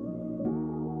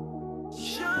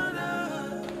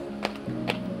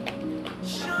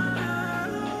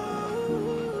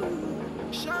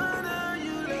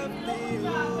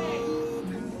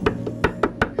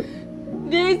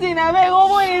 Jason, I beg,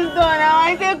 open his door now.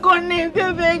 I take on name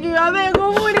to beg you. I beg,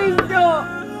 open his door.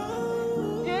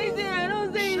 Jason, I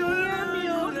don't say you don't hear me.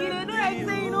 Okay, I don't like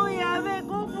say you don't hear. I beg,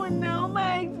 open now.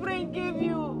 My ex-friend gave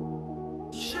you.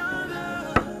 Jason,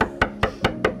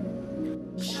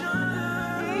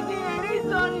 I need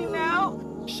sorry now.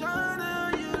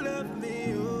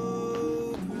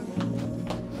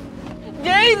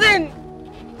 Jason!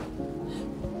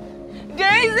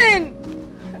 Jason!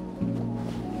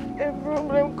 The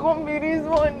problem come be this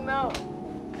one now.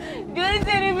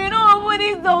 Jason, if you don't open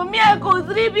this door, me I go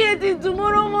sleep here till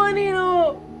tomorrow morning,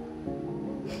 oh.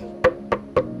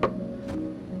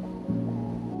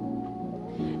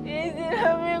 Jason,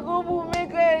 I may go to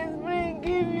make a spring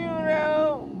give you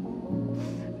now.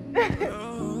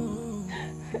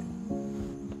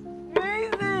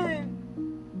 Jason!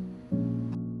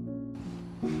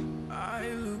 I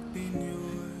looked in your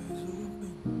eyes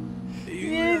open.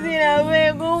 Jason, I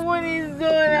may go open his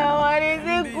door now. I didn't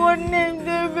say good name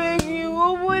to beg you.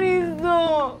 Open his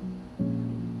door.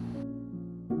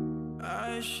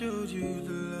 I showed you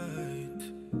the light.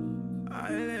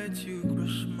 I let you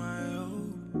crush my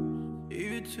hope.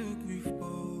 You took me for a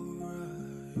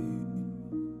ride.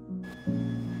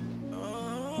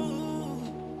 Oh,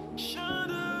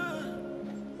 shut up.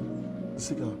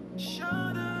 Cigar.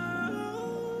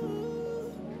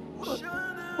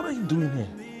 What are you doing here?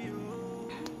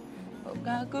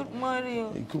 Okay, good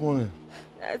morning. Hey, good morning.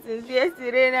 Since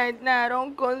yesterday night, now I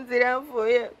don't consider for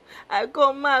you. I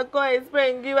come back, come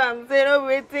explain, give him, say no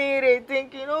waiting, they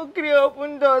think you know, create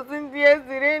open doors since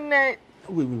yesterday night.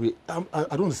 Wait. I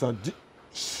don't understand.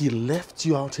 He left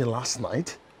you out here last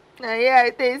night? Now, yeah, I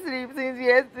take sleep since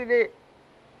yesterday.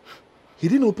 He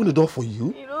didn't open the door for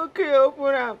you? You know, create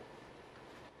open up.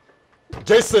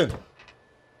 Jason!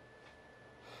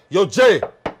 Yo, Jay!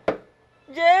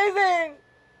 Jason!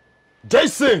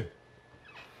 Jason!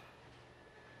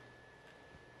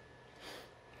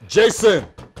 Jason!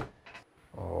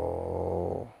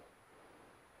 Oh,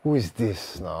 who is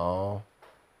this now?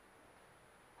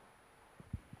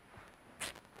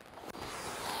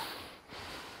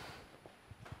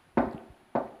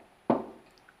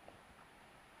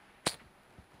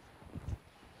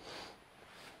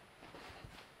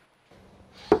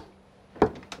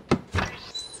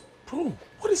 Bro,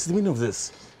 what is the meaning of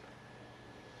this?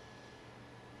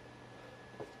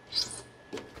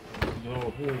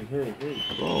 No, hey.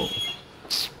 Bro.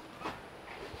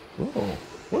 Bro,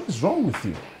 what is wrong with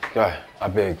you? Guy, I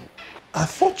beg. I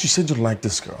thought you said you liked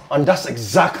this girl. And that's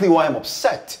exactly why I'm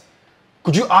upset.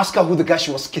 Could you ask her who the guy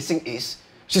she was kissing is?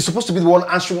 She's supposed to be the one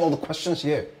answering all the questions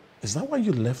here. Is that why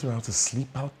you left her out to sleep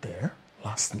out there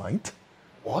last night?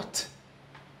 What?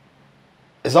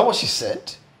 Is that what she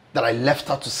said? That I left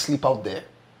her to sleep out there?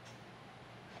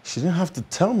 She didn't have to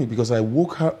tell me because I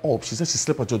woke her up. She said she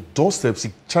slept at your doorstep.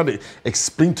 She tried to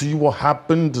explain to you what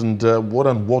happened and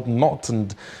what not.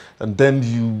 And then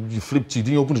you flipped. You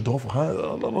didn't open the door for her.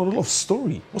 A lot of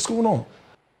story. What's going on?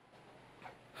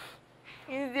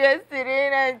 It's yesterday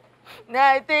night.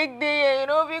 Now I take day, you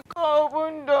know, we can't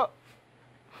open door.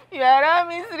 You are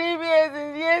me 3 years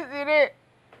since yesterday.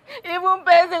 Even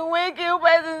person wake you,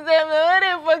 person say,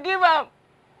 they forgive him.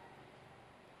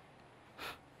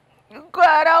 You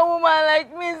got a woman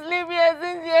like me sleep here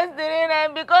since yesterday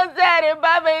night because they are a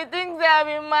baby, thinks they have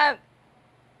been mad.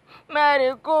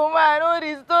 Mary, come on, I don't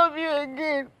disturb you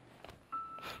again.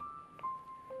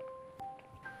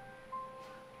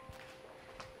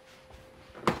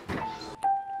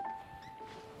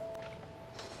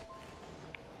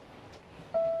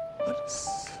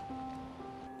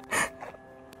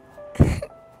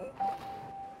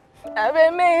 I've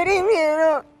been made him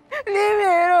here. Leave me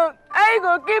alone. I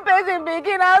go keep person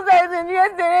picking outside since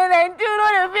yesterday night. You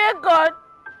know the fear God.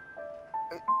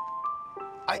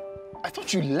 I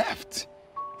thought you left.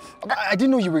 I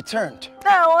didn't know you returned.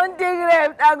 I won't take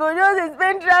left. I go just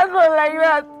spend transport like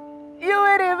that. You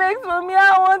will vex for me.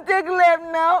 I won't take left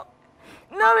now.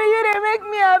 No, you they make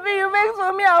me happy. You vex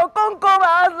for me. I'll come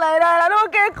house like that. I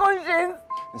don't get conscience.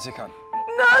 Nsekan.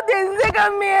 Nothing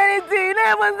second me anything. You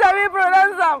don't even sabi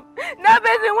pronounce them. That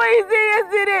person what you say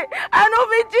yesterday, I know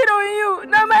fit cheat on you.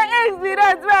 Now my ex did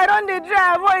that, so I don't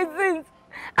try avoid since.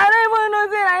 I I don't even know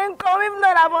that I ain't come. If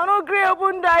not, I'm not great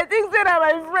open door. I think that I'm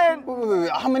my friend. Wait.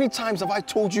 How many times have I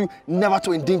told you never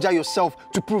to endanger yourself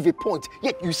to prove a point?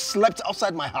 Yet you slept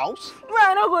outside my house?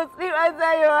 Why I not go sleep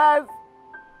outside your house?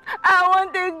 I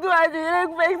want to take 2 as you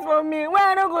make face for me.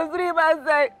 Why I not go sleep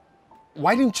outside?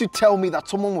 Why didn't you tell me that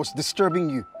someone was disturbing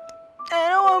you? I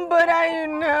don't want to bother you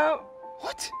now.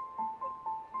 What?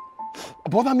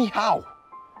 Bother me how?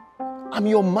 I'm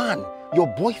your man, your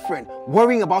boyfriend.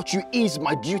 Worrying about you is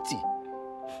my duty.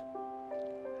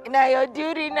 Now your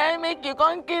duty, now make you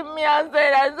can't keep me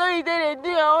outside. I saw you did do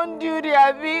your own duty,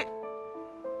 Abby.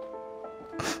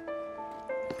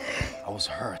 I was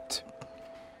hurt.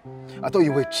 I thought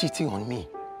you were cheating on me.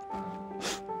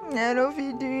 I don't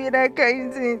feel do that kind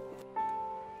of thing.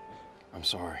 I'm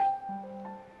sorry.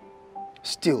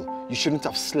 Still, you shouldn't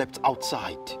have slept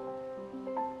outside.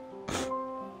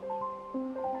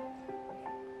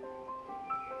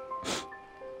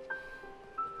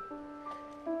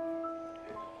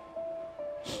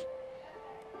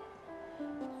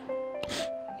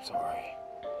 Sorry.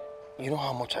 You know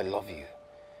how much I love you.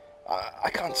 I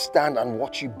can't stand and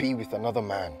watch you be with another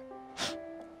man.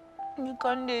 You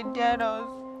can't be jealous.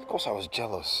 Of course I was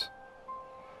jealous.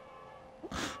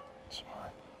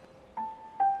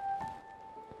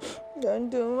 Don't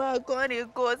do my go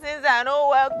since I know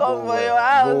welcome for your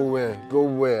house. Go where? Go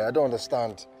where? I don't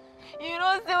understand. You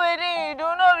don't see wedding, you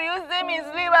don't know you see me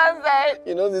sleep outside.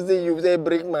 You know this thing you say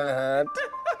break my heart.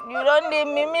 You don't they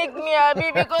mimic me,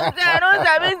 Abby, because I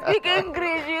don't speak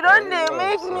English. You don't they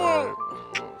make me.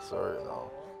 Sorry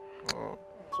now.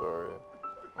 Sorry.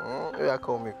 Yeah,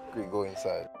 call me quick, go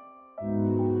inside.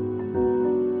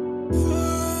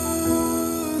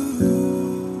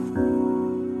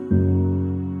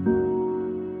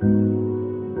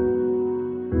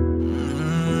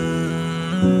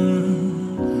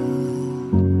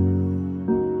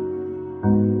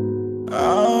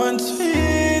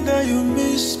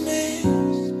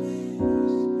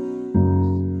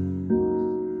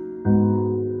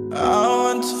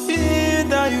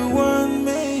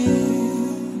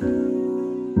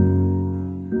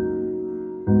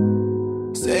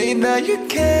 That you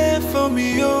care for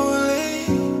me only.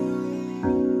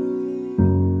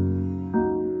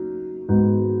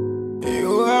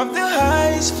 You have the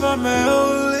highs for me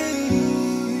only.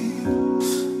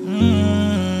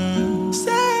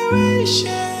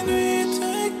 Salvation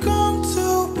will come to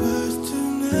pass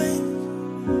tonight.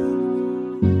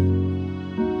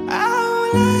 I'll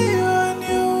lay on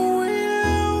you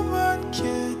will but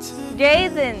get to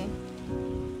Jason.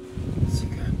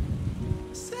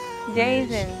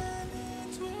 Jason.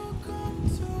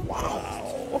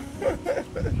 Wow.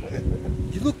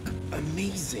 You look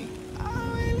amazing.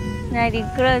 Now the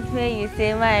clothes where you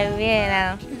say my wear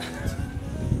now.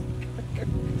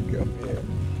 Come here.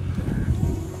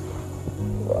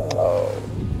 Wow.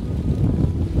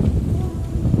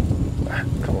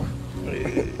 Come on.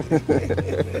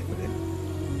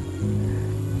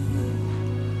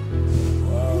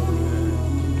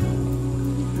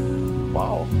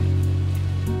 Wow.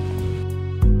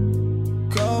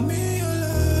 call me your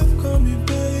love, call me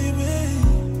baby.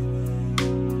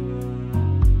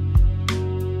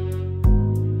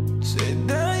 Say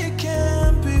that you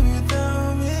can't be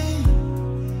without me.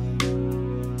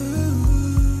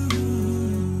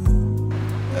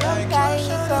 Don't carry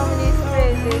me from this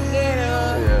place again,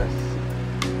 oh. Yes.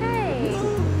 Hey,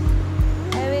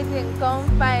 everything come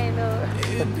fine, oh.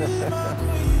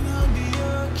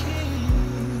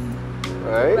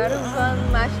 Right? But don't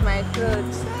come match my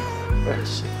clothes.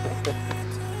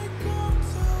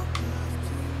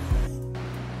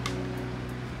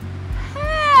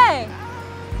 Hey!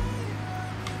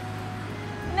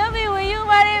 Nobi, will you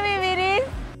marry me with this?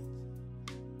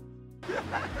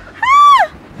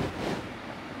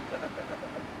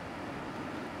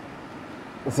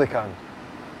 Second,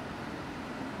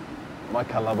 my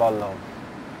Calabar love,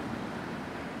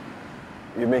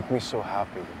 you make me so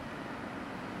happy.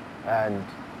 And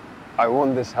I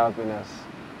want this happiness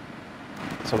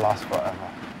to last forever.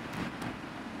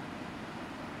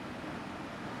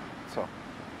 So,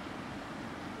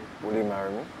 will you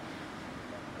marry me?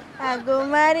 I go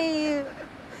marry you.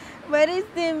 But it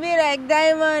still be like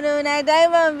diamond, oh, na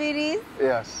diamond be this.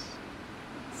 Yes,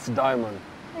 it's diamond.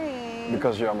 Hey.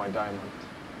 Because you are my diamond.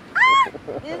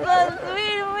 You so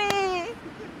sweet me.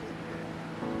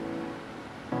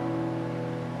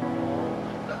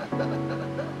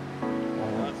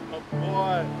 That's my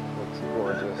boy. Looks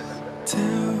gorgeous.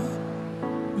 Tell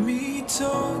me it's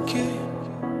okay.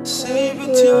 Save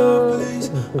it your place.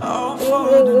 I'll You fall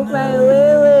make me fly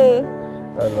away.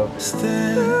 I love you.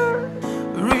 Stay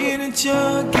reading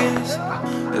your gaze,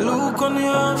 the look on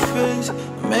your face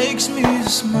makes me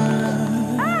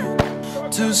smile.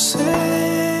 To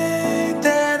say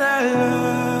that I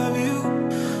love you,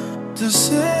 to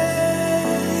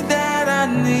say that I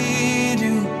need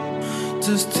you,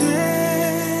 to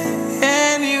stay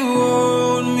and you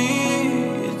hold me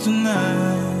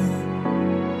tonight.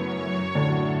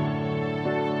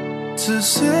 To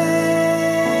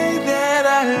say that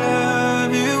I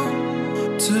love you,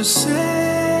 to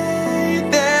say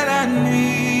that I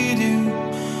need you,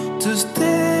 to stay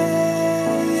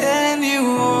and you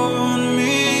hold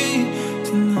me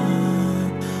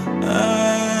tonight.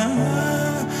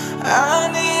 I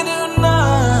need you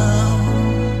now.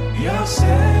 You're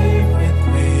safe with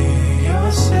me,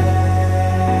 you're safe.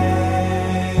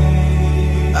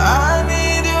 I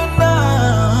need you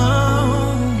now.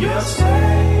 You're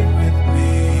safe with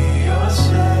me, you're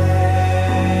safe.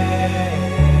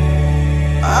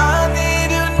 I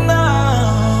need you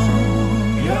now.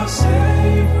 You're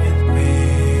safe with me,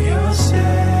 you're safe.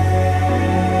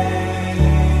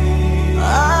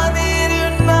 I need you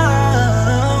now.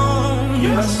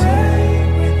 You're safe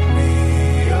with me,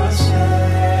 you're safe.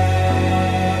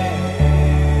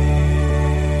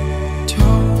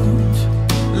 Don't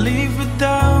leave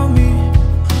without me,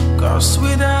 'cause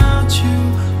without you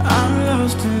I'm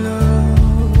lost in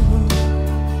love.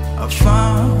 I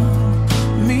found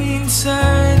me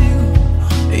inside you,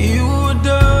 you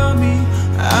adore me,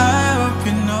 I hope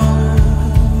you know.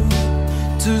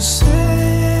 To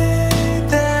say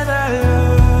that I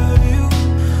love you,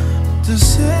 to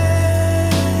say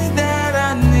that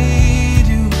I need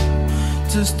you,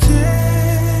 to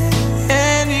stay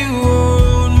and you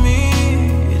hold me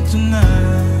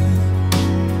tonight.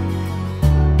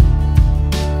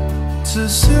 To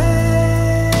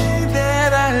say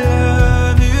that I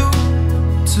love you,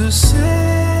 to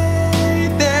say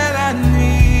that I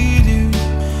need you,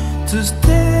 to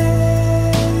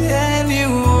stay and you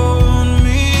hold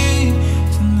me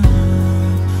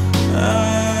tonight.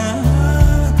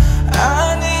 I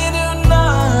need you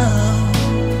now.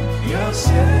 You're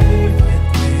safe with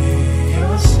me,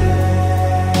 you're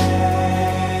safe.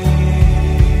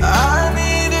 I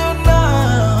need you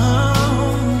now.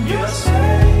 You're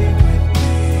safe with me,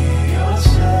 you're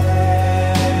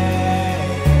safe.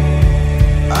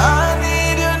 I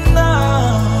need you now.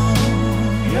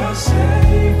 You're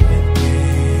safe with me,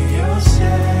 you're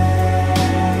safe.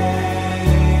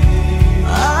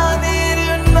 I need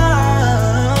you now.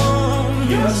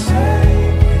 You're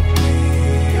safe with me,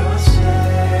 you're safe.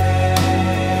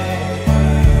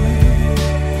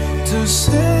 To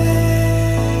say